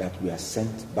men that were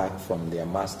sent back from their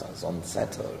masters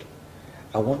unsettled.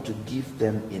 I want to give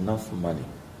them enough money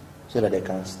so that they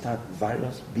can start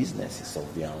various businesses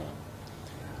of their own.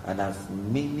 And as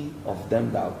many of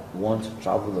them that want to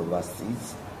travel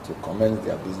overseas to commence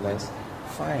their business,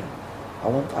 fine. I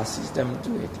want to assist them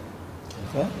do it.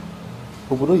 Okay?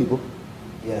 Obodo Igbo?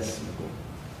 Yes, Igbo.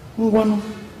 Ngwanu,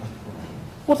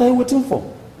 what are you waiting for?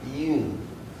 You.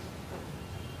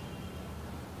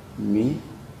 Me?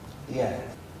 Yes.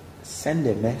 Send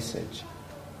a message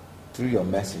through your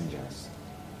messengers.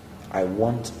 I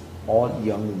want all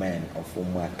young men of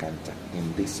Umuakanta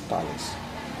in this palace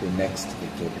the next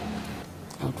decade.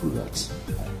 I'll do that.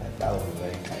 That will be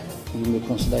very kind of you. You may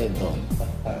consider it done.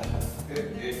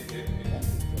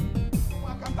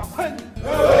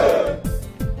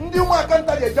 Ndi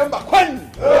Umuakanta ye jamba kwen.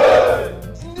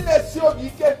 Ndi na-esi obi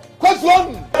ike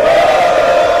kwazuonu.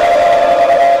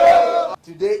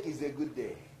 Today is a good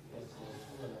day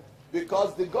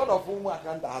because the God of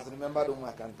Umuakanta has remembered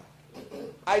Umuakanta.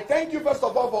 I thank you first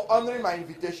of all for honoring my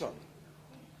invitation.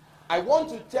 I want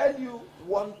to tell you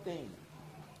one thing.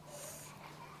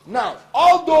 Now,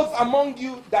 all those among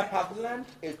you that have learned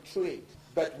a trade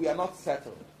but we are not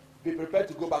settled, be prepared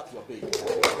to go back to your base.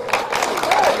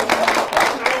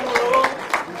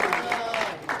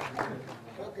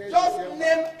 Just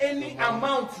name any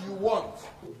amount you want.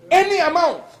 Any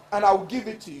amount, and I will give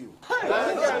it to you.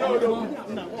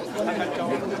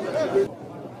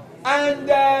 And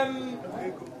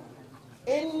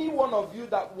any one of you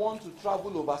that want to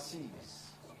travel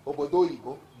overseas, Obodo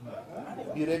Igbo,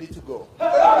 be ready to go.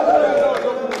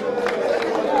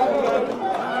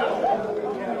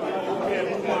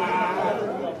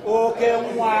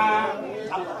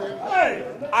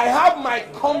 I have my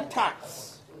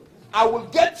contacts. I will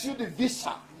get you the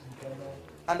visa.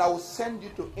 And I will send you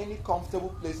to any comfortable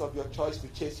place of your choice to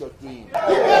chase your dream.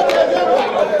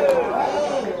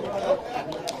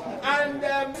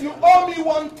 And you owe me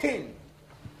one thing.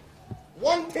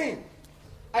 One thing.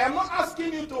 I am not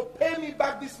asking you to pay me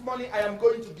back this money I am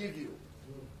going to give you.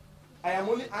 I am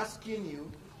only asking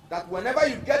you that whenever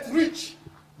you get rich,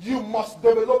 you must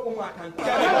develop Umuakanta. I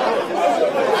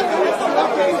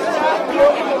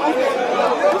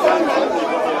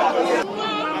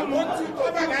want you to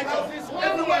organize this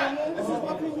everywhere. This is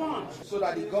what we want. So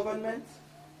that the government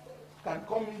can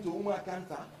come into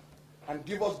Umuakanta and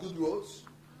give us good roads,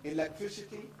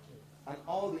 electricity, and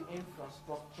all the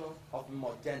infrastructure of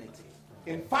modernity.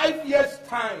 In 5 years'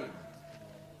 time,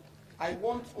 I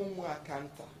want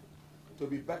Umuakanta to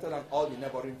be better than all the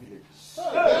neighboring villages.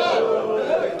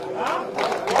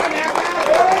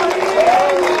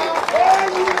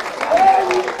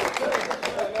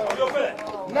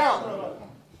 Now,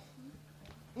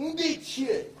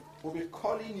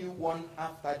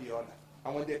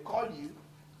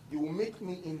 meet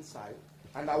me inside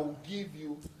and I will give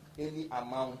you any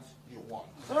amount you want.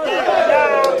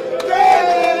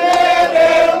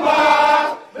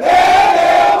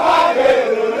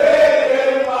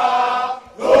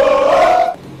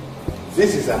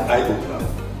 This is an eye-opener.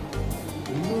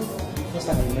 You know, the first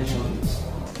time I mentioned this,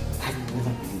 I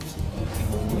never believed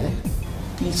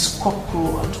it. It's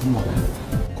cockroach at home.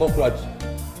 Cockroach?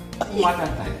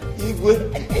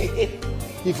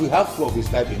 If we have 2 of his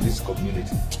type in this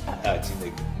community,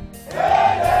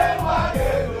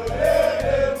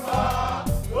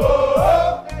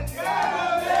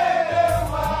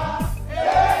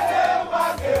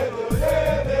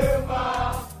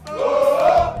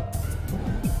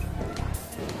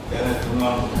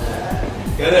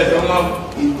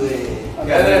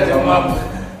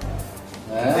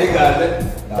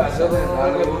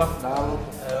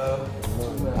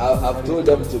 I've told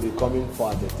them to be coming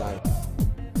 4 at a time.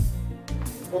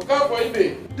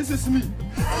 This is me.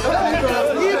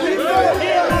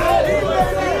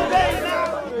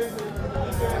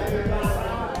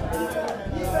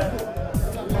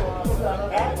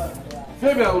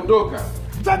 Fabian Udoka.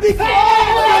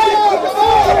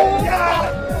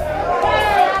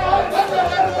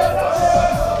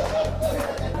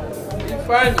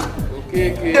 Fine.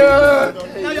 Okay.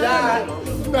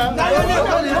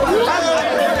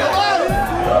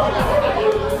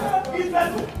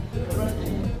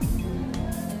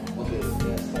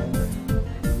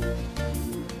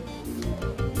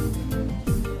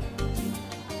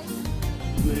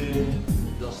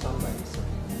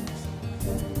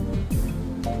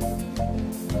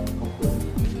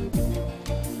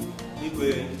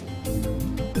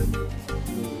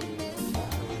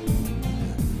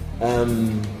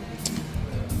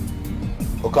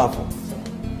 Okafor,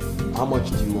 how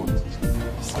much do you want?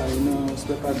 So, you know,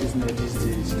 paper business these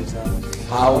days.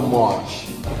 How much?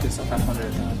 Okay, so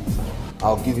 500,000.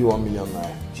 I'll give you 1 million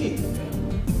naira. Gee.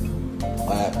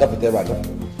 Deputy, 1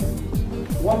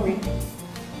 million.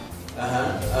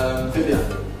 Vivian,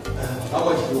 how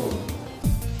much do you want?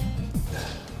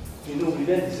 You know, we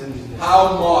did the same business. How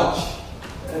much?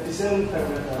 The same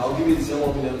 500,000. I'll give you the same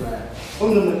 1 million naira. Oh,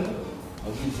 no.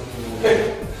 I'll give you something more. Okay.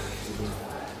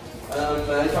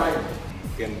 Fine.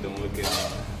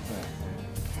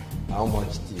 How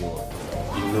much do you want?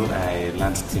 You know I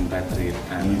learned timber trade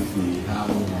and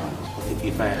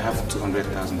if I have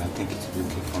 200,000 I think it will be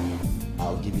okay for me.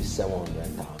 I'll give you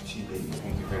 700,000.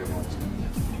 Thank you very much.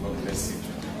 God bless you.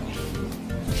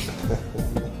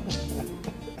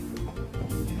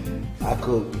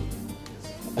 Akobi.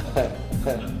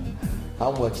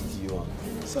 How much do you want?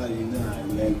 So you know I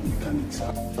learned mechanics.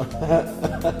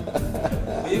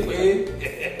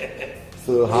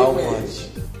 So how much?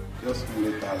 Just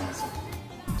 100,000.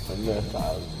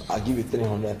 100,000. I'll give you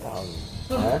 300,000.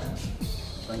 Huh?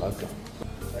 Okay.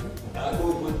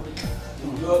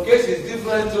 Your case is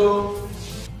different, so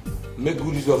make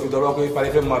good use of it.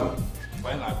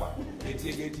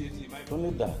 Only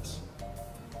that.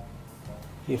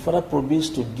 Your father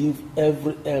promised to give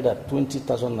every elder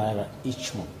 20,000 naira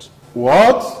each month.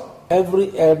 What?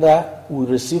 Every elder will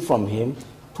receive from him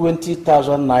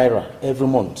 20,000 naira every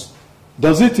month.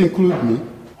 Does it include me?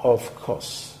 Of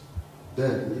course.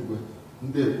 Then,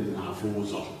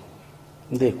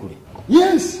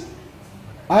 Yes.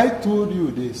 I told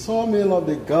you the sawmill of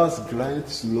the gods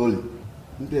grinds slowly.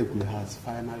 Ndegwe has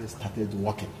finally started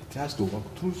working. It has to work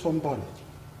through somebody.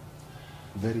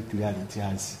 Very clearly, it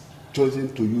has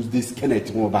chosen to use this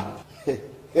Kenneth Moba.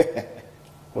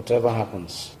 Whatever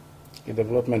happens, the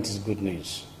development is good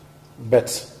news.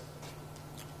 But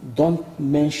don't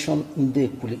mention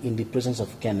Ndekuli in the presence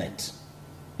of Kenneth.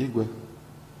 Igwe,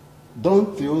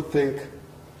 don't you think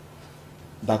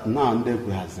that now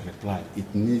Ndekuli has replied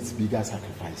it needs bigger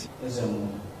sacrifice?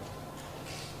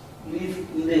 Leave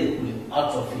Ndekuli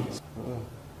out of it.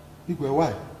 Igwe,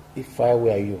 why? If I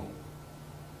were you,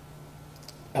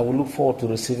 I will look forward to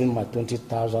receiving my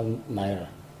 20,000 naira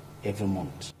every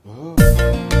month. Oh.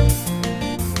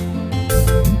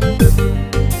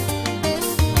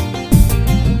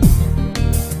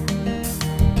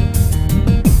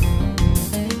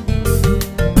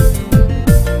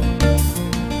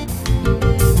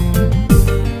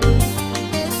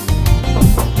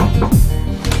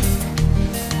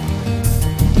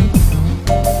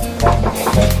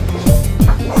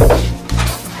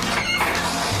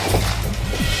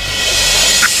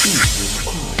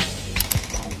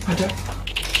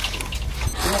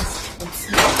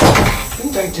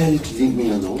 Tell you to leave me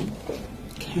alone?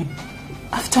 Ken,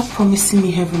 after promising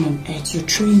me heaven and earth, you're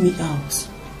throwing me out.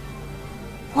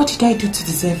 What did I do to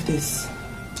deserve this?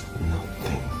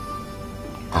 Nothing.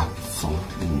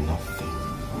 Absolutely nothing.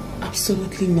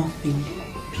 absolutely nothing.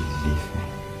 Believe me.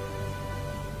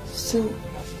 So,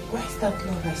 where's that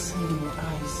love I see in your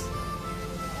eyes?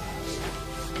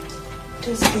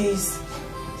 Those days,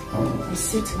 we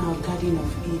sit in our Garden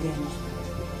of Eden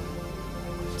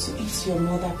to eat your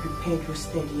mother prepared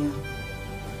roasted yam.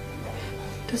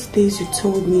 Those days you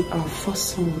told me our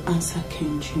first son would answer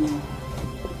King Jr.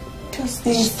 Those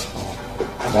days...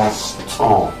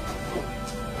 Stop.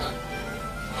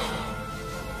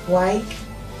 Why?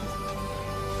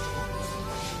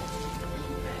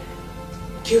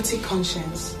 Guilty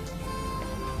conscience.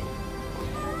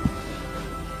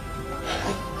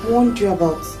 I warned you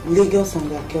about Lagos and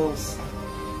their girls,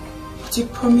 but you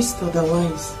promised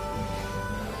otherwise.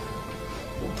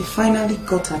 They finally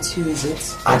got at you, is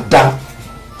it? Ada,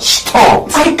 stop!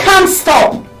 I can't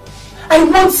stop! I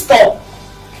won't stop!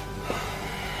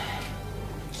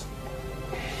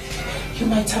 You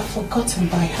might have forgotten,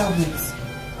 but I haven't.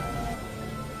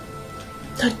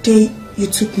 That day you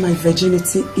took my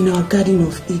virginity in our Garden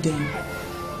of Eden.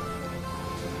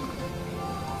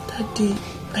 That day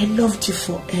I loved you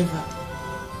forever.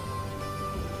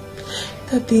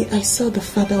 That day I saw the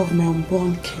father of my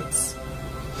unborn kids.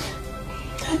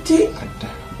 That day...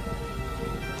 Ada,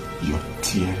 you're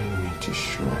tearing me to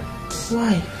shreds.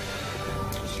 Why?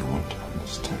 You won't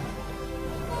understand.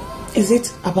 Is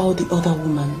it about the other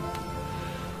woman?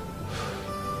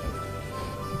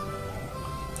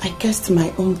 I guessed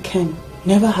my own Ken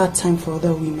never had time for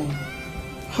other women.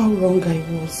 How wrong I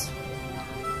was.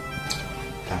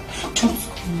 Just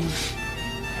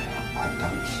Ada,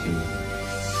 please.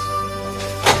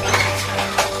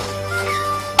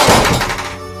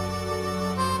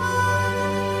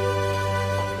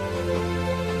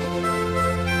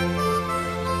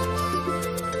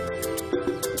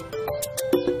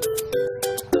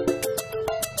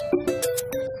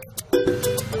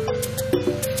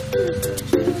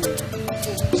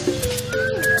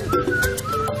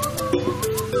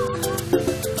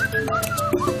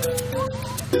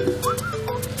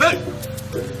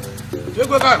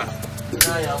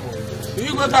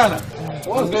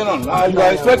 What's going on? You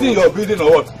are expecting your building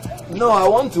or what? No, I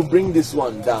want to bring this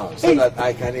one down so that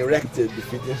I can erect a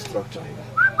befitting structure.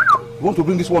 You want to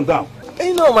bring this one down?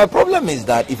 You know, my problem is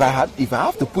that if I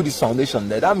have to put this foundation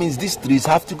there, that means these trees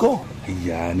have to go.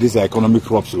 Yeah, and these are economic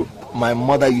crops too. My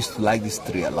mother used to like this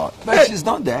tree a lot, but she's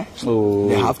not there. So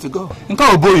they have to go.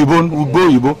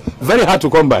 Very hard to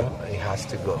come by. It has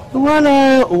to go.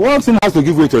 Well, one thing has to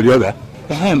give way to the other.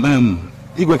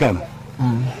 Igwekana,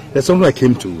 there's something I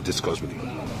came to discuss with you.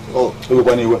 Oh,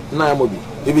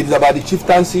 if it's about the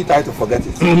chieftaincy, try to forget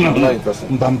it. I'm not interested.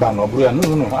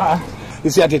 No. You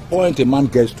see, at a point, a man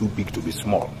gets too big to be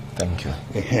small. Thank you.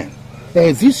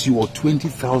 This your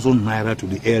 20,000 naira to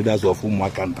the elders of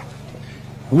Umuakanta.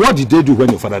 What did they do when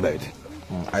your father died?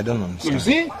 I don't understand. You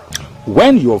see,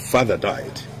 when your father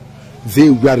died, they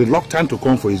were reluctant to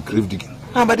come for his grave digging.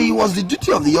 But it was the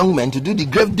duty of the young men to do the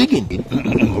grave digging.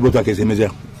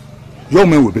 Young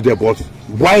men will be there, but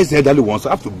wise elderly ones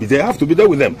have to be there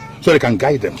with them, so they can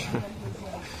guide them.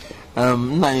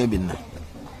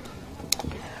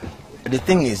 The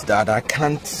thing is that I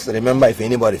can't remember if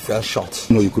anybody fell short.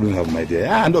 No, you couldn't have my dear.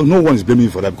 And no one is blaming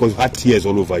you for that because you had tears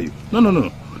all over you. No.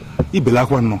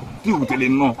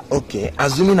 Okay,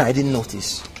 assuming I didn't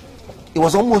notice. It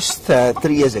was almost 3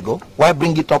 years ago. Why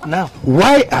bring it up now?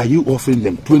 Why are you offering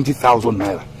them 20,000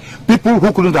 naira? People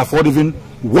who couldn't afford even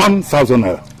 1,000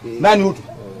 naira.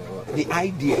 The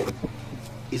idea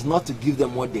is not to give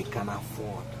them what they can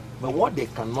afford, but what they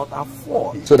cannot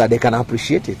afford, so that they can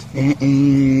appreciate it.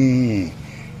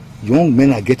 Young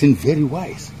men are getting very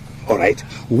wise. All right.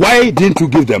 Why didn't you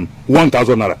give them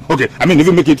 1,000 naira? Okay, I mean, if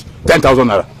you make it 10,000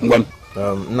 naira.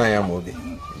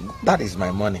 That is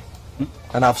my money.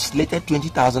 And I've slated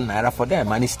 20,000 naira for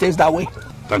them, and it stays that way.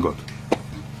 Thank God.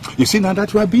 You see now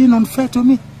that you are being unfair to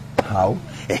me. How?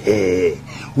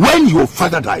 When your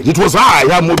father died, it was I,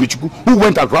 Mobichuku, who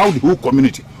went around the whole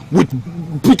community with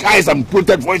big eyes and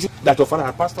pointed voices that your father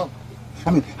had passed on.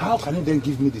 I mean, how can you then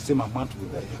give me the same amount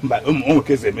with that?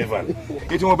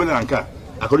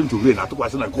 According to Rain, I took a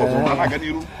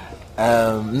call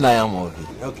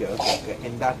Okay.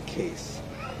 In that case,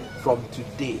 from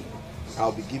today,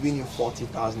 I'll be giving you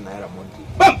 40,000 naira monthly.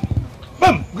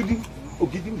 Bam!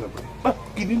 Give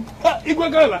him.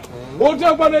 Igwekala.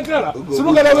 Oja panetela.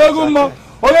 Sulukala wegumma.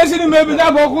 Oyesini maybe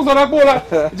na boku sora kola.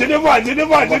 Jedeva.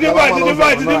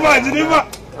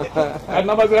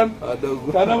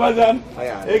 Kanamazan.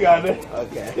 Egane.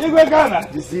 Okay. Igwekana.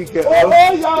 Disike. Oh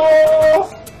yao.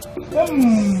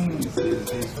 And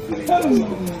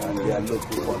they are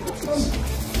local politics.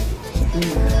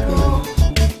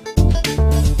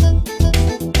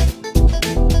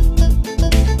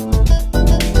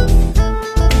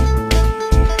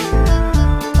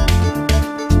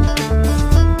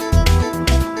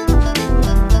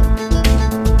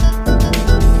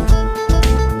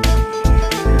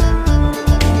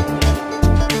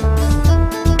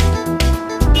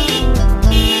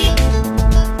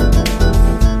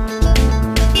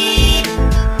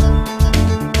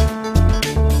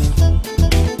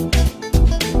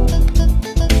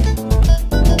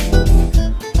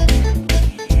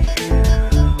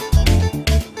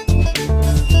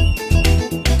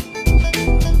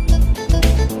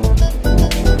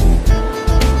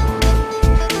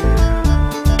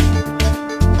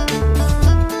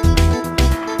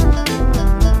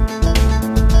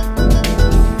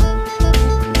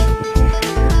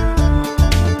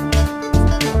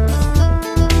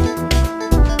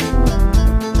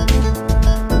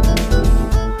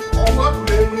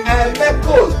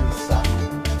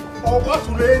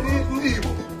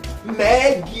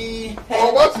 Maggie.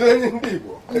 Oh, what's the name of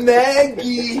people?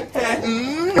 Maggie.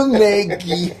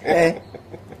 Maggie.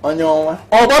 Onyowa.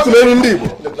 Oh, what's the name of people?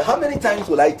 Look, how many times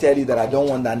will I tell you that I don't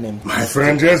want that name? My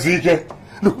friend Ezeke,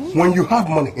 look, when you have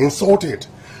money, insult it.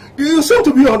 You seem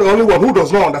to be the only one who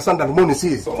does not understand that money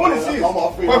sees. Money sees. I'm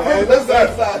off it, my friend, that's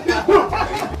that.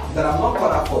 That I'm not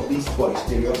caught up for this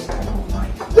boisterous kind of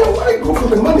mind. Then why go for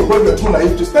the money when you're too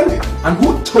naive to spend it? And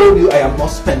who told you I am not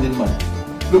spending money?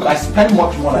 Look, I spend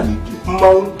much more than you do.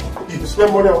 Man, you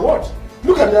spend money on what?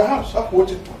 Look at your house. Up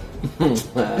what it.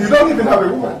 You don't even have a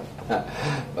woman.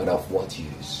 But of what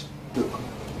use? Look,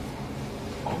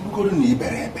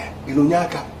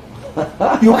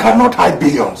 you cannot hide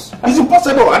billions. It's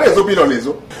impossible.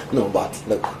 No, but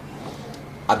look,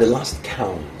 at the last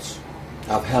count,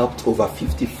 I've helped over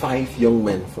 55 young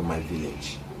men from my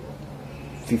village.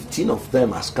 15 of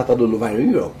them are scattered all over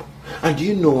Europe. And do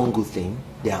you know one good thing?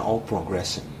 They are all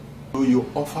progressing. So you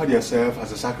offered yourself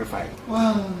as a sacrifice?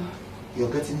 Well,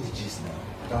 you're getting the gist now.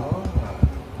 Ah,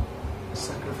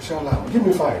 sacrificial lamb. Give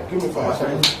me five.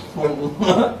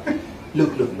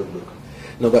 Look.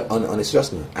 No, but on a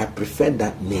serious note, I prefer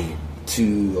that name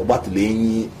to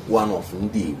one of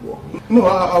Ndibo. No,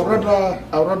 I'd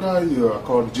rather you are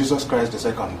called Jesus Christ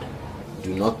II.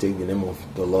 Do not take the name of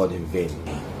the Lord in vain.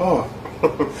 Oh,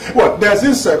 well, there's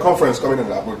this conference coming in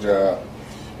Abuja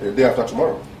the day after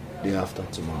tomorrow. Day after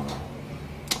tomorrow.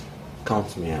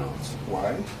 Count me out.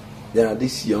 Why? There are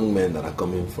these young men that are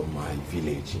coming from my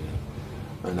village,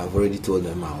 and I've already told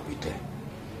them I'll be there.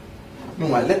 No,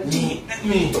 let me.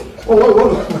 Oh,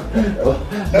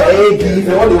 what do you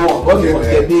want? What do you want?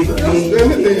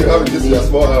 Anything you have in this your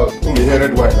small house. In the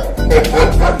red wine.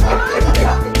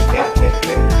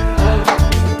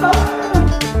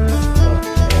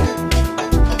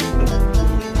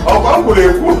 Oh, I'm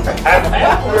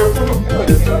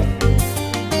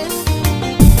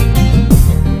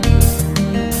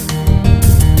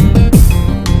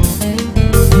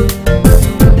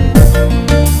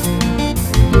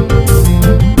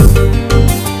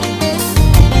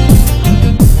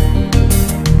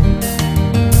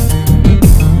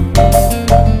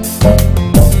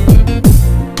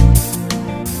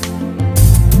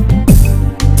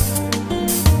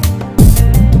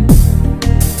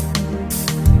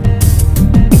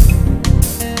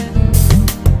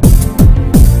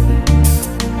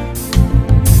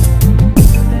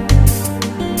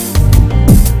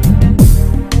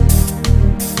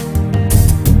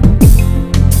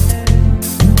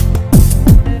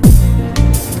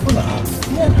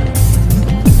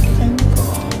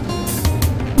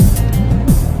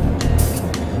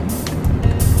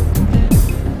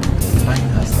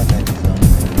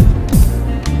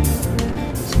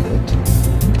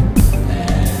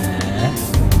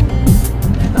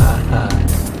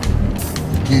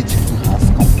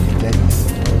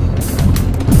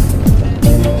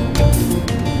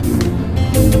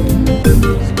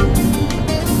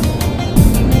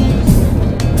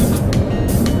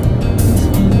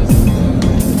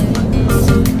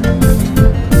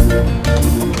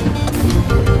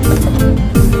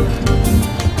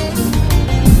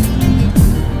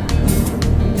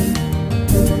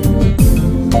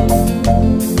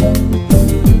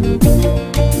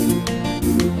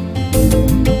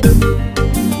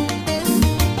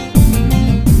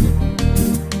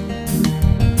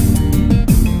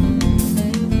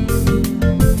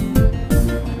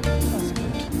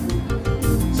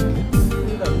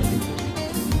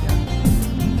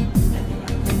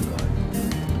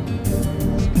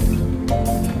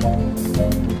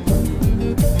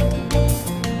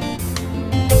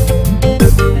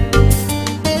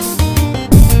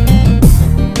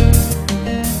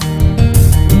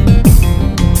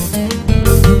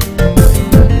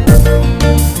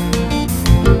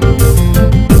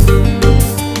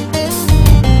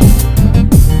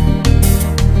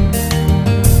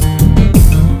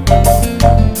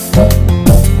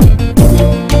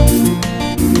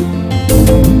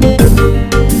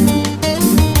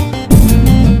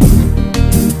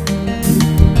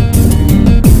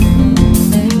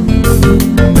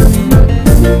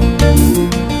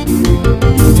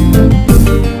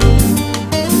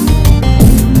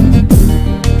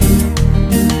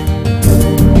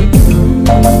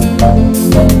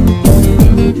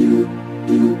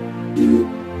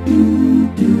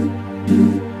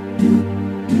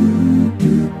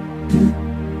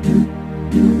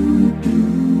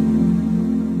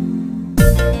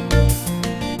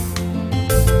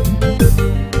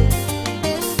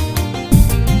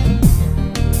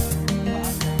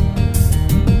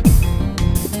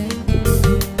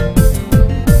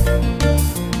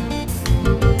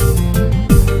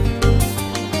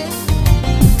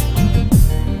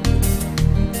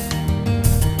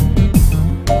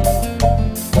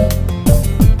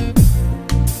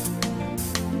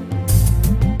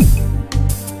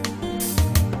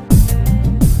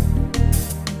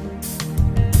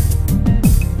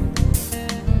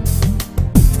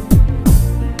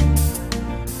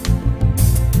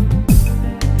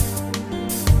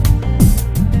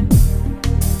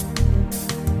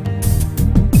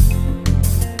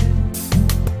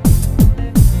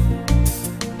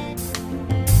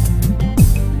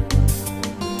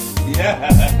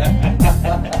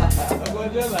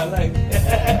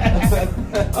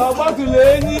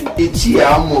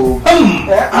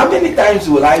How many times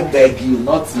will I beg you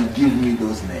not to give me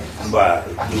those names? But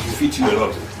they defeat you a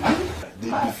lot. They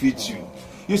defeat you.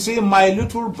 You see, my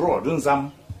little bro,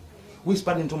 Dunzam,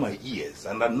 whispered into my ears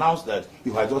and announced that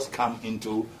you had just come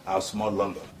into our small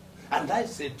London. And I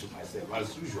said to myself,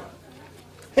 as usual,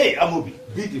 hey, Amobi,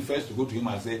 be the first to go to him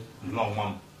and say, no,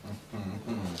 mom.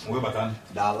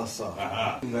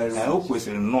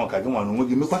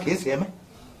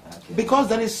 Because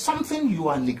there is something you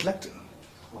are neglecting.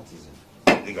 What is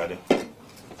it?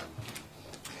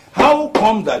 How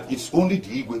come that it's only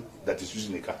the Igwe that is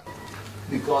using a car?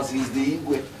 Because he's the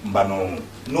Igwe. But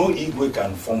no Igwe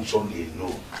can function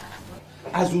alone.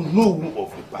 As you know who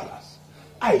of the palace,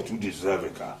 I too deserve a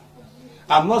car.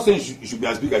 I'm not saying it should be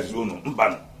as big as his own,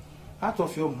 but out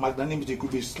of your magnanimity, it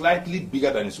could be slightly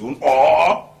bigger than his own,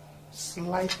 or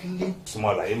slightly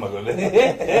smaller.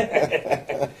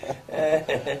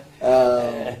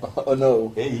 Oh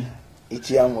no. Hey.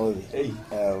 Ichiamobi. Hey.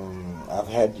 I've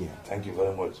heard you. Thank you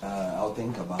very much. I'll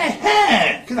think about it.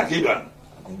 I'll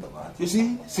think about it. You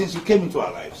see, since you came into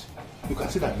our lives, you can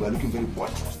see that we are looking very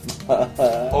boisterous.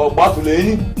 Or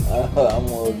Batuleni.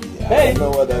 Hey. I don't know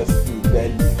what else to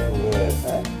tell you.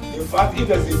 In fact, if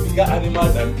there's a bigger animal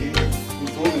than me,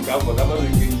 it's only come for that.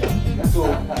 So,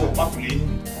 Batuleni.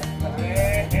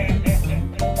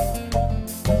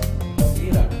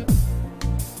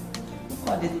 Look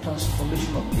at the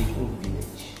transformation of the whole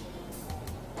village.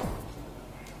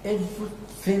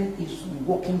 Everything is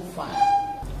working fine.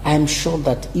 I am sure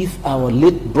that if our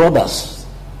late brothers,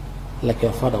 like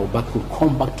your father, would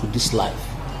come back to this life,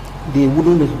 they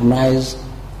wouldn't recognize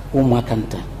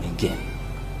Umakanta again.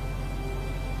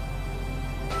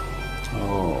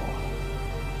 Oh.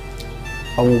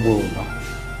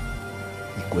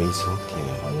 Igwe is okay.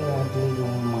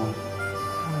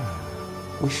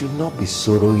 We should not be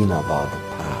sorrowing about the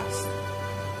past.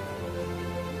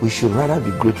 We should rather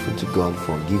be grateful to God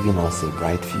for giving us a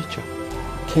bright future.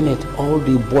 Kenneth, all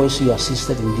the boys you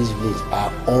assisted in this village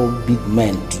are all big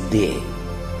men today.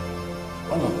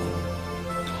 All of them.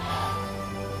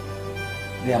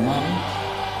 They are married,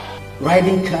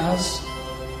 riding cars,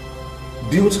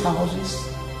 built houses.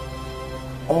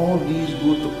 All these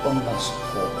go to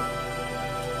underscore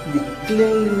the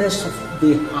cleanliness of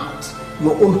the heart,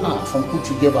 your own heart from which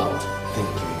you gave out. Thank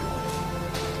you.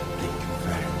 Thank you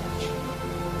very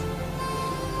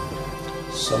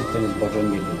much. Something is bothering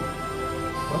me, though.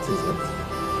 What is it?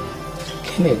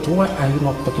 Kenneth, why are you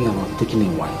not talking about taking a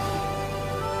wife?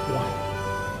 Why?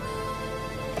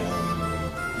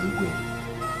 Igwe.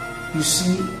 You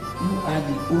see, you are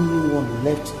the only one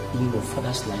left in your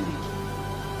father's lineage.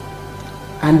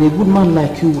 And a good man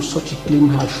like you with such a clean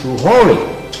heart should hurry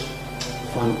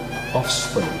for an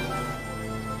offspring.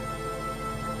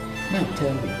 Now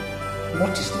tell me,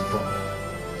 what is the problem?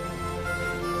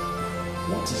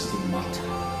 What is the matter?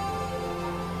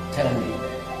 Tell me.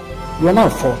 You are now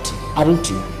 40, aren't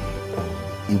you?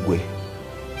 Igwe,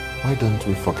 why don't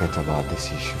we forget about this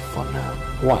issue for now?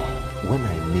 Why? When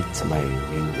I meet my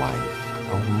real wife,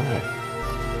 I'll marry.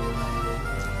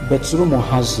 But rumor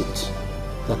has it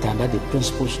that I'm the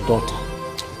principal's daughter.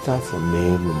 That's a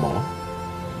mere rumor.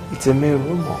 It's a mere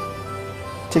rumor.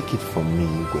 Take it from me,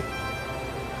 Igwe.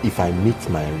 If I meet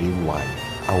my real wife,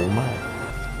 I will marry.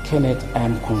 Kenneth, I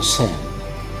am concerned.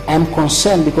 I am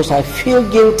concerned because I feel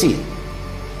guilty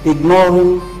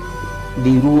ignoring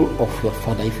the rule of your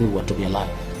father if he were to be alive.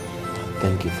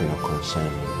 Thank you for your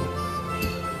concern, Igwe.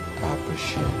 I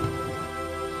appreciate it.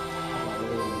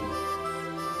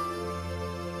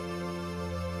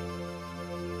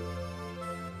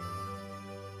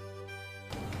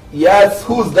 Yes,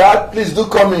 who's that? Please do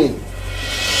come in.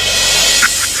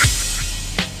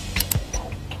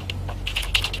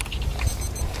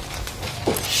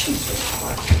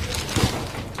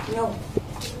 No,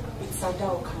 it's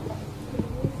Adaoka.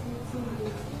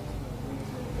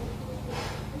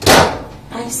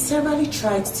 I severally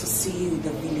tried to see you in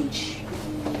the village,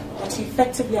 but you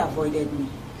effectively avoided me.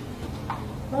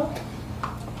 Well,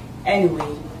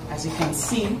 anyway, as you can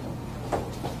see,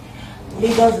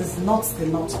 Lagos is not the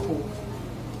North Pole.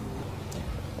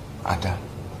 Ada,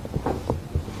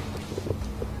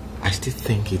 I still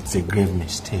think it's a grave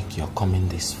mistake you're coming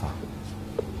this far.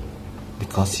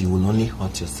 Because you will only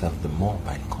hurt yourself the more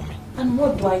by coming. And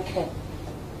what do I care?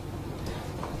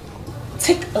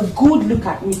 Take a good look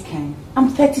at me, Ken. I'm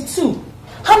 32.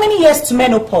 How many years to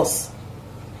menopause?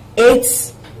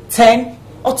 8, 10,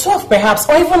 or 12 perhaps,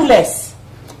 or even less.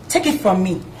 Take it from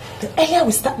me. The earlier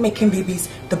we start making babies,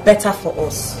 the better for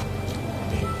us.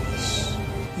 Babies?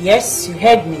 Yes, you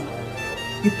heard me.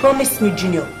 You promised me,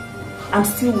 Junior. I'm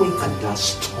still waiting. Ada,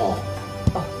 stop.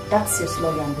 Oh, that's your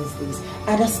slogan these days.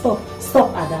 Ada, stop. Stop,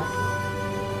 Ada.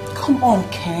 Come on,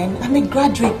 Ken. I'm a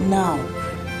graduate now.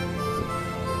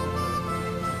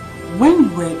 When you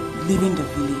were leaving the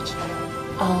village,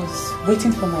 I was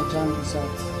waiting for my JAMB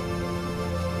results.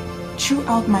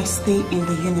 Throughout my stay in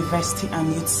the university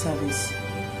and youth service,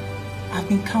 I've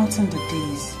been counting the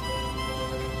days.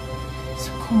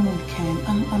 So come on, Ken,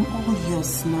 I'm all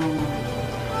yours now.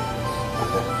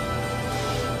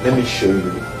 Let me show you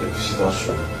the visitor's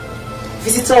room.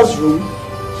 Visitor's room?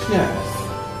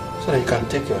 Yes. So that you can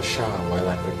take your shower while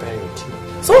I prepare your tea.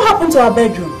 So what happened to our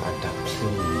bedroom? Ada,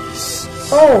 please.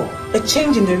 Oh, a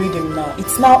change in the rhythm now.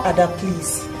 It's now Ada,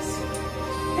 please.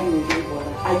 Anyway,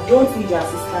 I don't need your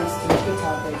assistance to locate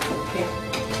our bedroom, okay?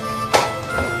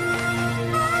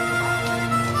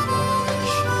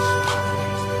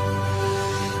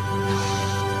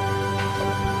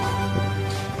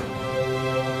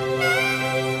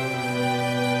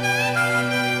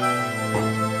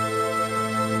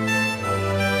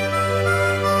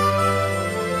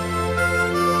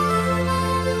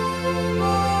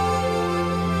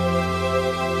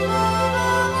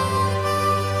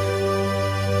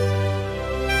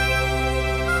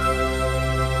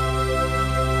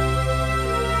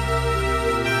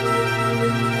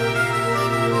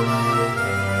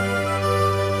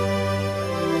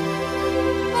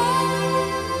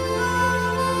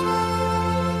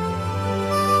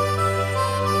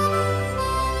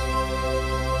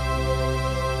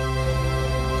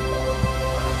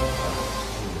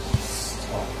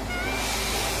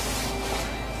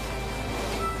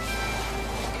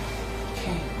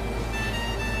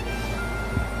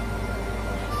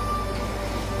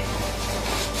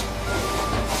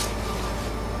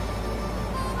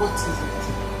 What is it?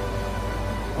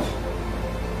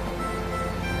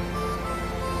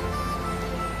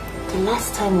 The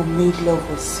last time we made love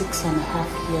was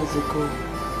 6.5 years ago.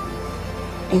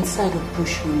 Inside a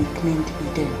bush we nicknamed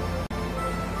Eden.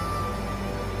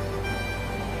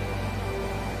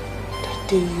 That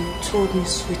day you told me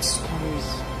sweet stories.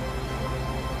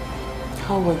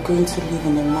 How we're going to live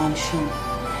in a mansion.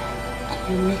 And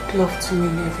you make love to me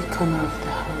in every corner of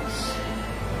the house.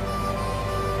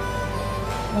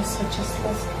 I suggest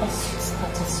let's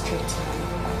start it straight away.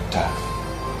 Dad,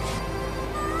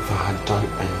 if I had done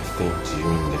anything to you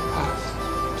in the past,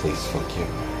 please forgive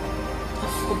me.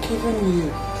 I've forgiven you.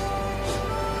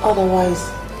 Otherwise,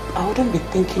 I wouldn't be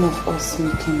thinking of us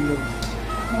making love.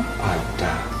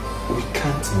 Dad, we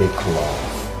can't make love.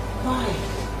 Why?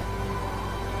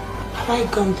 Have I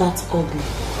gone that ugly?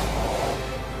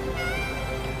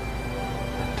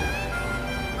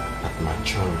 At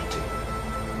maturity,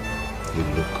 you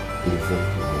look even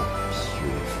more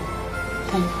beautiful.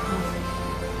 Then how?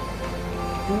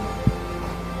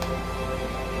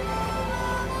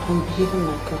 I'm behaving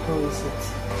like a hoe, is it?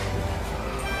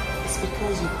 It's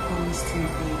because you promised me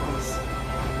babies.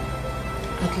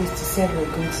 At least you said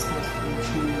we're going to start from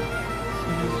June.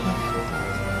 And I'm here for that.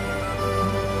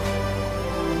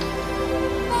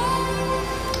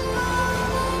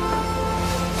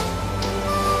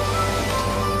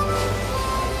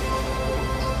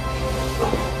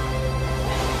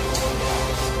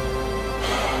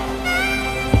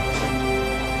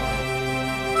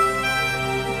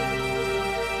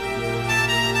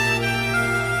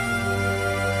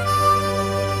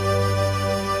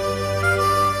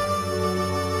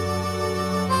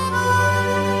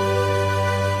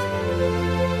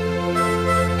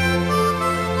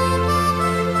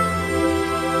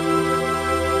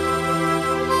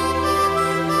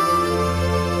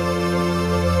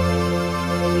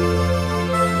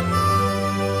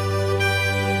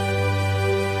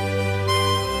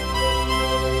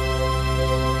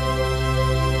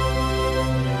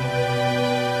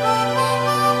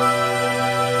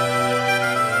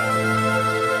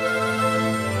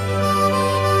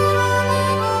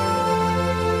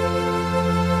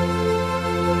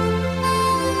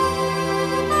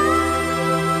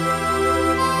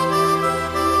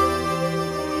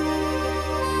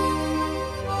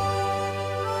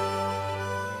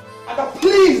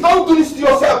 Don't do this to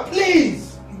yourself,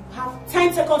 please! You have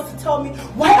 10 seconds to tell me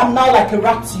why I'm now like a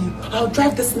rat to you. I'll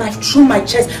drive this knife through my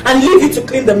chest and leave you to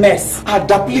clean the mess.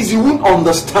 Ada, please, you won't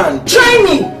understand. Try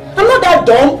me! I'm not that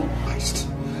dumb.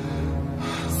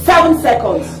 7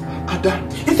 seconds. Ada.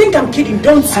 You think I'm kidding,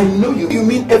 don't you? I know you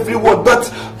mean every word, but...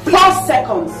 4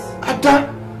 seconds.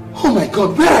 Ada, oh my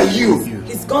God, where are you?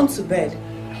 He's gone to bed.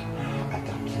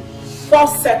 Ada, please. 4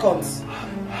 seconds.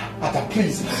 Ada,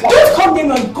 please. Don't come in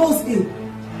when he goes in.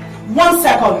 1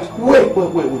 second. Wait.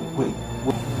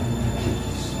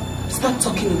 Start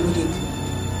talking immediately.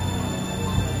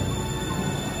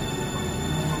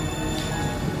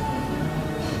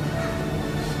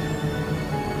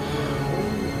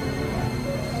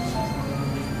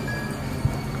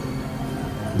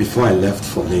 before I left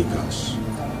for Lagos,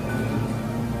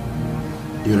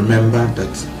 you remember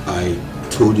that I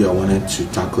told you I wanted to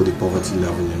tackle the poverty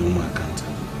level in Umuakanta?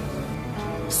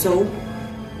 So?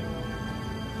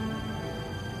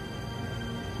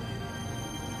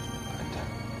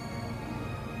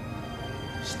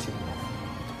 Still.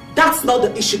 That's not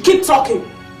the issue. Keep talking.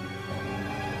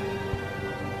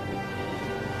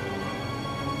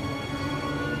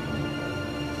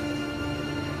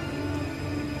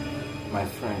 My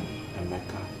friend,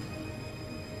 Emeka,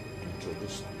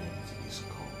 introduced me to this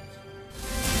cult.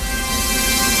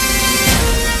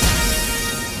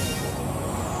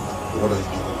 What are you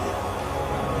doing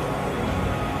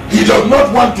here? He does not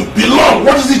want to belong.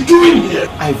 What is he doing here?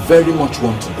 I very much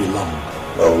want to belong.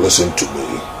 Now listen to me.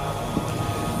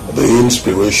 The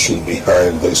inspiration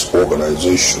behind this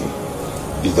organization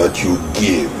is that you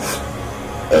give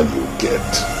and you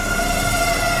get.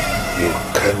 You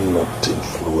cannot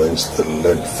influence the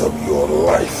length of your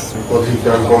life. But you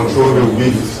can control the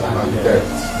winds and death.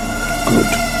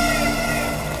 Good.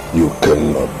 You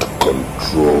cannot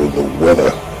control the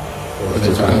weather. But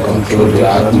you can control the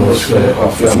atmosphere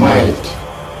of your mind.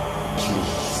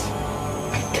 Please,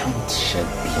 I can't shed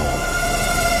blood.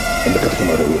 And look at him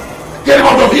out of here. Get him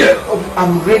out of here!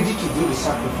 I'm ready to do the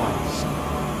sacrifice.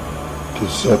 To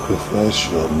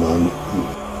sacrifice your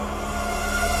manhood.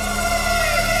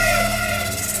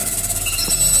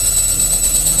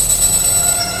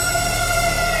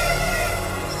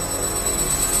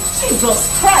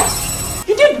 Jesus Christ!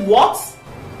 You did what?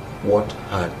 What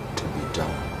had to be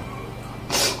done?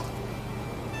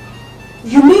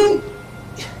 You mean...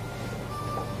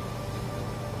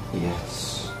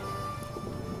 Yes.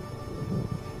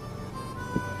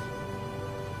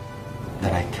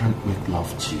 That I can't make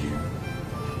love to you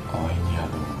or any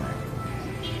other woman.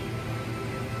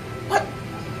 What?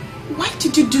 Why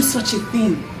did you do such a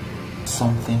thing?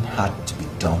 Something had to be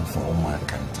done for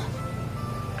Umuakanta.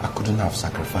 I couldn't have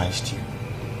sacrificed you.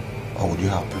 Or would you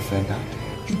have preferred that?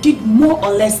 You did more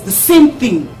or less the same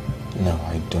thing. No,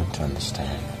 I don't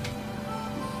understand.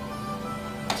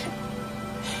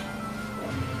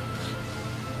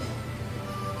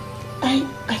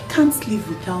 I can't live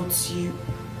without you.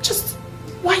 Just,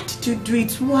 why did you do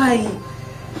it? Why?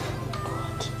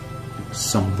 God,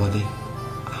 somebody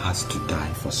has to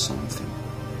die for something.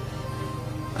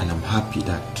 And I'm happy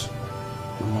that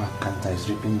Umuakanta is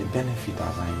reaping the benefit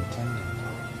as I intended.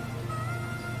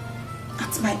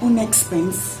 At my own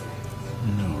expense?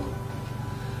 No.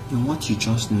 And what you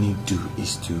just need to do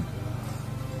is to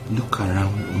look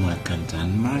around Umuakanta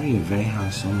and marry a very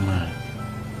handsome man.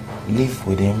 Live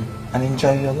with him and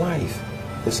enjoy your life.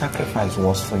 The sacrifice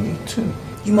was for you too.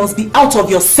 You must be out of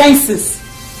your senses.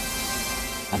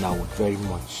 And I would very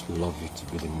much love you to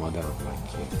be the mother of my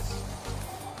kids.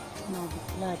 And I'll be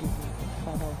glad if you're the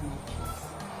father of my kids.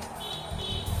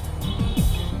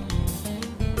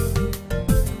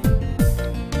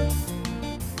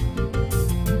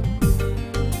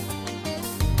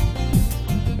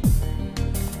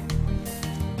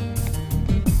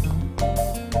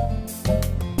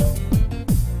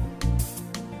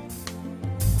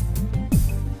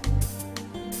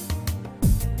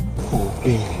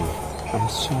 Baby, I'm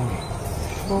sorry.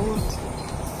 For what?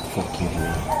 Forgive me.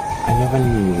 I never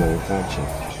knew you were a virgin.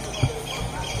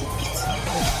 It's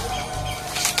okay.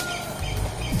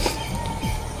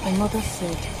 My mother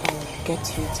said I'll get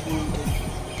to it one day.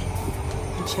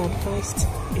 And she advised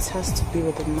it has to be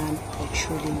with the man I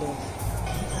truly love.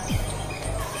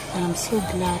 And I'm so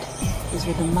glad it's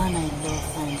with the man I love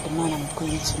and the man I'm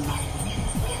going to marry.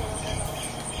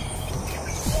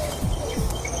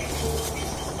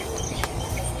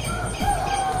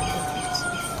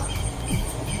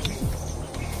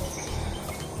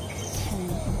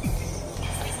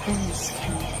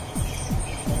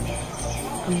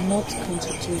 I'm not going to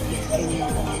do it with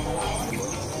anyone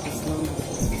as long as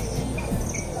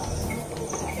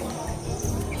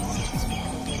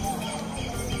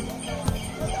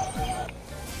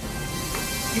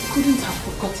you couldn't have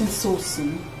forgotten so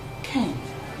soon, Ken.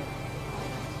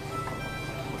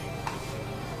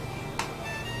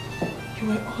 You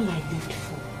were all I lived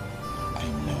for. I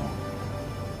know.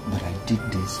 But I did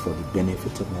this for the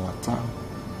benefit of our town.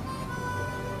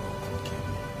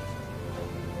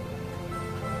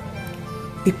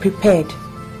 Be prepared.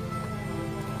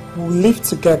 We'll live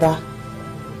together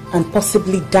and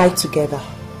possibly die together.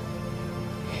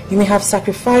 You may have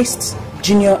sacrificed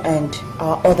Junior and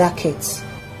our other kids,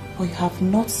 but you have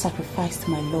not sacrificed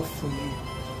my love for you.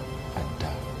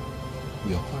 Ada,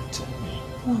 you're hurting me.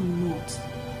 No, I'm not.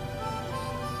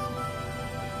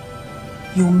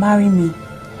 You'll marry me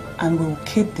and we'll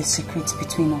keep the secret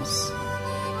between us.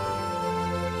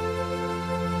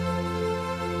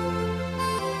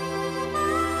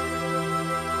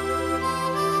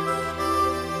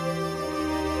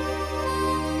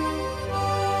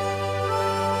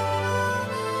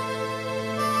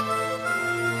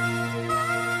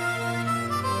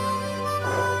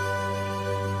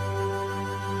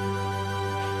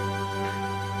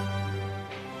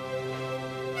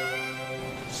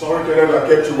 Sorry, Kenneth, I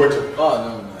kept you waiting. Oh,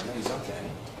 no, it's okay.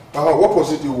 What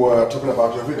was it you were talking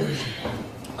about your village?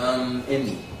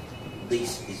 Amy,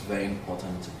 this is very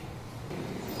important to me.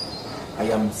 I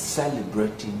am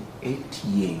celebrating 8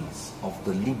 years of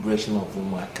the liberation of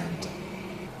Umuakanta.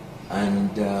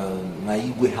 And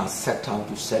Naigwe has set out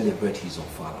to celebrate his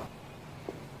Ofala.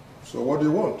 So what do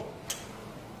you want?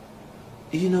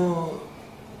 You know,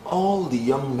 all the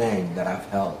young men that I've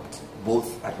helped,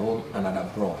 both at home and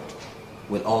abroad,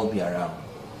 will all be around.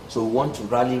 So we want to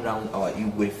rally around our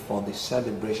Igwe for the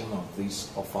celebration of this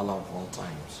Ofala of all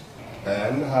times.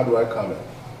 And how do I come in?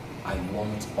 I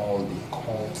want all the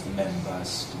cult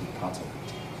members to be part of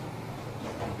it.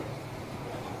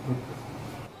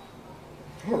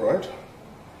 All right.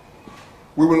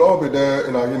 We will all be there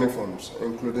in our uniforms,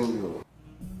 including you.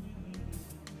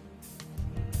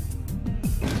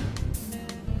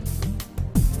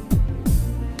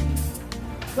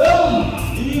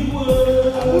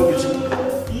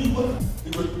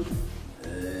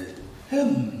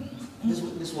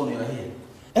 This one you are here.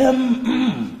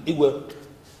 Igwe,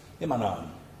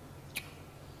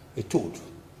 a toad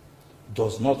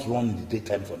does not run in the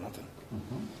daytime for nothing,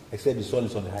 except the sun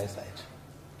is on the high side.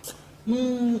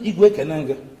 Igwe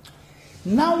Kenanga,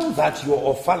 now that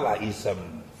your Ofala is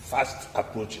fast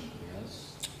approaching,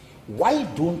 why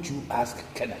don't you ask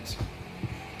Kenneth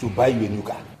to buy you a new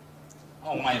car?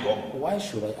 Oh my God. Why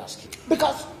should I ask you?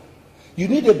 Because you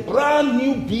need a brand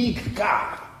new big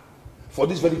car for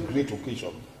this very great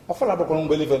occasion. Ofala don't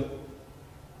believe in.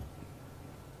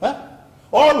 Huh?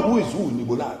 All who is who in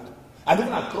Igbo land and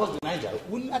even across the Niger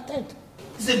will attend.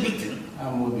 It's a big thing.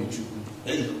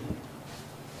 Hey.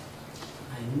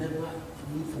 I never,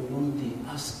 even for one day,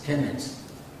 asked Kenneth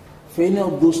for any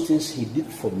of those things he did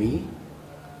for me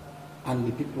and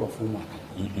the people of Umaka.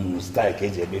 Style,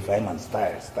 KJB, fireman,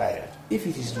 style. If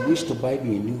it is wish to buy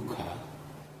me a new car,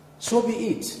 so be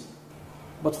it.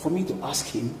 But for me to ask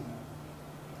him,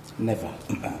 never.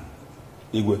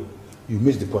 Igwe, you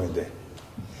missed the point there.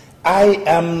 I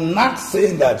am not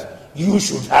saying that you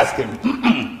should ask him.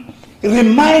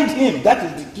 Remind him, that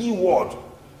is the key word.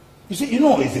 You see,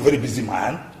 he's a very busy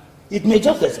man. It may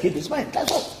just escape his mind,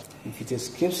 that's all. If it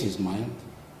escapes his mind,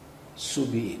 so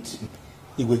be it.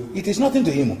 Igwe, it is nothing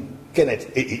to him.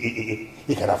 Kenneth,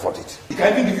 he can afford it. He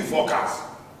can even give you 4 cars.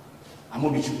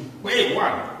 Amobichu. Wait,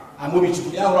 one.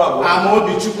 Amobichu.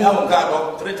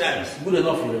 3 times. Good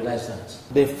enough, you realize that.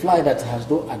 The fly that has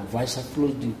no advisor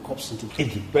throws the corpse into.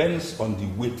 It depends on the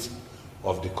weight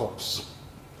of the corpse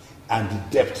and the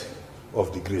depth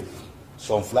of the grave.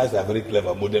 Some flies are very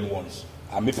clever, modern ones.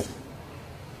 You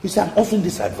see, I'm offering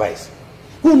this advice.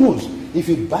 Who knows? If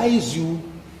he buys you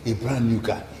a brand new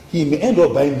car, he may end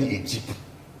up buying me a Jeep.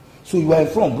 So you are in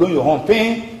front, blowing your horn,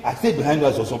 pain. I stay behind you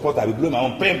as your support. I will blow my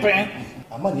own pain.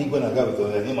 I'm not going to go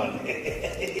with him.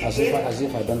 As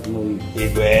if I don't know you.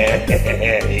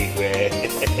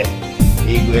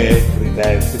 Igwe, 3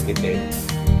 times.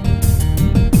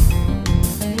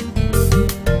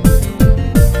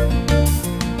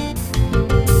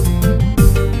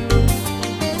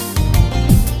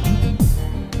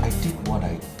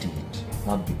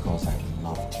 Not because I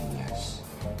loved you less,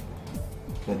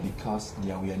 but because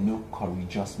there were no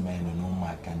courageous men in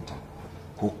Umuakanta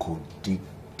who could dig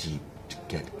deep to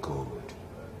get gold.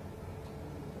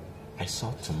 I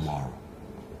saw tomorrow.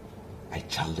 I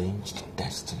challenged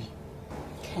destiny.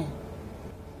 Ken,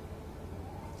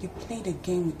 you played a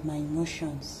game with my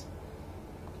emotions,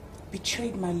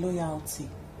 betrayed my loyalty,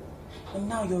 and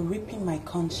now you're ripping my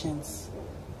conscience.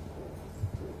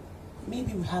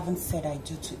 Maybe we haven't said I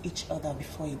do to each other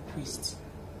before a priest.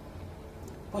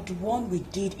 But the one we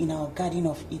did in our Garden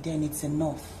of Eden, it's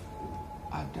enough.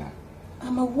 Ada.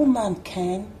 I'm a woman,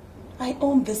 Ken. I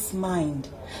own this mind,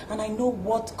 and I know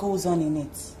what goes on in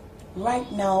it.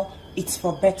 Right now, it's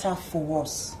for better, for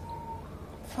worse.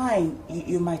 Fine,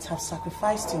 you might have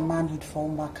sacrificed your manhood for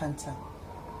Umuakanta.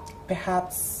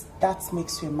 Perhaps that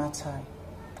makes you a martyr.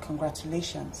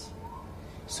 Congratulations.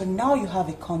 So now you have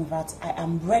a convert. I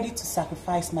am ready to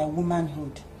sacrifice my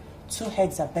womanhood. 2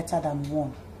 heads are better than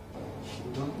one.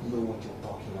 You don't know what you're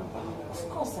talking about. Of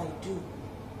course I do.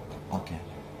 Okay.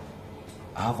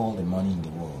 I have all the money in the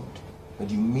world. But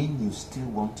you mean you still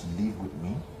want to live with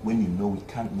me when you know we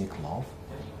can't make love?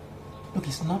 Look,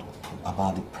 it's not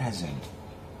about the present.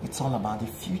 It's all about the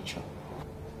future.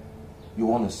 You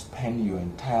want to spend your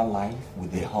entire life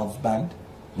with a husband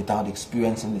without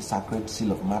experiencing the sacred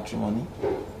seal of matrimony?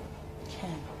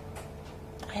 Ken,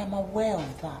 I am aware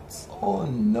of that. Oh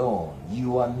no,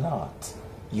 you are not.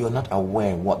 You're not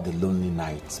aware what the lonely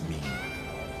nights mean.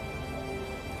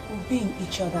 We'll be in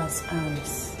each other's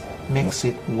arms. Makes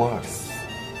it worse.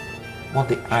 What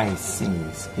the eye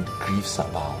sees, it grieves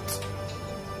about.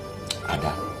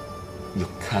 Ada, you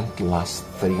can't last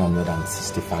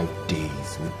 365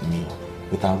 days with me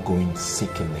without going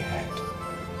sick in the head.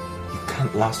 You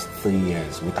can't last 3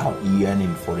 years without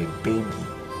yearning for a baby.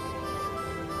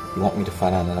 You want me to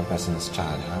father another person's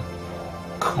child, huh?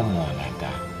 Come on,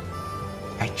 Ada.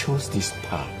 I chose this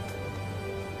path.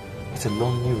 It's a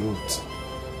lonely route.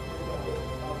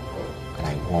 And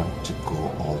I want to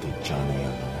go all the journey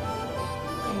alone.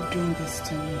 Why are you doing this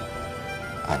to me?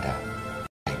 Ada,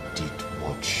 I did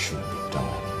what should be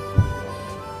done.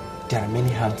 There are many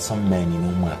handsome men in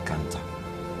Umuakanta,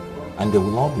 and they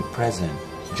will all be present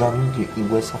during the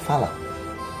Igwe's Ofala.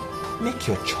 Make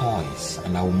your choice,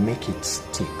 and I will make it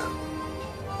stick.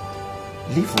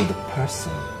 Live with the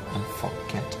person and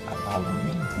forget about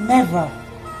me. Never.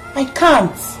 I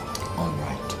can't. All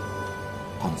right.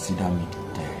 Consider me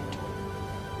dead.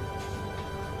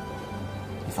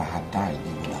 If I had died,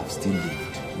 you would have still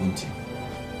lived, wouldn't you?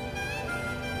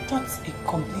 That's a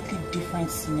completely different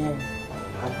scenario.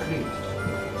 Agreed.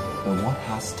 But what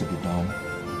has to be done,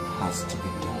 has to be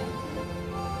done.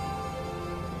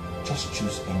 Just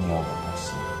choose any other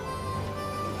person,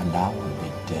 and I will be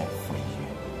there for you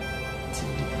till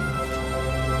the end of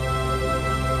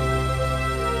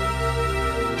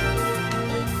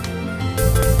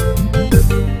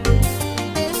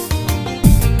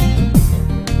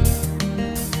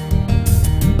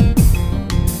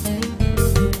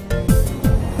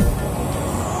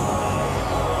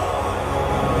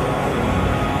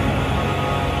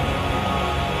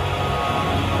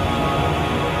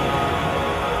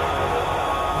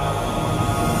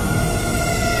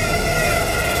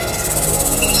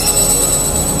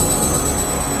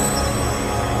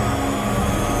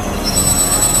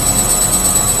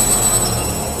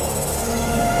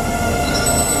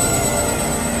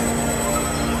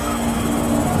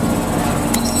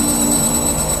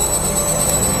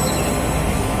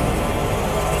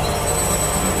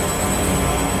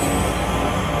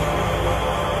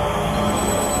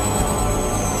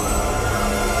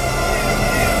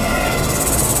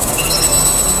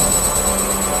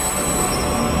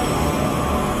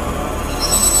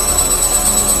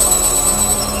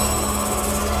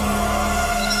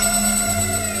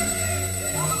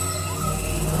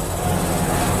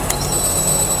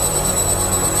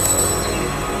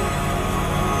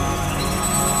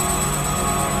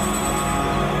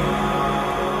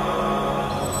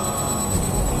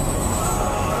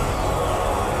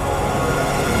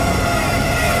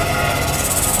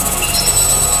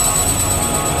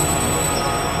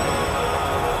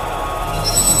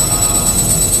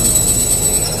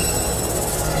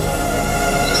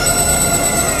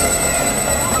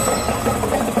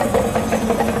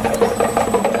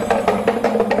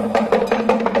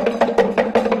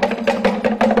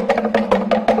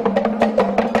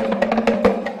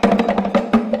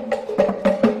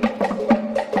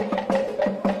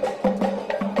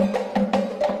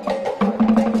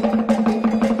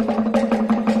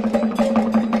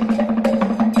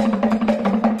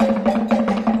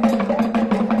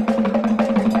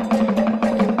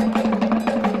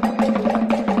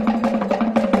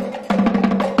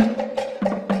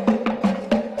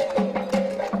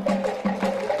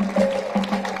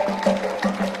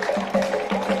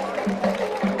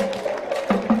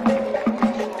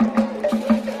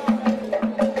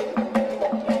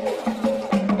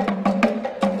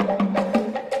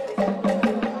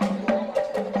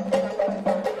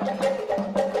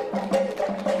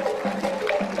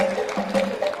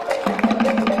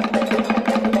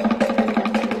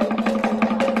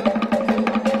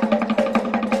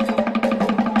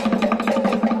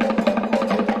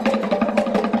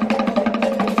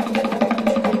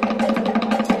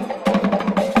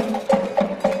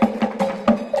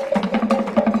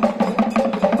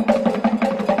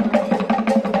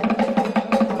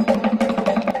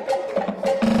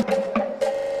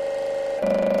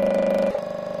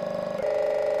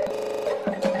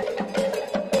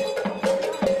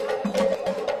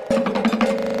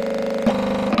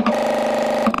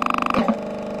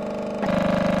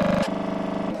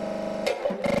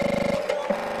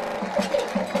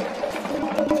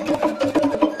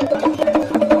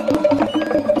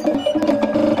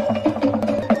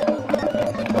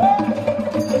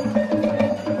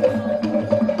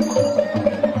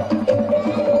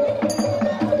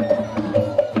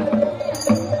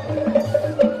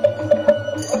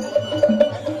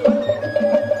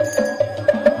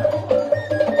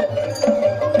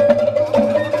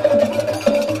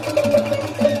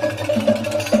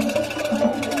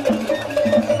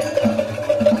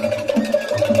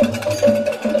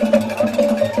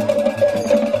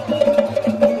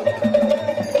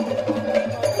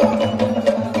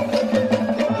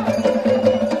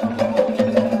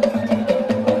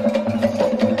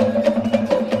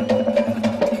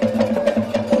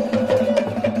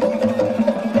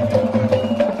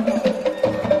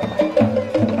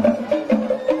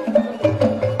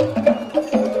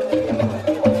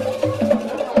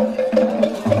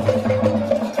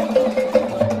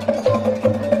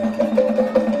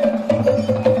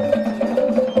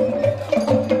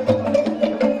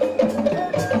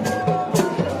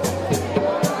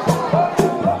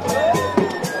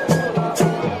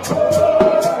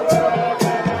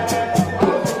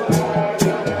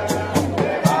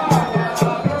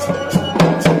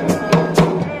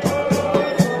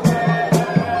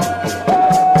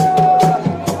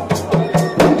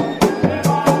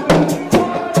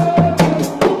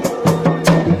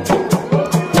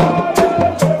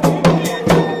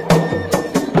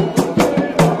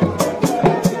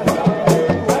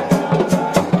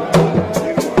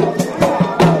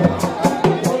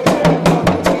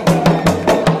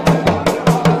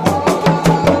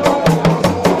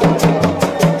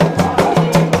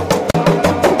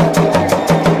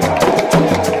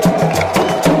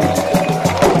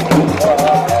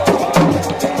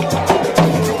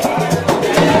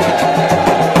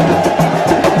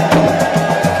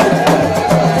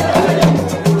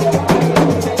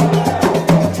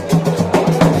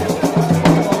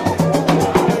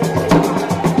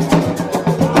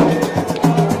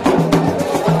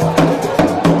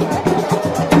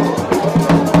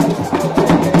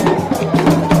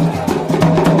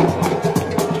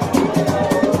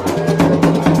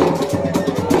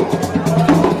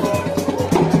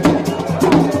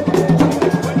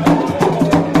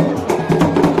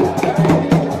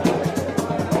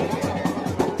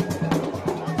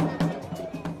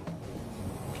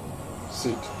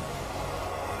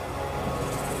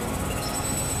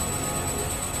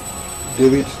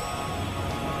David,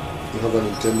 you have an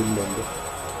intending member?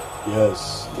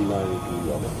 Yes, I do.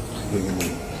 Bring him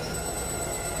in.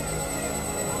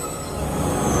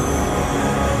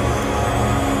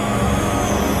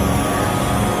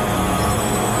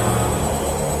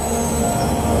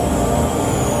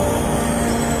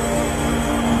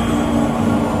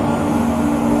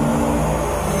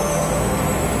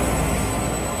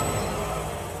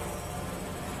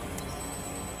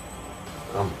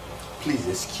 Please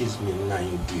excuse me,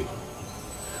 Nigerian.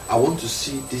 I want to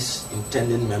see this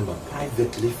intending member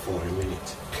privately for a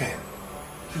minute. Ken,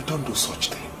 you don't do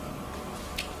such thing.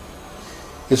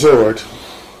 It's all right.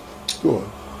 Go on.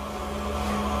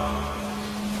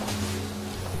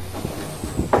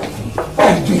 What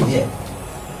are you doing here?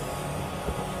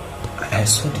 I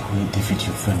saw the way David,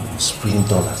 your friend, was spraying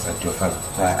dollars at your father.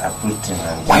 So I approached him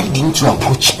and... Why didn't you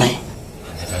approach me?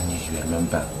 I never knew you,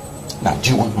 remember? Now,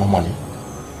 do you want more money?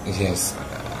 Yes,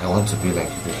 I want to be like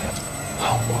you behave.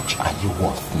 How much are you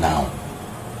worth now?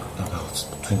 About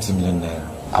 20 million naira.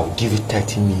 I will give you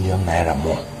 30 million naira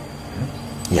more.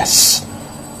 Yes.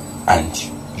 And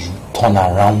you turn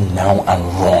around now and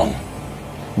run.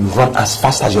 You run as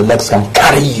fast as your legs can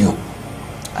carry you.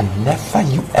 And never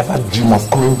you ever dream of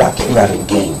coming back here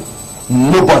again.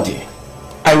 Nobody,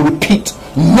 I repeat,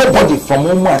 nobody from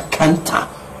Umuakanta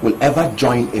will ever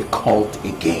join a cult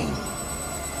again.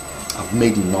 I've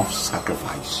made enough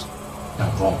sacrifice.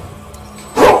 Now run.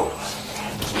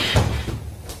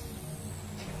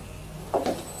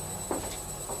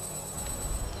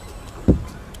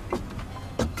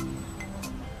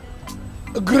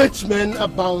 Great men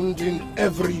abound in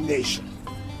every nation.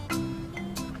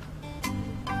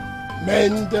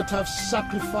 Men that have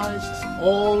sacrificed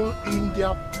all in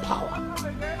their power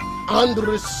and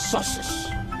resources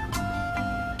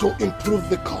to improve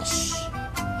the cause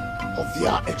of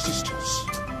their existence.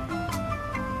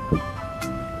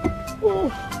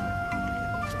 Oh,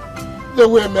 there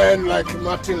were men like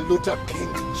Martin Luther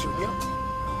King Jr.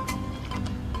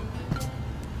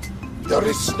 There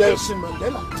is Nelson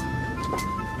Mandela.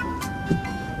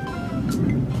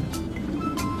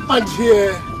 And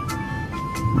here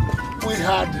we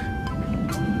had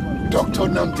Dr.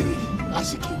 Nnamdi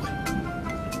Azikiwe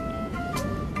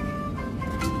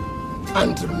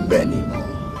and many more.